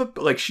 son of a..."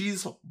 Like,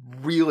 she's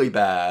really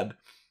bad.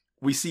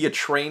 We see a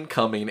train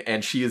coming,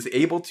 and she is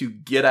able to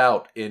get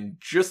out in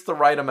just the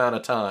right amount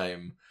of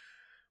time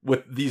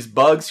with these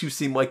bugs who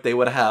seem like they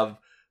would have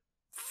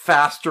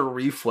faster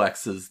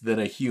reflexes than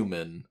a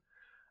human.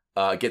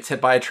 Gets hit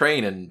by a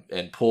train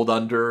and pulled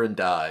under and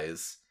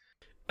dies.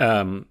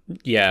 If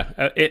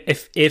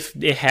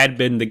it had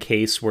been the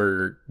case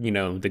where, you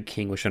know, the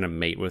king was trying to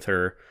mate with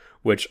her,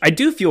 which I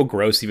do feel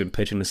gross even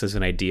pitching this as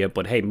an idea,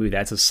 but hey, maybe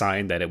that's a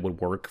sign that it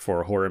would work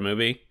for a horror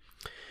movie.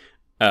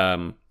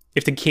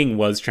 If the king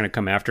was trying to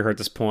come after her at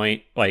this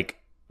point, like,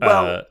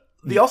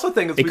 the also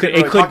thing is you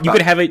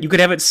could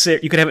have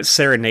it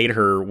serenade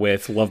her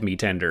with "Love Me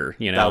Tender,"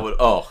 you know. That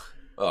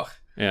would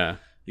yeah.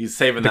 He's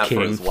saving that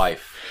for his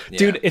wife. Yeah.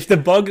 Dude, if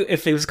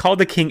it was called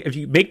the king, if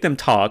you make them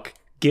talk,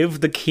 give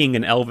the king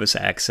an Elvis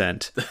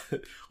accent.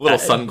 Little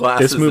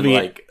sunglasses and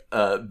like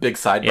big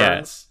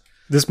sideburns. Yeah.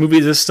 This movie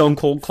is a stone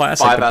cold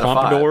classic. 5 out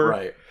of 5,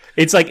 right.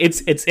 It's like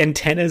its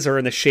antennas are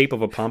in the shape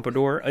of a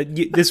pompadour.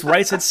 This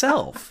writes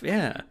itself.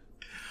 Yeah.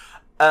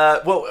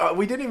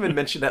 We didn't even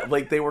mention that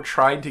like they were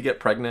trying to get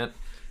pregnant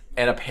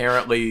and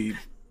apparently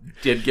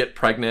did get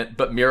pregnant,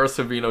 but Mira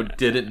Sorvino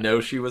didn't know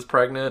she was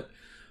pregnant.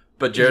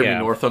 but Jeremy Yeah.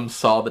 Northam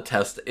saw the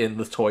test in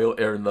the toilet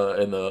or in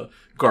the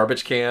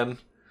garbage can,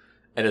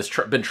 and has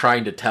been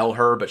trying to tell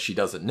her, but she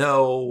doesn't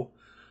know.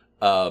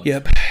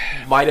 Yep.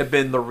 Might have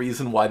been the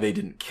reason why they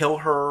didn't kill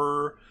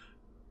her.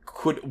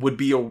 Would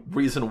be a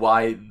reason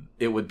why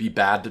it would be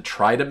bad to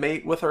try to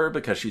mate with her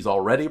because she's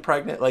already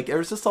pregnant. Like,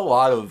 there's just a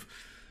lot of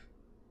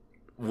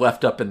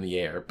left up in the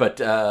air. But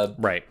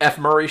Right. F.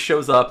 Murray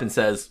shows up and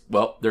says,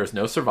 well, there's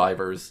no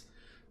survivors,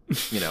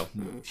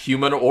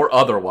 human or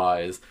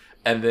otherwise.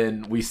 And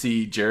then we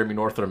see Jeremy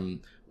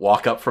Northam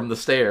walk up from the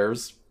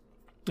stairs.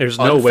 There's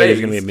no way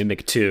there's going to be a unfazed.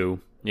 Mimic 2.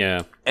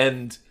 Yeah.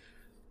 And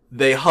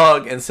they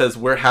hug and says,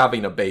 we're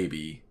having a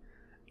baby.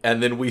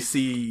 And then we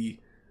see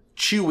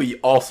Chewie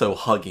also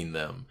hugging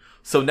them.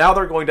 So now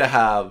they're going to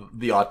have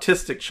the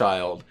autistic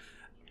child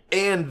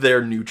and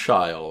their new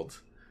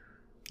child.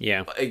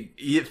 Yeah.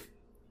 If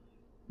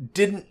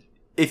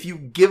you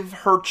give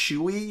her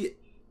Chewie,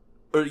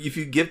 or if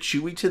you give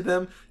Chewie to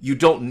them, you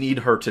don't need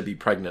her to be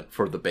pregnant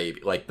for the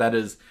baby. Like, that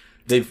is,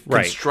 they've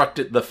Right.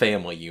 constructed the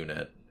family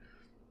unit.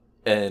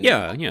 And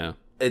Yeah.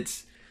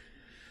 it's,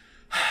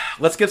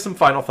 let's give some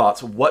final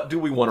thoughts. What do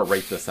we want to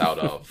rate this out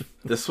of?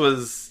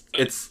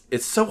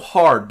 It's so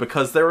hard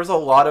because there is a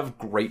lot of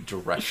great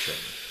direction.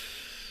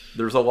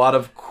 There's a lot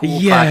of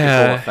cool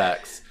practical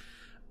effects.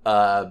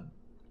 A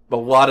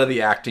lot of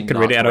the acting You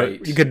not could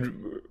great. you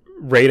could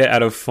rate it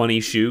out of funny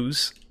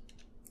shoes.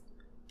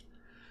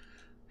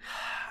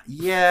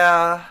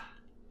 Yeah,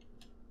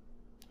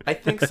 I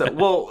think so.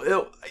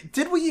 Well,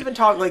 did we even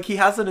talk? Like, he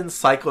has an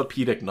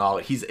encyclopedic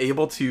knowledge. He's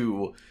able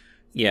to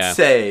Yeah.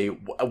 say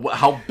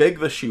how big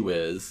the shoe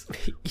is.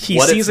 He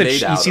what sees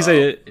it's made out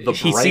of,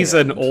 he sees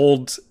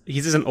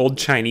an old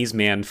Chinese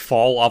man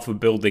fall off a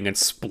building and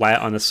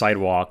splat on the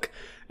sidewalk,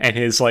 and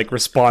his like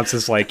response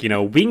is like,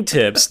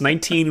 wingtips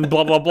 19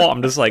 blah blah blah.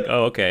 I'm just like,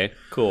 oh, okay,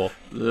 cool.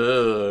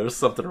 There's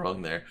something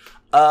wrong there.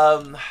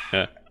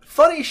 Yeah.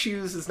 Funny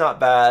shoes is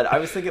not bad. I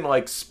was thinking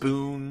like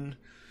spoon.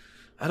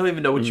 I don't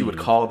even know what you would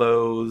call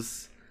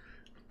those.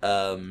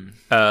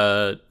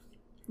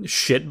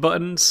 Shit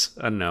buttons?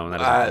 No, that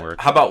doesn't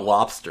work. How about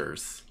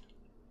lobsters?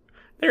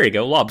 There you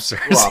go, lobsters.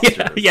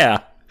 Lobsters.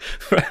 Yeah.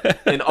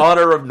 In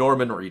honor of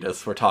Norman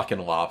Reedus, we're talking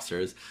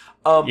lobsters.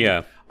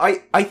 Yeah.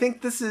 I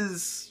think this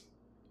is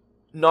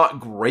not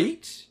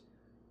great,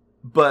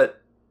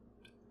 but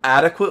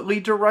adequately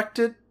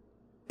directed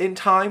in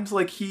times.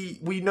 Like,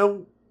 we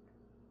know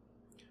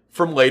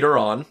from later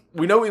on,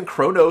 we know in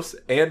Kronos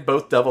and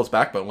both Devil's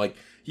Backbone, like,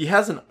 he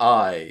has an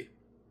eye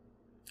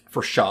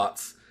for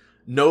shots,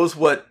 knows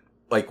what,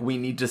 like, we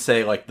need to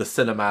say, like, the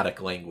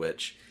cinematic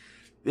language.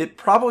 It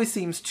probably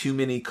seems too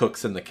many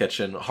cooks in the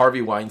kitchen.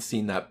 Harvey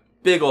Weinstein, that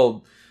big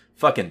old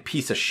fucking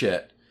piece of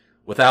shit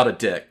without a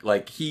dick.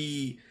 Like,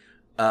 he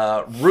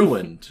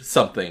ruined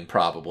something,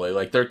 probably.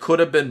 Like, there could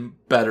have been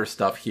better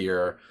stuff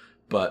here,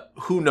 but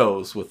who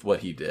knows with what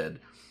he did.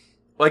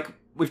 Like,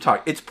 we've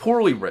talked, it's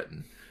poorly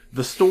written.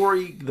 The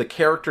story, the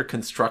character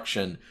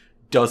construction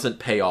doesn't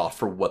pay off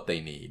for what they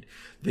need.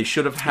 They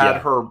should have had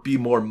her be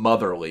more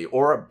motherly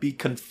or be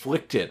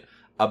conflicted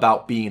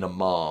about being a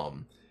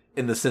mom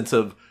in the sense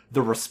of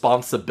the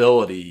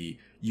responsibility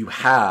you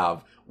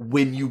have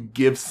when you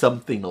give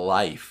something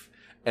life.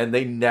 And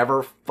they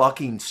never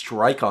fucking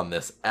strike on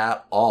this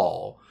at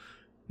all.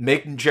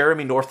 Making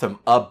Jeremy Northam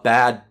a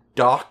bad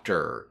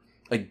doctor.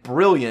 Like,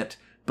 brilliant,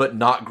 but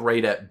not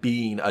great at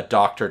being a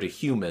doctor to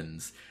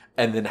humans.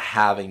 And then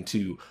having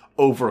to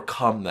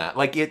overcome that.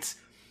 Like, it's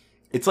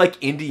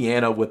like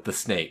Indiana with the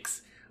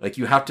snakes. Like,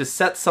 you have to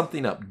set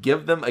something up,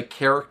 give them a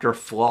character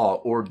flaw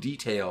or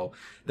detail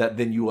that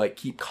then you, like,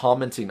 keep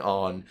commenting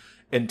on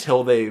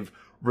until they've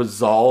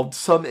resolved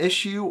some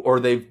issue or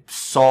they've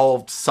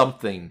solved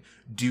something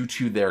due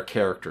to their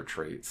character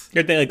traits.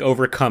 They like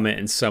overcome it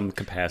in some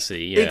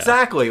capacity. Yeah.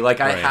 Exactly. Like,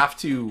 I Right. have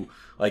to,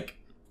 like,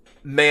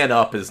 man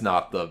up is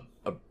not the,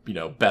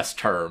 best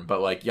term,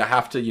 but, like, you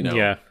have to,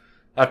 Yeah.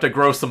 have to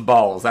grow some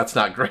balls. That's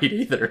not great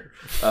either.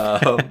 You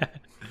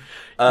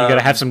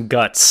gotta have some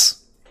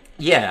guts.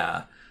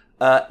 Yeah.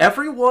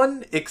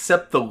 Everyone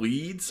except the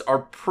leads are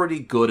pretty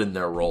good in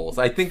their roles.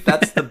 I think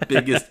that's the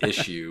biggest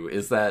issue,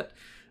 is that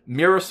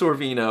Mira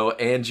Sorvino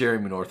and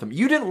Jeremy Northam.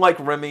 You didn't like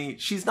Remy.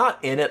 She's not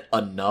in it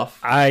enough.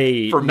 For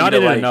me Not to,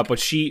 in it like, enough, but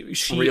she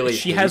really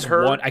has hate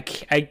her. one. I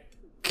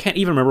can't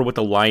even remember what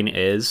the line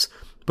is,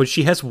 but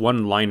she has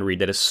one line read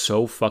that is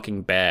so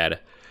fucking bad.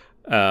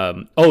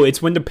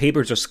 It's when the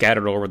papers are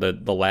scattered all over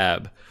the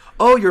lab.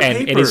 Oh, your And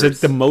papers. it is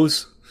like the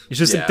most. It's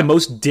just like Yeah. the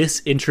most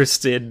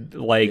disinterested,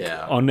 like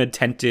Yeah.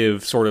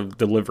 unattentive sort of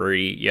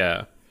delivery.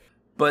 Yeah.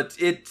 But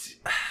it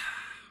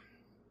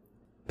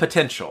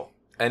potential,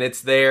 and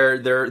it's there.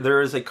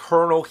 There is a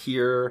kernel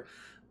here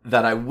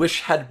that I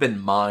wish had been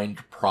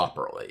mined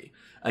properly.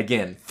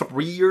 Again,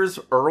 3 years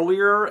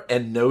earlier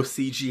and no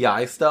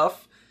CGI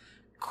stuff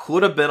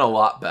could have been a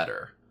lot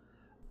better.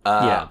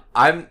 Yeah.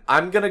 I'm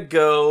gonna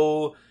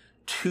go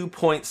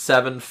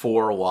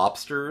 2.74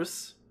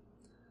 lobsters.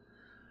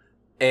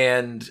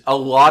 And a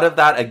lot of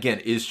that, again,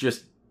 is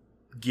just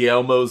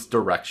Guillermo's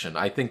direction.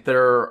 I think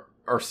there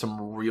are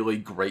some really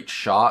great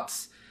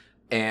shots,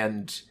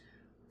 and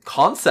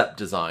concept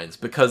designs,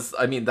 because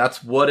I mean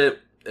that's what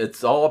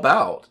it's all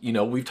about. You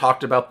know, we've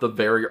talked about the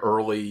very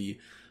early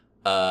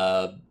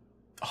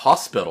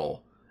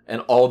hospital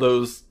and all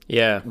those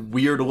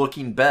weird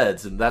looking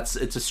beds, and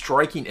it's a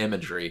striking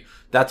imagery.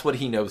 That's what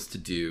he knows to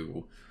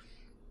do.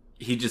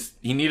 He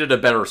needed a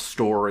better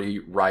story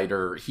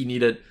writer. He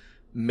needed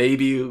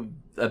maybe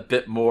a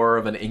bit more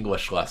of an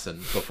English lesson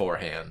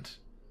beforehand.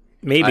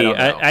 Maybe.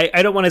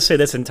 I don't want to say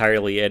that's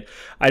entirely it.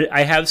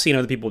 I have seen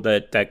other people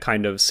that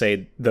kind of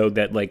say, though,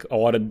 that like a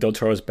lot of Del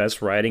Toro's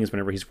best writing is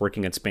whenever he's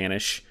working in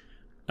Spanish.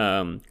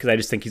 Because I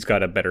just think he's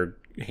got a better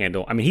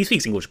handle. I mean, he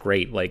speaks English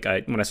great. Like,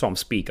 when I saw him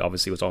speak,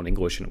 obviously it was all in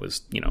English and it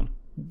was,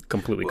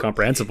 completely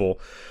comprehensible.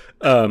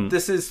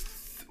 This is,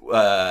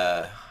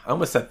 I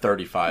almost said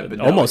 35, but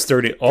no, almost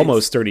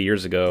 30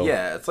 years ago.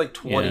 Yeah, it's like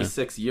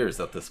 26 years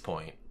at this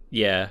point.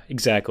 Yeah,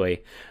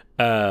 exactly.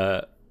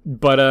 So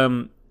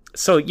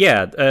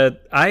yeah,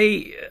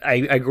 I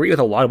agree with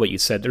a lot of what you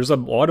said. There's a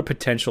lot of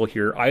potential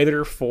here,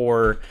 either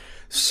for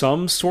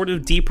some sort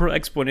of deeper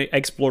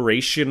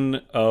exploration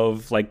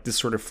of like this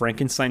sort of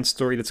Frankenstein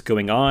story that's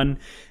going on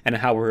and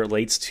how it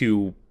relates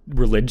to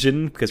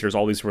religion, because there's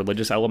all these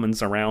religious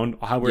elements around,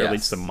 how it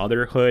relates to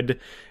motherhood,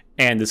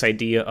 and this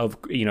idea of,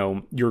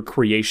 your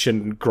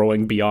creation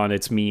growing beyond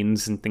its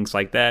means and things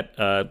like that.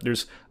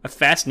 There's a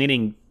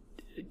fascinating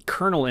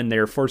kernel in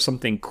there for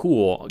something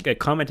cool,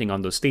 commenting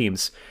on those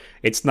themes.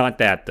 It's not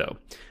that, though.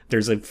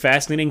 There's a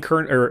fascinating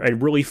or a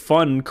really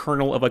fun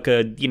kernel of like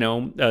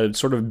a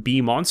sort of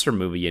B monster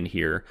movie in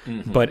here,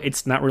 but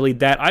it's not really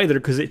that either,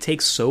 because it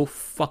takes so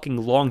fucking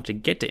long to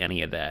get to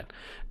any of that.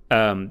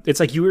 It's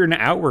like you were an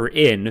hour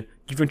in,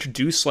 you've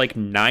introduced like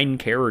 9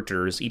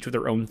 characters, each with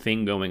their own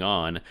thing going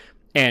on,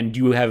 and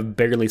you have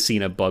barely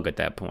seen a bug at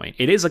that point.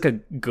 It is like a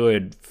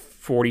good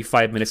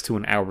 45 minutes to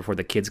an hour before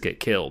the kids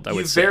get killed, I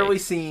would say. You've barely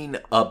seen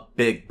a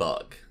big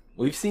bug.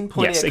 We've seen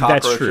plenty of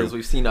cockroaches,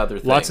 we've seen other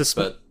things,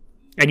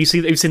 and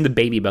you've seen the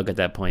baby bug at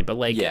that point, but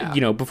like,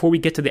 before we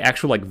get to the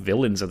actual like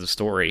villains of the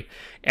story,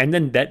 and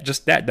then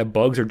the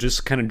bugs are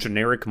just kind of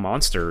generic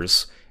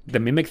monsters. The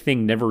mimic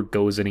thing never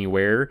goes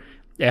anywhere.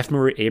 F.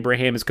 Murray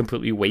Abraham is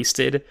completely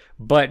wasted,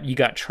 but you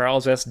got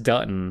Charles S.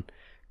 Dutton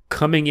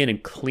coming in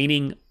and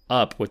cleaning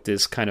up with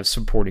this kind of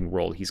supporting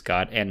role he's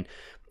got, and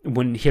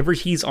whenever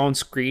he's on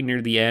screen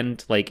near the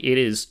end, like, it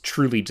is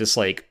truly just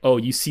like, oh,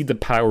 you see the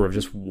power of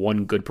just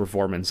one good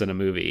performance in a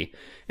movie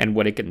and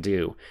what it can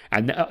do.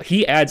 And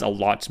he adds a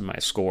lot to my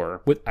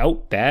score.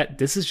 Without that,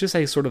 this is just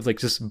a sort of like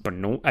just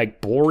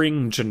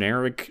boring,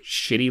 generic,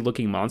 shitty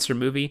looking monster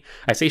movie.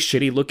 I say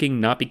shitty looking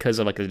not because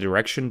of like the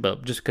direction,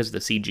 but just because of the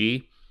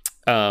CG.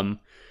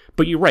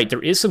 But you're right,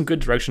 there is some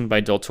good direction by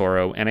Del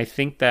Toro, and I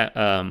think that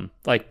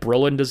like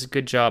Brolin does a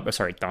good job.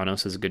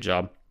 Thanos does a good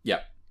job.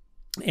 Yeah.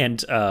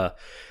 And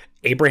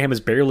Abraham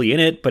is barely in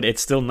it, but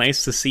it's still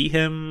nice to see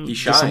him. He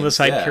shines, some of the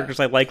side characters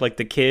I like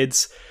the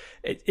kids.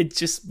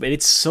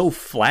 It's so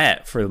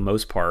flat for the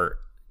most part.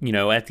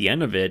 At the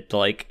end of it,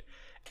 like,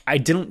 I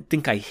didn't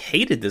think I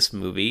hated this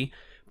movie,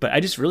 but I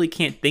just really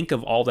can't think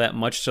of all that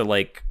much to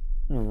like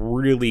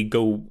really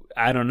go,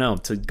 I don't know,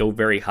 to go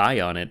very high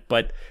on it.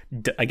 But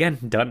again,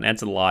 Dutton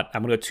adds a lot.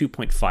 I'm gonna go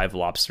 2.5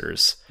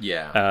 lobsters.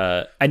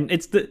 Yeah. And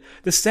it's the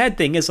sad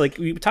thing is, like,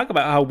 we talk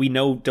about how we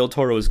know Del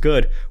Toro is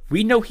good.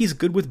 We know he's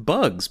good with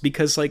bugs,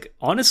 because, like,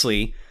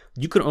 honestly,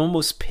 you could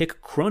almost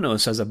pick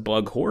Kronos as a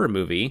bug horror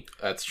movie.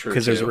 That's true,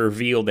 because there's a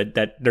reveal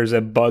that there's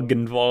a bug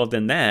involved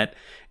in that.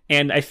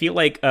 And I feel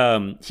like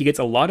he gets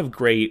a lot of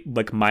great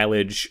like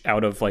mileage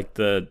out of like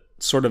the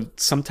sort of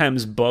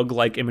sometimes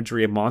bug-like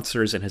imagery of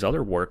monsters in his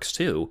other works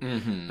too.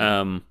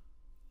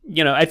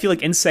 I feel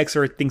like insects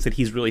are things that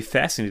he's really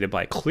fascinated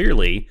by,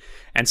 clearly,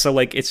 and so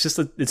like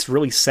it's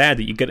really sad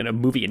that you get in a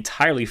movie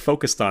entirely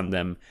focused on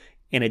them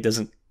and it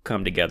doesn't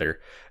come together.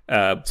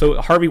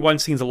 So Harvey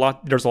Weinstein's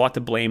there's a lot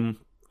to blame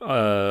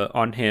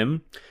on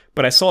him.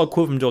 But I saw a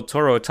quote from Del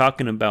Toro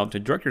talking about the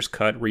director's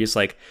cut where he's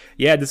like,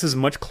 yeah, this is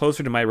much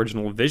closer to my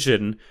original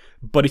vision,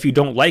 but if you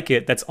don't like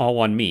it, that's all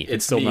on me.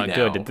 It's still not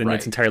good. Then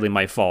it's entirely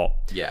my fault.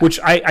 Yeah. Which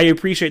I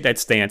appreciate that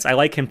stance. I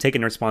like him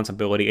taking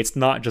responsibility. It's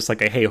not just like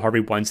hey,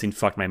 Harvey Weinstein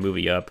fucked my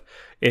movie up.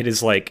 It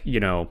is like,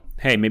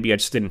 hey, maybe I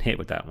just didn't hit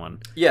with that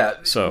one. Yeah.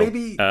 So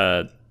maybe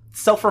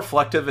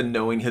self-reflective and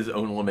knowing his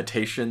own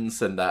limitations,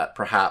 and that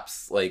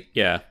perhaps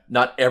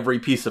not every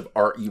piece of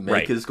art you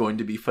make is going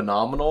to be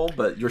phenomenal,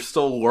 but you're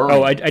still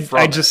learning.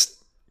 I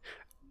just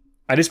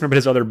remember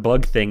his other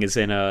bug thing is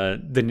in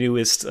the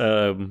newest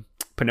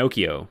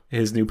Pinocchio,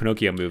 his new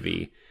Pinocchio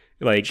movie.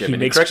 Like, he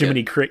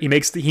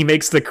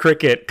makes the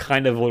cricket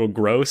kind of a little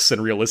gross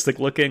and realistic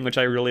looking, which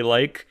I really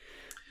like.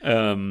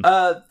 Doesn't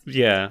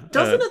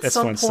at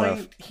some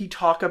point he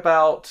talk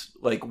about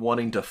like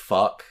wanting to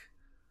fuck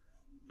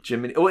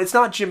Jiminy? Well, it's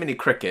not Jiminy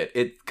Cricket.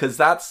 Because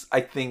that's,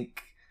 I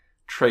think,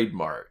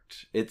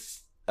 trademarked.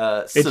 It's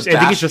Sebastian. I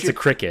think it's just a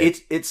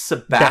cricket. It's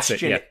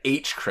Sebastian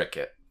H.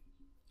 Cricket.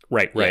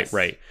 Right.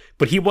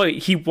 But he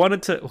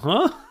wanted to,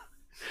 huh?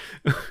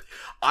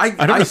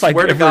 I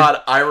swear to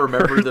God, I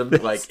remember them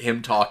like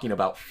him talking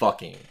about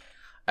fucking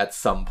at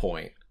some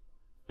point.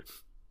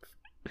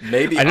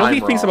 Maybe I know I'm he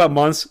thinks wrong.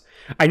 about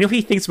I know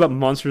he thinks about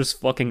monsters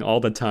fucking all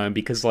the time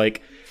because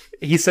like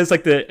he says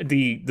like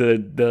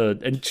the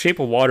in Shape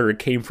of Water it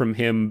came from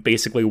him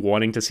basically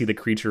wanting to see the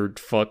creature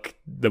fuck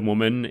the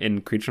woman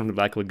in Creature from the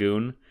Black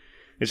Lagoon.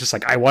 It's just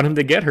like I want him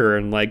to get her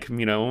and like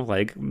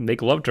like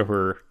make love to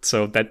her.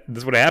 So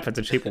that's what happens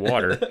in Shape of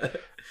Water.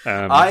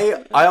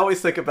 I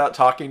always think about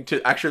talking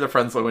to actually the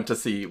friends I went to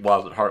see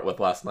Wild at Heart with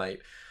last night.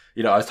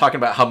 I was talking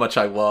about how much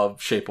I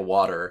love Shape of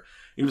Water.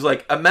 He was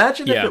like,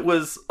 imagine if it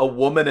was a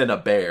woman and a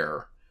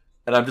bear.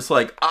 And I'm just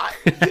like,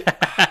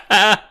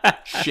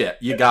 shit,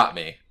 you got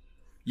me.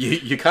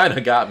 You kind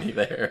of got me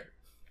there.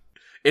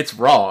 It's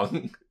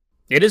wrong.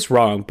 It is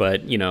wrong,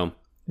 but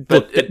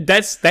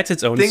that's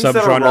its own things that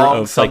are subgenre wrong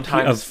of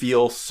sometimes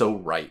feel so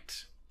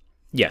right.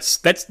 Yes,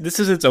 this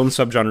is its own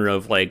subgenre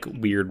of like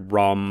weird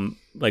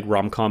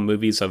rom-com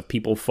movies of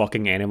people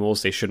fucking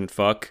animals they shouldn't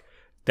fuck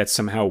that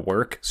somehow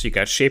work. So you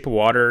got Shape of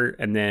Water,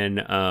 and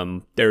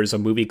then there's a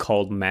movie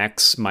called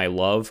Max My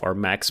Love or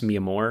Max Mi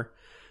Amour.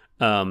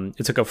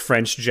 It's like a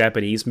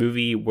French-Japanese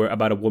movie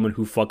about a woman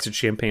who fucks a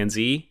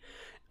chimpanzee.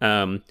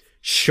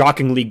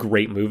 Shockingly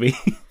great movie.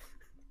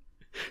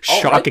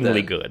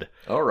 Shockingly good.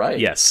 All right.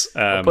 Yes.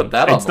 I'll put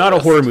that on it's the not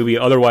list. a horror movie.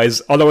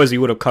 Otherwise we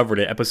would have covered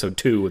it episode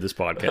 2 of this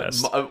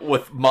podcast.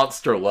 With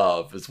Monster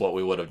Love is what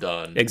we would have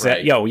done.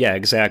 Exactly. Right? Oh, yeah,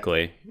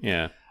 exactly.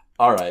 Yeah.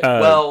 All right.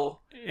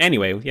 Well,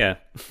 anyway, yeah.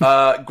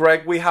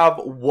 Greg, we have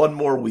one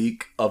more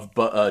week of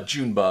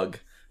Junebug.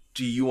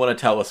 Do you want to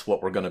tell us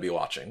what we're going to be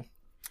watching?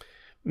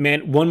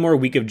 Man, one more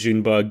week of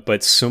Junebug,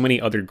 but so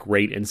many other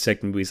great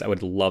insect movies I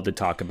would love to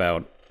talk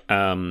about.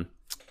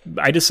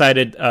 I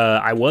decided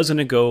I was going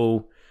to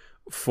go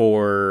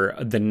for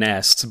The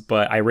Nest,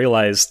 but I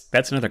realized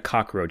that's another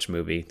cockroach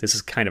movie. This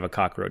is kind of a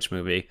cockroach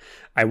movie.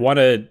 I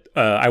wanted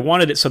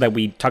it so that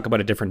we talk about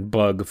a different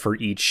bug for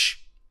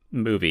each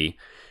movie.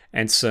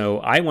 And so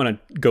I want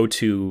to go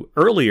to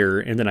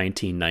earlier in the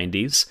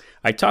 1990s.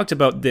 I talked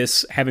about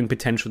this having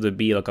potential to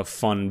be like a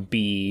fun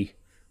bee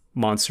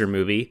monster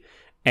movie.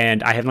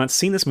 And I have not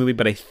seen this movie,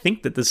 but I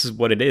think that this is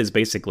what it is,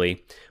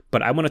 basically.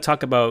 But I want to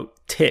talk about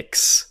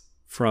Ticks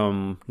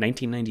from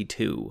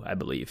 1992, I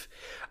believe.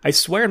 I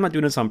swear I'm not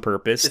doing this on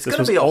purpose. It's this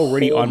going was to be a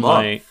already whole on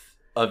month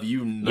of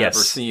you never Yes.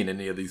 seen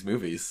any of these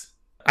movies.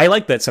 I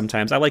like that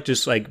sometimes. I like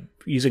just like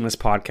using this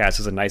podcast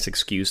as a nice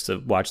excuse to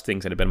watch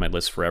things that have been on my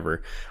list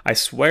forever. I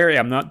swear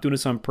I'm not doing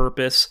this on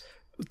purpose.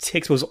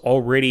 Ticks was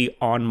already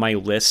on my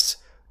list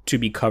to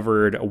be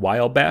covered a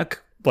while back.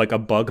 Like a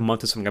bug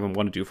month is something I've been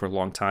wanting to do for a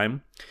long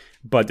time.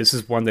 But this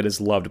is one that is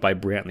loved by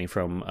Brantley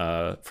from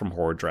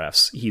Horror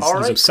Drafts. He's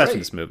obsessed with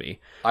this movie.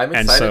 I'm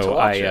excited to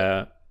watch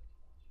it.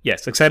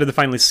 Yes, excited to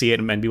finally see it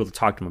and be able to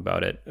talk to him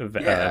about it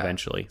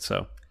eventually.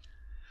 So,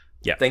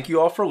 yeah. Thank you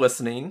all for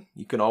listening.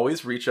 You can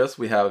always reach us.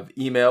 We have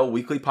email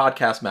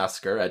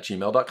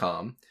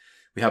weeklypodcastmassacre@gmail.com.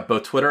 We have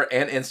both Twitter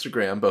and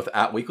Instagram, both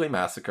at Weekly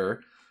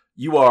Massacre.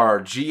 You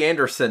are G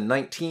Anderson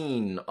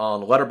 19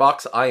 on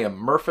Letterboxd. I am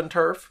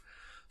Murphinturf.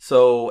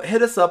 So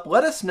hit us up.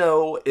 Let us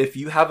know if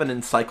you have an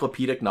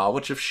encyclopedic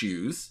knowledge of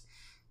shoes,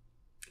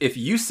 if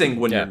you sing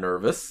when you're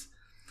nervous,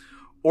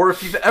 or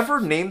if you've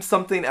ever named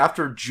something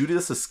after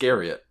Judas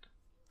Iscariot.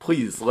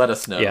 Please let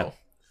us know.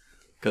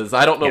 Because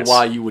I don't know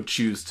why you would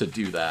choose to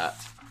do that.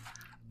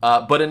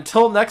 But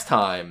until next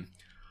time,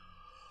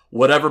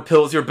 whatever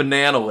pills your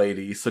banana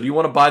lady. So do you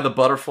want to buy the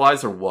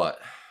butterflies or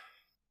what?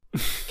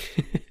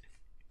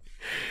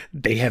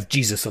 They have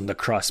Jesus on the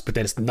cross, but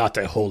that is not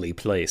a holy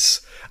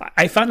place.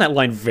 I found that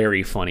line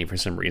very funny for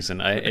some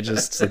reason.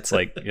 It's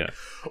like, yeah.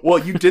 Well,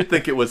 you did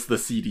think it was the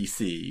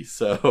CDC,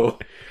 so.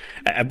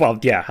 Well,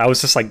 yeah, I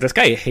was just like, this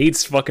guy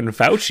hates fucking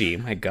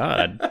Fauci. My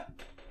God.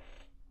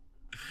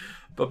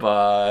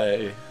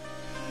 Bye-bye.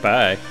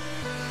 Bye.